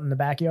fire out in the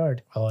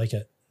backyard. I like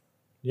it.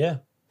 Yeah,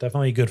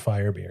 definitely a good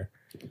fire beer.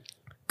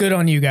 Good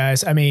on you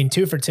guys.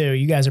 2 for 2.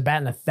 You guys are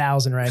batting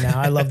 1,000 right now.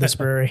 I love this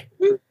brewery.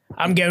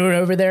 I'm going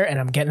over there and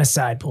I'm getting a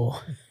side pool.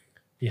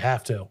 You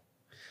have to.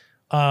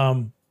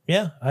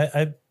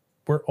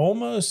 We're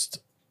almost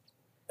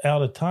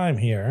out of time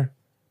here.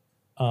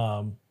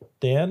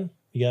 Dan,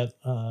 you got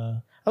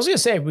I was gonna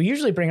say we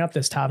usually bring up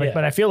this topic,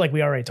 but I feel like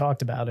we already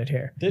talked about it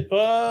here. Did we?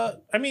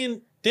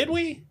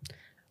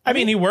 I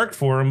mean, he worked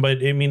for him,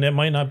 but it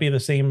might not be the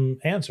same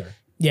answer.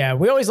 Yeah,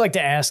 we always like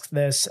to ask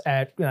this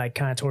at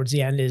kind of towards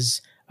the end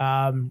is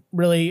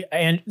really,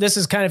 and this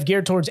is kind of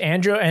geared towards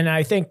Andrew, and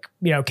I think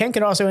Ken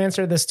could also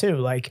answer this too.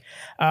 Like,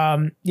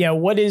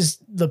 what is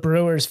the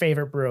brewer's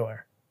favorite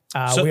brewer?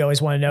 We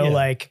always want to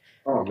know,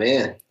 oh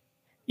man,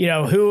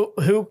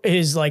 who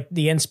is like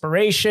the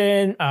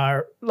inspiration,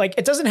 or like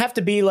it doesn't have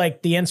to be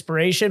like the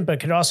inspiration, but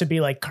could also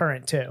be like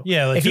current too.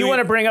 Yeah, like if you want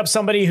to bring up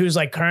somebody who's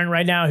like current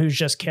right now, who's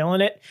just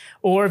killing it,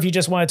 or if you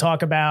just want to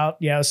talk about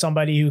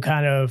somebody who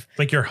kind of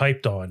like you're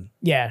hyped on.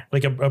 Yeah,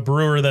 like a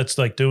brewer that's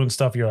like doing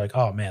stuff. You're like,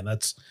 oh man, I'm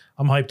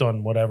hyped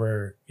on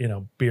whatever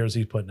beers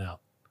he's putting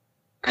out.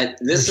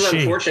 This is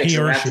unfortunate because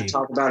we have to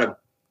talk about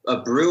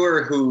a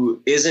brewer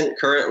who isn't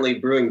currently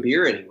brewing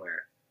beer anywhere.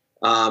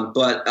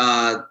 But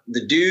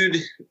the dude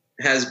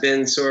has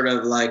been sort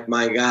of like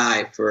my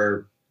guy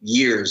for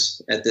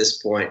years at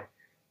this point.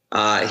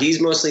 He's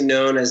mostly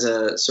known as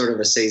a sort of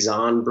a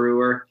Saison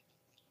brewer.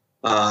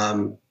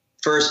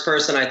 First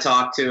person I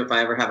talk to if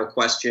I ever have a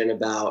question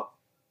about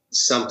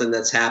something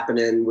that's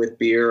happening with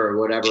beer or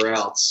whatever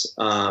else.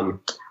 That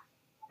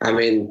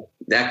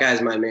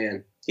guy's my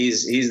man.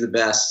 He's the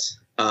best.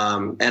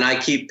 And I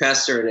keep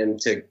pestering him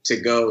to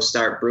go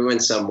start brewing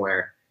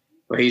somewhere,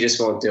 but he just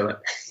won't do it,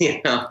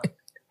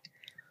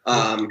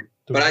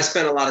 But I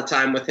spent a lot of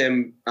time with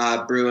him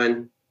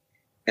brewing,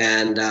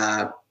 and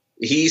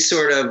he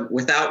sort of,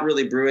 without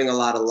really brewing a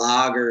lot of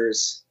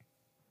lagers,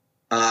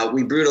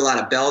 we brewed a lot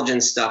of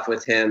Belgian stuff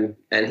with him,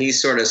 and he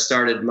sort of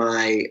started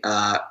my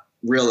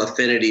real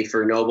affinity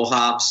for noble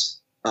hops.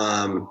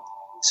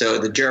 So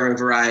the German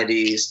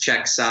varieties,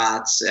 Czech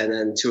Sots, and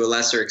then to a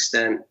lesser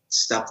extent,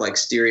 stuff like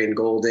Styrian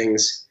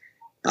Goldings.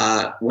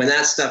 When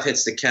that stuff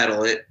hits the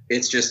kettle,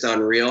 it's just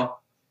unreal.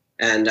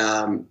 And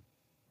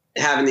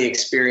having the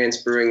experience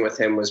brewing with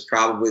him was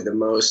probably the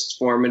most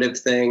formative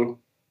thing.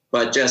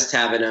 But just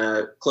having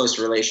a close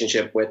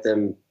relationship with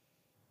him,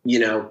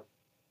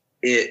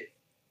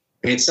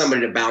 it's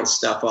somebody to bounce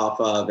stuff off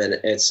of, and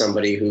it's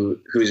somebody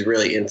who's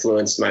really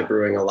influenced my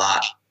brewing a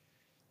lot.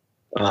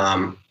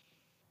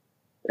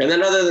 And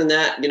then other than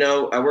that,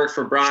 I work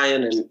for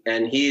Brian,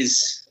 and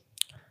he's...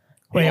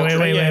 Wait, hold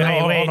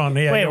on.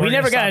 Yeah, wait, we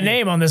never got a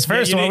name on this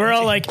first one. We're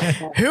all like,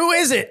 who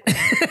is it?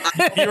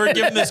 You were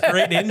giving this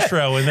great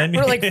intro, and then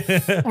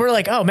we're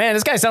like, oh man,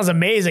 this guy sounds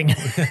amazing.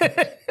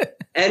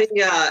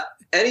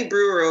 Any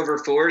brewer over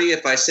 40,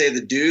 if I say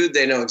the dude,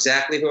 they know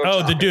exactly who I'm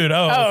talking the dude.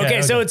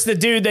 Okay. So it's the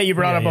dude that you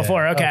brought up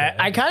before. Okay.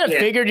 I kind of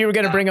figured you were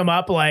going to bring him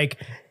up.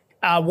 Like,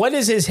 what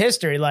is his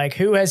history? Like,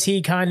 who has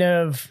he kind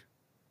of...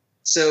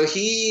 So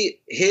I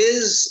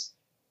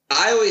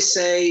always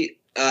say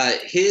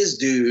his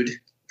dude,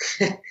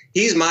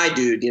 he's my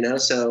dude,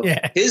 So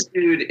his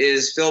dude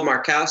is Phil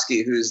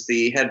Markowski, who's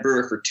the head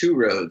brewer for Two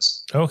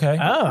Roads. Okay.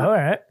 Oh, all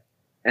right.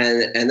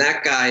 And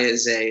that guy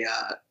is a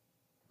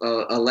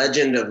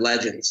legend of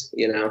legends,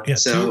 Yeah,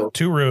 so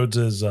Two Roads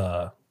is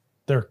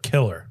they're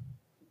killer.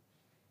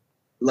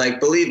 Like,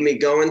 believe me,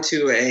 going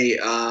to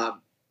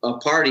a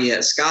party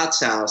at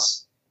Scott's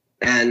house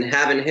and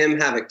having him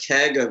have a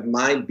keg of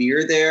my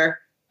beer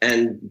there,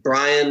 and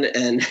Brian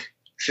and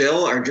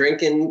Phil are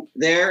drinking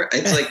there.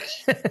 It's like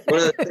one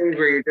of the things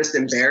where you're just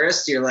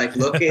embarrassed. You're like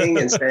looking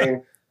and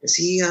saying, is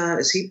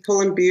he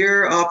pulling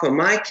beer off of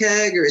my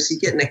keg, or is he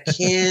getting a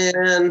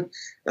can?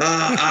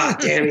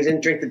 Damn, he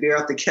didn't drink the beer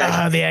off the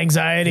keg. The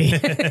anxiety.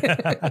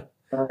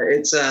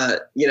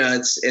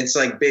 It's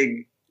like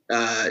big,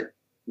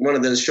 one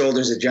of those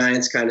shoulders of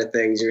giants kind of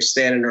things. You're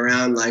standing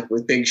around like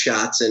with big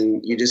shots,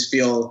 and you just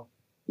feel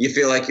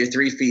like you're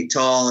 3 feet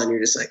tall, and you're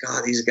just like,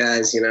 these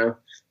guys,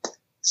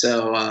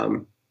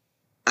 So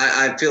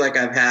I feel like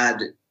I've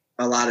had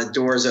a lot of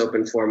doors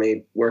open for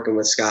me working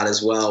with Scott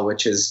as well,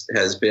 which has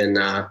been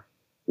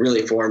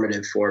really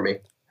formative for me.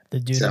 The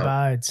dude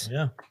abides.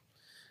 Yeah.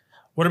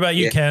 What about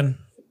you, Ken?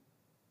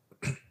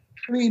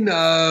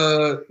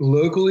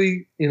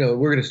 Locally, we're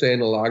going to stay in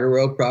the lager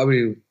world.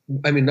 Probably,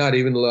 not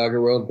even the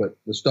lager world, but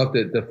the stuff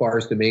that the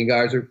Forest and Maine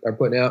guys are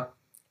putting out.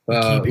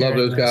 Love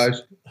those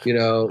guys. You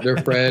know, they're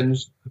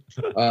friends.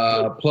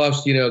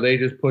 Plus, you know, they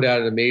just put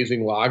out an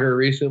amazing lager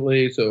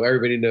recently, so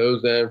everybody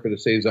knows them for the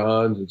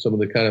saisons and some of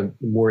the kind of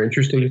more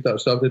interesting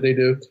stuff that they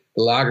do.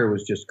 The lager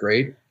was just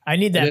great. I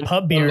need that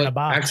pub beer in a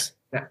box.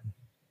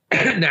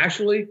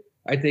 Nationally,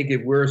 I think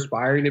if we're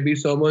aspiring to be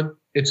someone,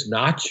 it's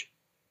Notch.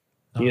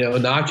 You know,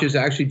 Notch is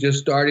actually just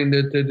starting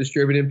to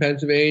distribute in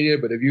Pennsylvania.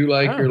 But if you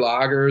like your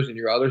lagers and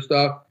your other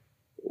stuff,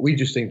 we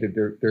just think that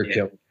they're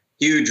killing.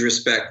 Huge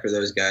respect for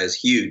those guys.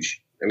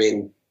 Huge. I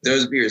mean,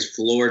 those beers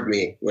floored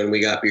me when we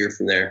got beer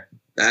from there.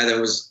 I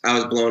was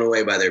blown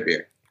away by their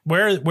beer.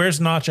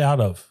 Where's Notch out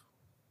of?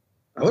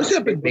 I was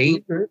up in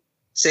Maine.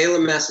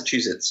 Salem,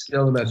 Massachusetts.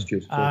 Salem,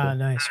 Massachusetts. Ah,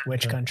 nice.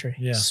 Witch country.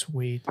 Yeah.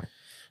 Sweet.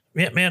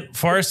 Yeah, man.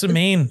 Forest of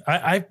Maine.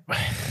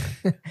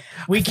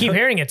 We keep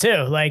hearing it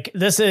too. Like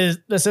this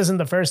isn't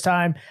the first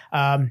time.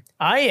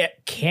 I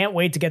can't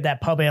wait to get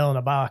that pub ale in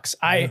a box.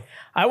 I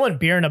want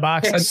beer in a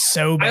box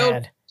so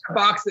bad.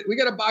 We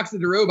got a box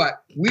at the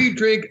Robot. We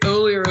drink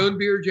only our own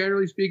beer,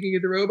 generally speaking,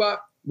 at the Robot.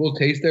 We'll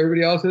taste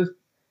everybody else's.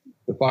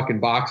 The fucking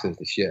box is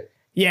the shit.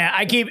 Yeah,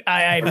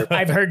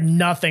 I've heard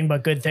nothing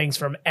but good things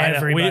from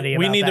everybody.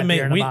 We need to make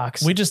beer in a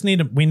box. We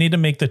need to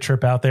make the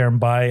trip out there and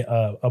buy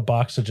a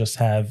box to just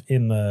have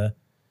in the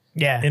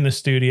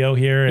studio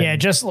here. Yeah,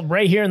 just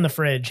right here in the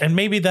fridge. And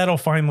maybe that'll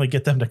finally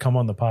get them to come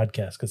on the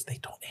podcast because they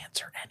don't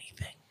answer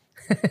anything.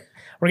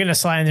 We're gonna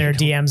slide in their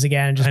DMs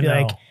again and just be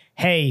like,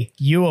 "Hey,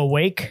 you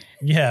awake?"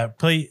 Yeah,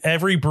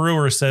 every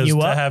brewer says to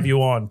have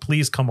you on.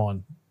 Please come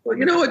on. Well,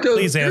 you know what?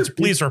 Please answer.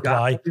 Please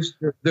reply.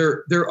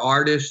 They're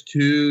artists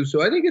too,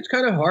 so I think it's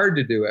kind of hard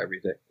to do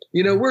everything.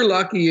 You know, we're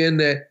lucky in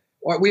that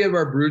we have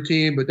our brew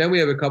team, but then we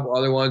have a couple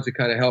other ones that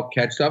kind of help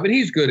catch stuff, and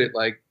he's good at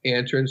like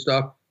answering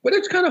stuff. But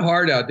it's kind of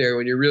hard out there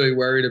when you're really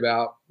worried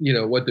about, you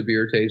know, what the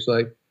beer tastes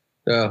like.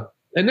 And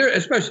they're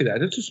especially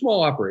that it's a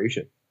small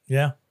operation.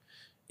 Yeah,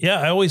 yeah.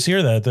 I always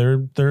hear that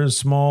they're a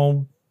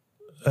small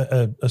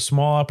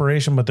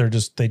operation, but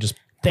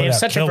they have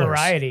such a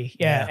variety.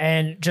 Yeah.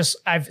 And just,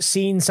 I've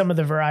seen some of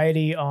the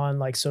variety on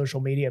like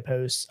social media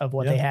posts of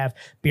what they have.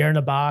 Beer in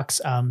a box.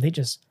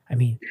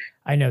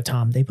 I know,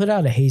 Tom, they put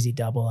out a hazy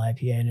double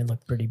IPA and it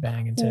looked pretty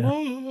banging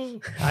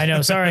too. I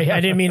know. Sorry. I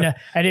didn't mean to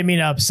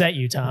upset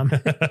you, Tom.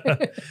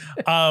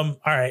 All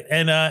right.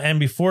 And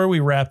before we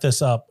wrap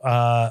this up,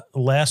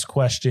 last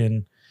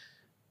question,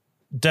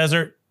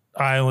 desert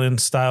island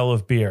style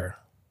of beer.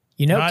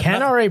 You know,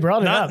 Ken already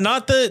brought it up.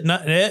 Not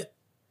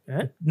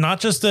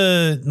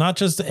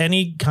just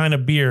any kind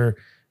of beer,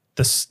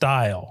 the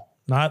style,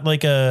 not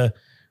like I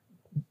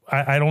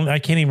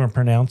can't even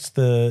pronounce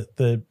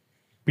the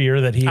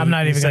beer that I'm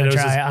not even going to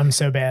try. I'm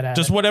so bad at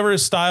just it. Whatever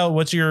style.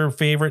 What's your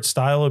favorite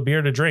style of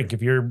beer to drink?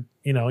 If you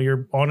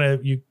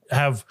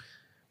have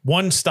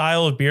one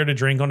style of beer to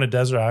drink on a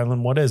desert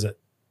island, what is it?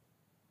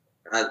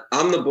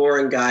 I'm the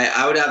boring guy.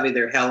 I would have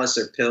either Helles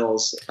or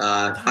Pils.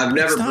 I've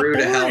never brewed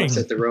a Helles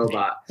at the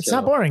Robot. It's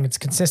not boring. It's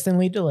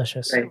consistently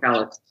delicious.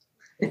 Helles.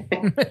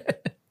 And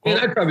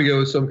I'd probably go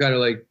with some kind of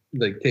like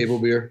table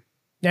beer.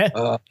 Yeah.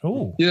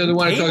 You know, the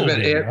one I talked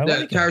about,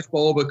 that Taras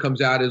Bulba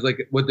comes out as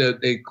like what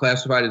they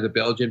classified as a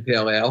Belgian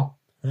pale ale.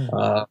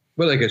 But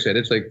like I said,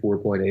 it's like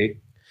 4.8.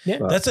 Yeah,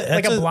 that's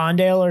like a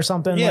blonde ale or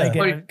something. Yeah.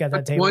 Got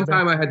that table one beer.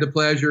 time I had the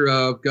pleasure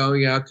of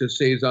going out to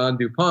Saison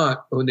DuPont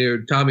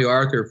when Tommy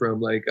Arthur from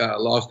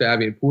Lost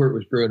Abbey and Port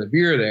was brewing a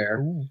beer there.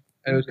 Ooh.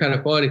 And it was kind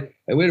of funny.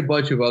 And we had a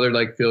bunch of other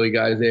like Philly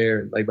guys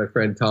there, like my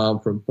friend Tom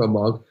from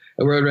Monk.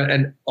 And we're around,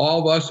 and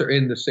all of us are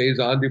in the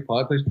Saison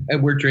DuPont place,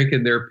 and we're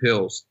drinking their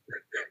pills.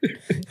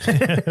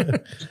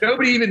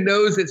 Nobody even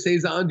knows that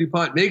Saison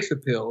DuPont makes the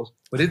pills,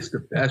 but it's the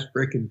best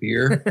freaking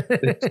beer.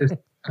 It's just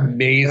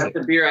amazing. That's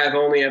a beer I've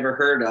only ever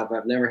heard of.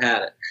 I've never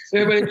had it.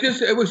 Yeah, but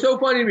it was so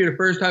funny to me the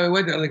first time I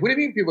went there. I was like, what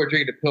do you mean people are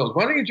drinking the pills?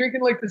 Why aren't you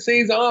drinking like the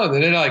Saison?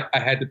 And then I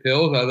had the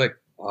pills. I was like,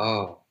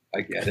 oh. I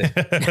get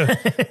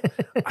it.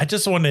 I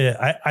just want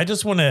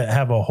to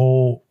have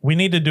we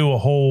need to do a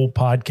whole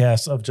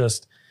podcast of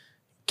just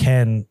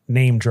Ken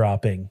name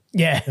dropping.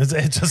 Yeah.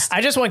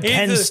 I just want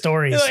Ken's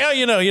stories. He's like, oh,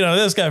 you know,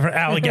 this guy from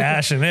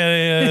Allagash and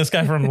this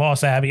guy from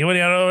Lost Abbey. What do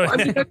you know? I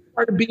mean, that's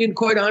part of being,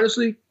 quite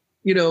honestly,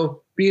 you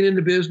know, being in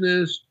the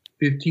business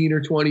 15 or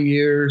 20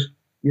 years,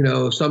 you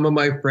know, some of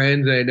my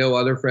friends, and I know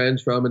other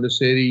friends from in the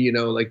city, you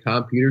know, like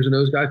Tom Peters and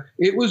those guys,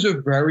 it was a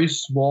very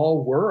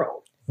small world.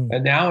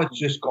 And now it's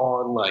just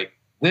gone like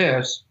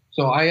this.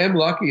 So I am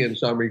lucky in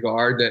some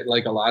regard that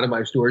like a lot of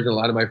my stories and a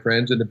lot of my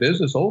friends in the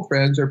business, old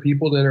friends, are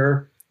people that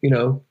are, you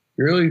know,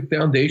 really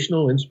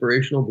foundational,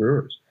 inspirational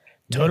brewers.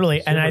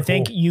 Totally. And I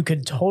think you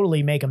could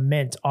totally make a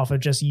mint off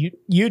of just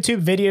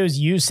YouTube videos,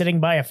 you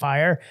sitting by a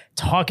fire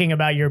talking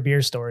about your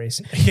beer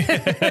stories.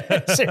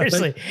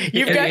 Seriously.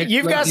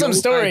 You've got some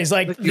stories.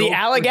 Like the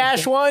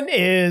Allagash one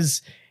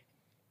is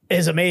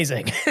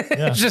amazing.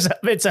 Yeah.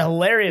 It's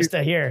hilarious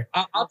to hear.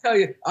 I'll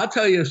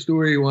tell you a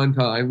story one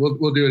time.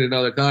 We'll do it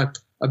another time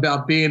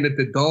about being at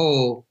the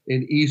Dole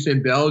in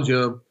Eastern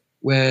Belgium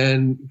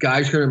when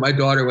guys my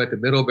daughter went to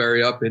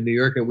Middlebury up in New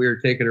York and we were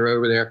taking her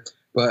over there.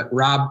 But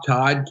Rob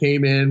Todd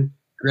came in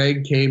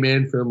Greg came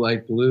in from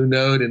like Blue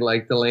Note and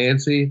like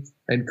Delancey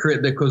and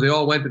because they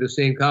all went to the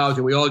same college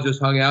and we all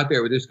just hung out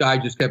there. But this guy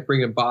just kept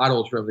bringing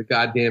bottles from the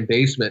goddamn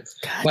basement.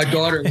 My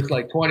daughter was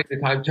like 20 at the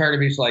time, turning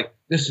to me, she's like,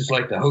 "This is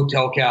like the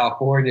Hotel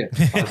California."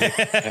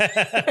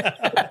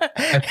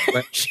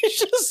 She's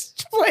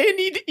just playing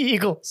the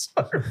Eagles.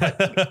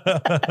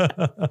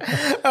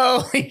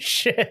 Holy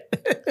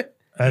shit.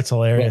 That's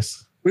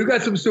hilarious. We've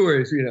got some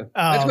stories, you know.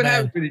 That's what man.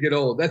 happens when you get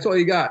old. That's all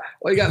you got.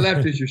 All you got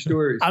left is your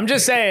stories. I'm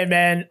just saying,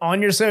 man, on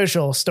your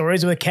social,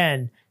 Stories with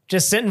Ken,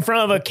 just sit in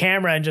front of a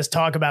camera and just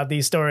talk about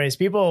these stories.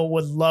 People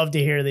would love to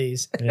hear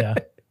these. Yeah.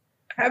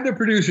 Have the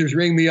producers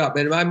ring me up,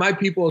 and my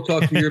people will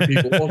talk to your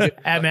people.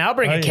 I mean, I'll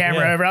bring a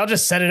camera over. I'll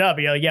just set it up.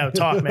 Yo,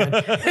 talk, man.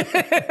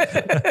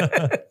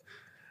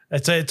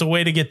 It's a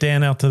way to get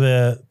Dan out to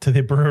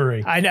the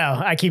brewery. I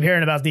know. I keep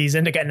hearing about these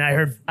indica, and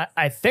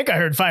I think I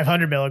heard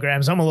 500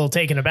 milligrams. I'm a little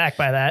taken aback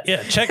by that.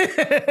 Yeah, check.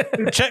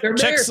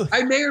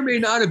 I may or may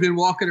not have been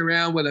walking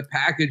around with a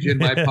package in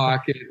my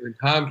pocket when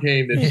Tom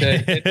came and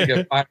said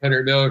indica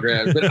 500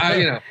 milligrams, but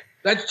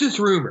that's just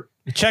rumor.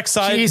 Check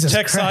side. Jesus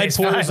check Christ,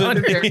 side pours.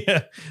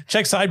 yeah.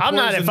 Check side. I'm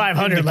not at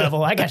 500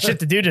 level. I got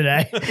shit to do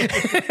today.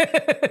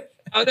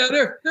 No,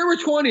 there were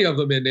 20 of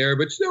them in there,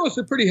 but still, it's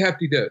a pretty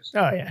hefty dose.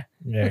 Oh yeah.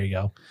 There you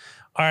go.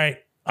 All right.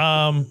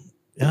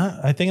 Yeah,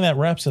 I think that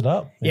wraps it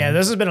up. Yeah,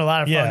 this has been a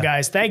lot of fun,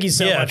 guys. Thank you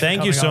so much.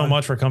 Thank you so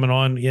much for coming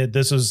on. Yeah,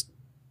 this was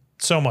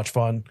so much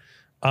fun.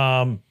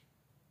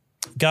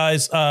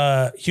 Guys,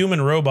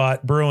 Human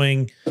Robot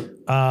Brewing,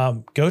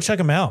 go check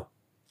them out.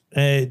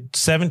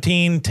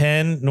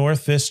 1710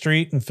 North 5th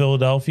Street in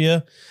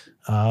Philadelphia.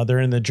 They're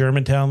in the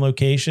Germantown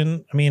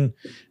location. I mean,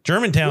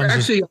 Germantown. We're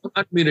actually, I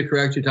don't mean to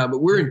correct you, Tom,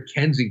 but we're in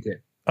Kensington.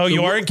 Oh,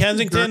 you are in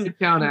Kensington?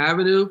 Germantown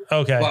Avenue.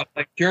 Okay. Well,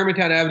 like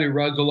Germantown Avenue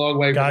runs a long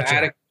way from the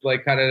attic,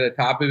 like kind of the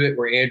top of it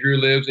where Andrew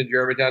lives in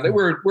Germantown.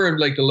 We're in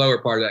like the lower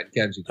part of that in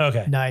Kensington.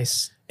 Okay.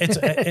 Nice.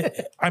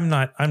 I'm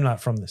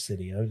not from the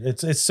city.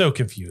 It's so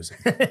confusing.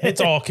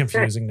 It's all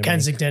confusing to me.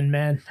 Kensington,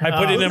 man. I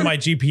put it in my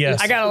GPS.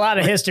 I got a lot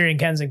of history in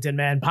Kensington,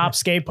 man. Pop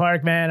Skate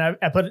Park, man.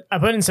 I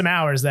put in some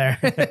hours there.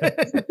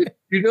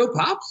 You know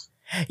Pops?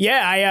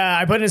 Yeah,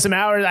 I put in some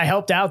hours. I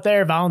helped out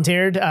there,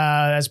 volunteered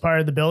as part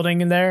of the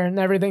building in there and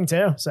everything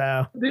too.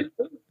 So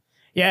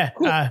yeah,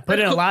 cool. Put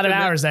in a lot of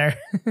hours there.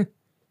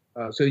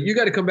 So you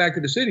got to come back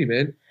to the city,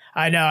 man.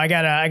 I know. I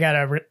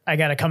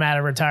gotta come out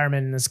of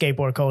retirement in the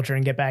skateboard culture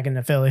and get back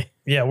into Philly.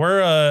 Yeah,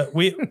 we're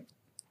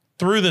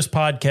through this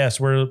podcast,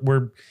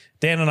 we're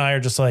Dan and I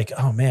are just like,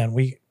 oh man,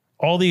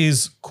 all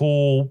these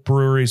cool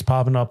breweries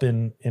popping up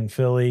in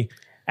Philly.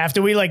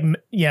 After we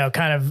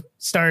kind of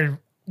started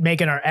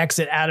making our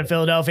exit out of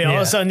Philadelphia, all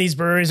of a sudden these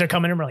breweries are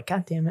coming in. We're like,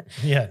 God damn it.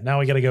 Yeah, now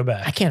we got to go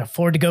back. I can't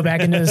afford to go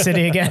back into the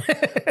city again.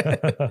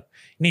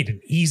 Need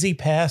an easy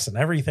pass and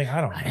everything. I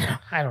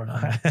don't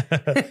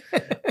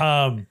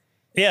know.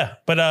 Yeah,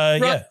 but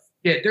yeah.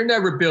 Yeah, they're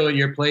never billing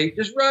your plate.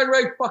 Just run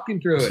right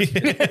fucking through it.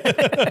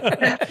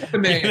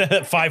 Man.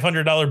 That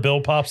 $500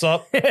 bill pops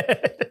up.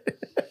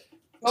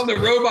 Well, the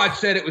robot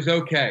said it was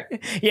okay.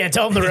 Yeah,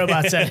 tell them the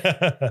robot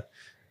said.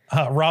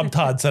 Rob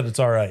Todd said it's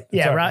all right.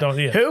 Yeah, right.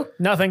 Who?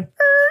 Nothing.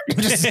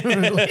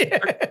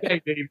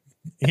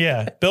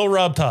 Yeah, Bill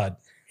Rob Todd.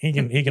 He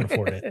can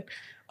afford it.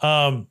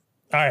 All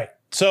right.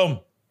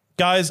 So,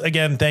 guys,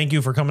 again, thank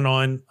you for coming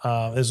on.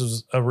 This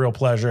was a real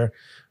pleasure.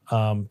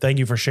 Thank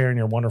you for sharing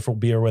your wonderful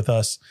beer with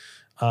us.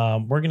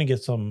 We're gonna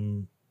get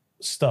some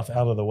stuff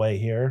out of the way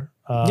here.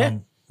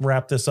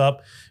 Wrap this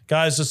up,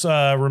 guys. Just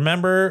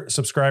remember,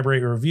 subscribe,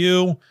 rate,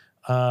 review.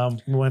 We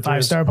went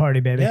 5-star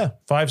party, baby. Yeah,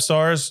 5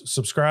 stars.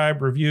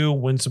 Subscribe, review,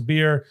 win some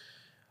beer.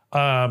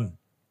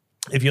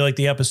 If you like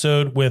the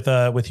episode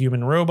with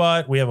Human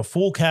Robot, we have a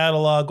full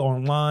catalog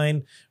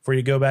online for you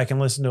to go back and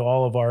listen to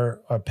all of our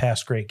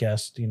past great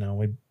guests. You know,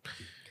 we've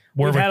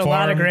had a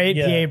lot of great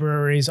PA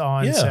breweries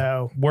on. Yeah.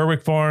 So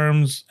Warwick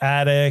Farms,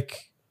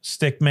 Attic,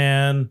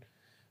 Stickman,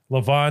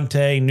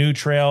 Levante, New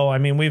Trail. I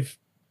mean, we've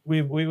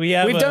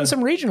done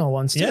some regional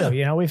ones too. Yeah.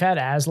 You know, we've had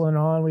Aslan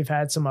on. We've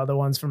had some other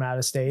ones from out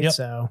of state. Yep.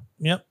 So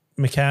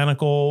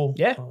Mechanical.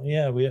 Yeah. We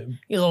a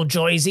little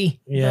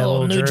Joyzy. Yeah, a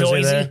little New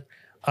Joyzy.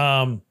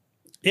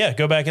 Yeah,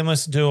 go back and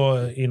listen to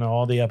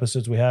all the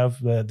episodes we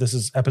have. This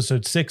is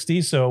episode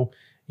 60, so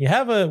we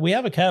have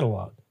a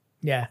catalog.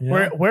 Yeah,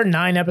 we're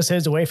 9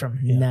 episodes away from.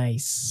 Yeah.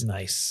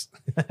 Nice.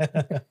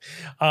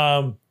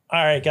 All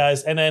right,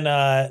 guys, and then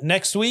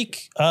next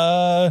week,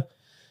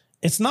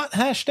 it's not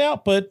hashed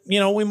out, but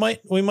we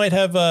might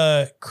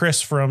have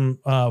Chris from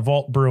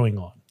Vault Brewing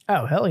on.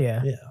 Oh hell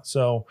yeah! Yeah,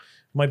 so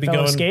might be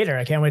Fellow going skater.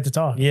 I can't wait to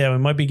talk. Yeah, we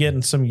might be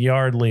getting some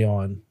Yardley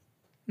on.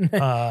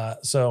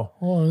 So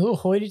a little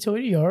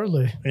hoity-toity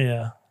Yardley.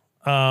 Yeah,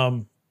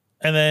 and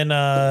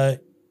then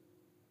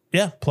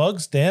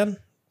plugs, Dan.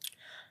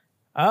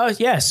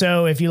 Yeah.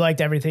 So if you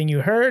liked everything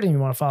you heard and you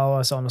want to follow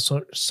us on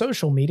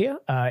social media,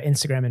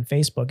 Instagram and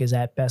Facebook is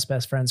at Best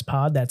Best Friends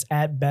Pod. That's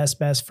at Best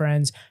Best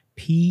Friends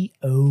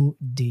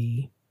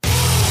POD.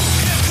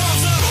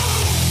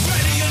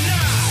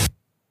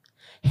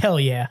 Hell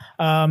yeah.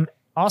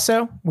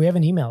 Also, we have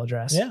an email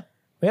address. Yeah.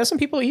 We have some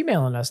people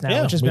emailing us now,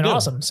 Yeah, which has we been do.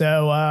 awesome.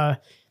 So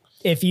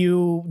if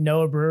you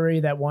know a brewery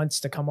that wants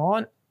to come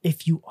on,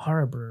 if you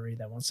are a brewery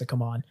that wants to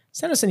come on,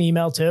 send us an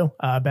email too.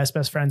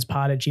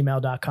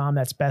 bestbestfriendspod@gmail.com.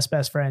 That's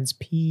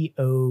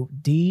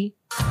bestbestfriendspod.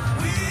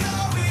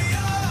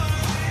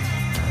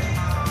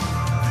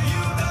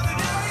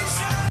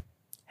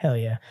 Hell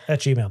yeah. At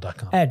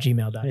gmail.com. At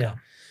gmail.com. Yeah.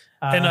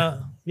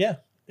 And yeah,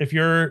 if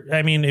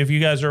you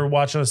guys are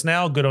watching us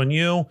now, good on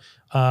you.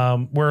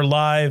 We're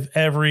live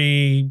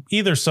every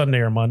either Sunday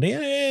or Monday.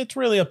 It's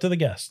really up to the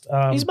guest.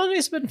 These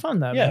Mondays have been fun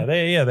though. Yeah,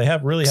 man. they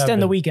have really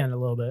Extend the been. weekend a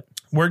little bit.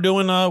 We're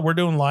doing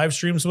live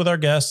streams with our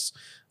guests.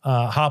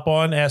 Hop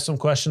on, ask some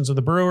questions of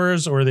the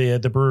brewers or the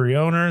brewery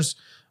owners.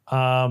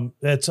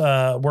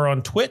 We're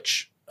on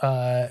Twitch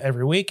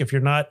every week. If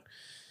you're not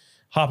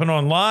hopping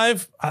on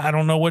live, I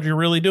don't know what you're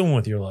really doing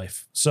with your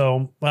life.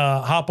 So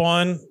hop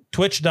on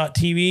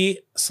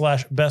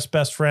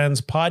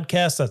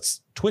twitch.tv/bestbestfriendspodcast.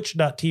 That's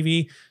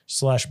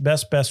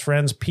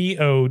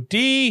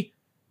twitch.tv/bestbestfriendspod.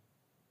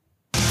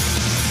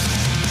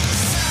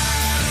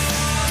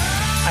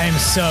 I am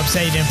so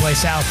upset you didn't play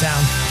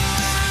Southtown.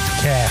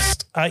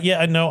 Cast.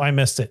 Yeah, no, I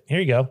missed it. Here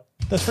you go.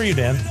 That's for you,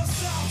 Dan.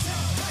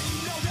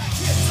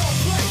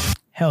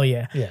 Hell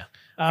yeah. Yeah.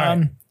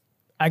 Right.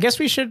 I guess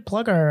we should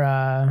plug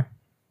our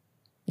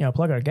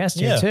guest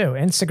here Yeah. too.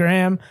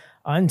 Instagram,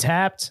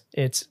 Untapped.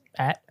 It's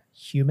at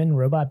Human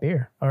Robot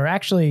Beer, or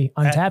actually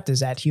Untapped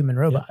is at Human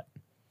Robot.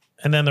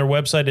 And then their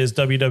website is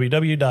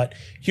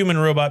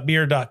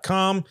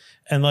www.humanrobotbeer.com.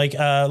 And like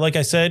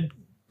I said,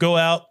 go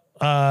out,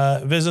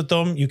 visit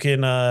them. You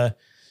can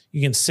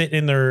sit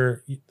in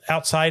their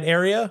outside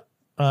area.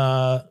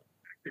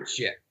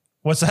 Ship.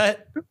 What's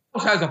that? Who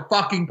else has a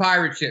fucking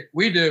pirate ship?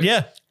 We do.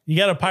 Yeah, you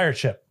got a pirate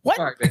ship. What?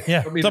 All right, man.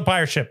 Yeah, I mean, it's a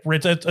pirate ship.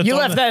 It's You on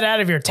left that out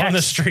of your on text.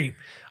 the street.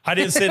 I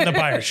didn't sit in the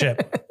pirate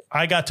ship.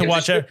 I got to If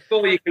watch the it. ship's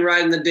full, you can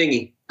ride in the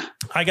dinghy.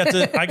 I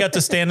got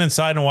to stand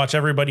inside and watch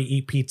everybody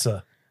eat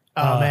pizza.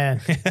 Oh man,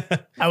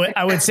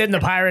 I would sit in the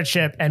pirate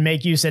ship and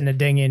make you sit in a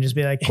dinghy and just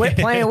be like, "Quit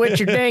playing with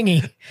your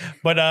dinghy."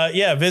 But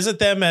yeah, visit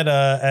them at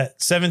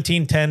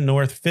 1710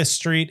 North 5th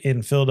Street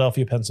in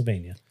Philadelphia,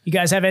 Pennsylvania. You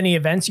guys have any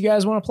events you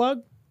guys want to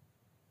plug?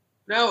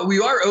 No, we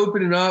are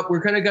opening up.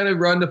 We're kind of going to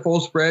run the full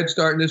spread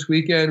starting this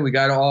weekend. We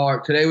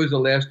got today was the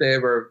last day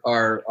of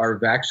our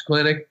Vax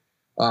clinic.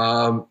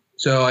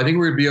 So I think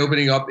we're going to be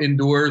opening up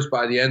indoors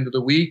by the end of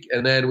the week.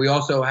 And then we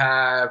also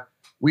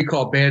we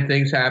call Bad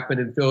Things Happen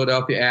in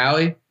Philadelphia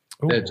Alley.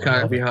 Ooh, That's I kind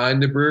of love it.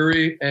 behind the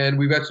brewery. And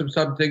we've got some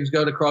things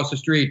going across the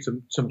street,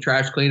 some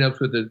trash cleanups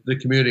with the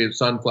community of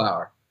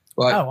Sunflower.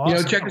 But,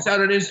 awesome. check us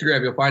out on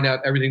Instagram. You'll find out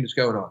everything that's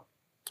going on.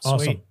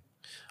 Awesome. Sweet.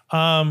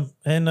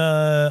 And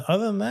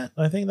other than that,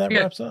 I think that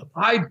wraps up.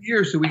 Buy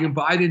beer so we can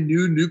buy the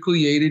new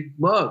nucleated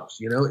mugs.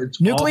 It's all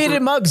Nucleated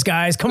for mugs,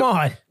 guys. Come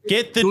on.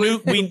 Get the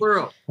good for the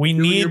world. we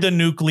Doing need your- the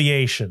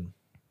nucleation.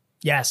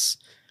 Yes.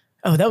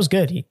 Oh, that was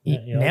good. He You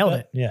like nailed that?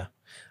 it. Yeah.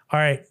 All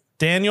right,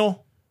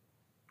 Daniel.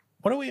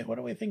 What do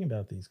we think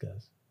about these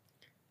guys?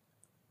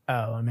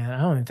 Oh man,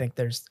 I don't even think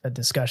there's a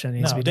discussion that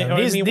needs to be we done.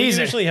 These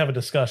are- usually have a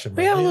discussion.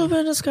 we have a little bit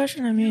of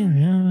discussion. I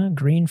mean,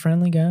 green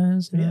friendly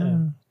guys.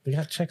 Yeah. They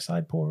got check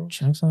side pour.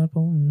 Check side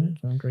pool,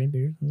 great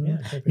beer. Yeah.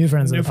 New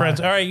friends. New of the friends.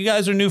 pod. All right, you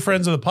guys are new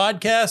friends of the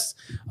podcast.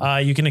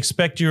 You can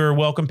expect your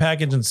welcome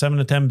package in 7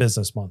 to 10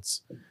 business months.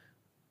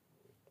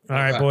 All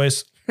right, Wow.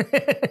 boys.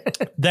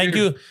 Thank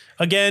you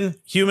again,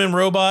 Human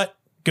Robot.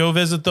 Go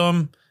visit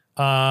them.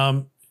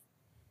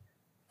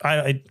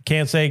 I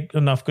can't say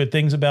enough good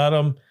things about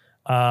them.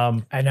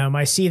 I know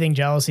my seething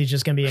jealousy is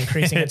just going to be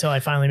increasing until I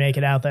finally make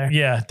it out there.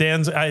 Yeah,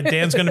 Dan's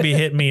going to be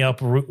hitting me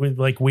up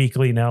with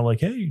weekly now. Like,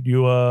 hey,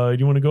 you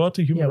want to go out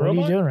to Human Yeah, what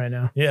Robot? are you doing right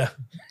now? Yeah,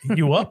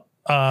 you up?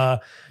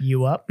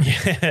 You up?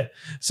 Yeah.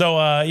 So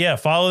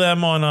follow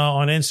them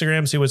on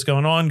Instagram, see what's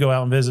going on. Go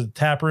out and visit the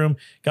tap room.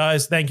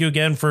 Guys, thank you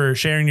again for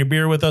sharing your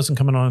beer with us and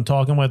coming on and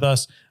talking with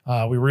us.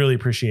 We really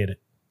appreciate it.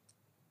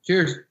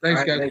 Cheers.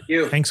 Thanks, All right, guys. thank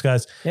you. Thanks,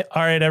 guys. Yep.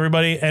 All right,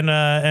 everybody.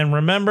 And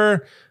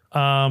remember,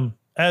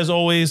 as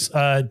always,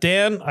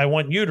 Dan, I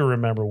want you to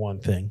remember one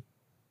thing.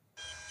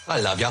 I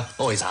love ya.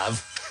 Always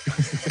have.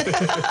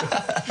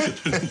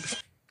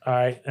 All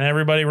right. And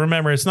everybody,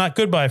 remember, it's not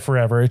goodbye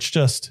forever. It's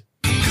just...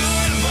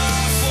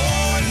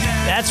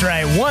 That's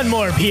right. One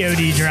more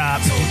POD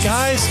drop. You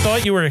guys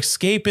thought you were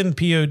escaping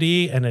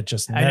POD, and it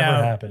just I never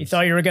know. happened. You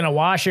thought you were going to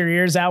wash your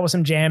ears out with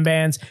some jam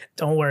bands.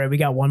 Don't worry. We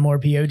got one more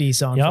POD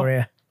song Yep. for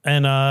you.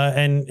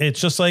 And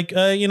it's just like,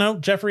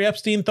 Jeffrey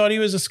Epstein thought he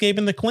was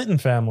escaping the Clinton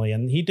family,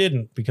 and he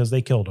didn't because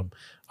they killed him.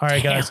 All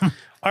right, guys. All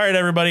right,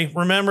 everybody.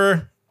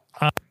 Remember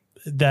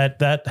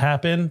that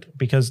happened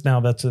because now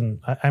that's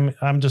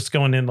I'm just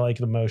going into like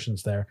the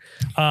motions there.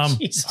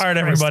 Jesus all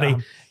right, Christ, everybody.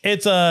 Tom.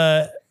 It's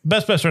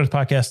Best Friends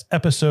Podcast,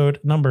 episode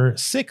number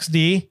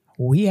 60.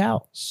 We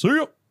out. See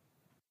you.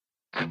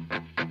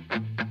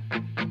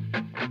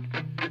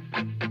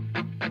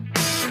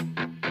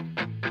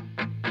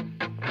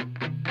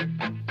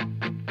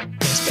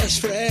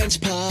 Best Friends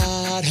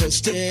Pod,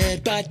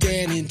 hosted by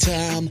Dan and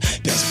Tom.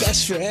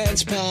 Best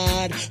Friends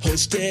Pod,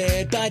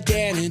 hosted by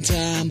Dan and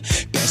Tom.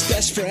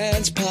 Best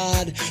Friends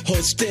Pod,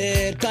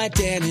 hosted by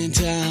Dan and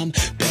Tom.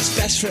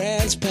 Best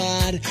Friends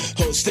Pod,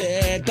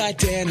 hosted by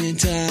Dan and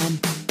Tom.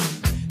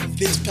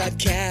 This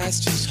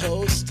podcast is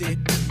hosted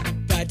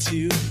by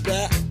two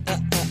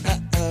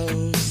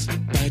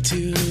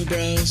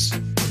bros.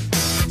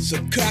 So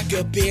crack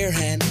a beer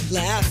and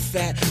laugh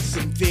at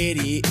some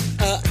videos.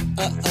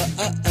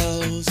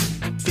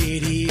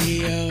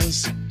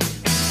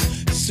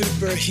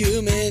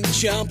 Superhuman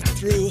jump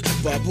through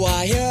barbed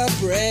wire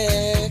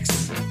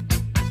bricks.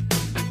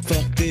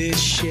 Fuck this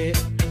shit.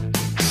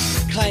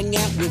 Hang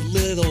out with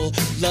little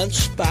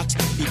lunchbox.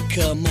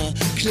 Become a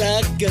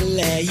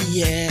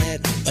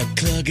cluggalette.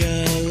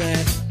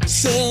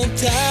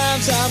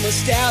 Sometimes I'm a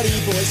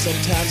stouty boy,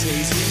 sometimes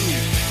lazy.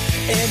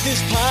 And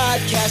this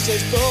podcast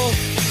is both,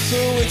 so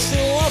it's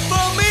so up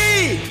for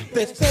me.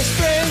 Best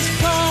Friends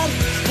Pod,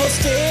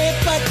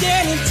 hosted by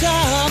Dan and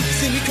Tom.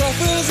 Cindy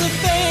Crawford's a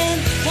fan,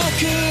 how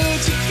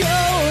could you go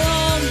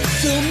wrong?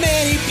 So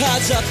many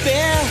pods up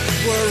there,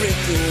 weren't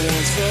the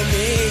ones for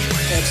me.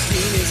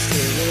 Epstein is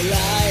still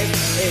alive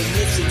and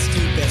listens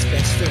to Best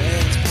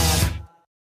Friends Pod.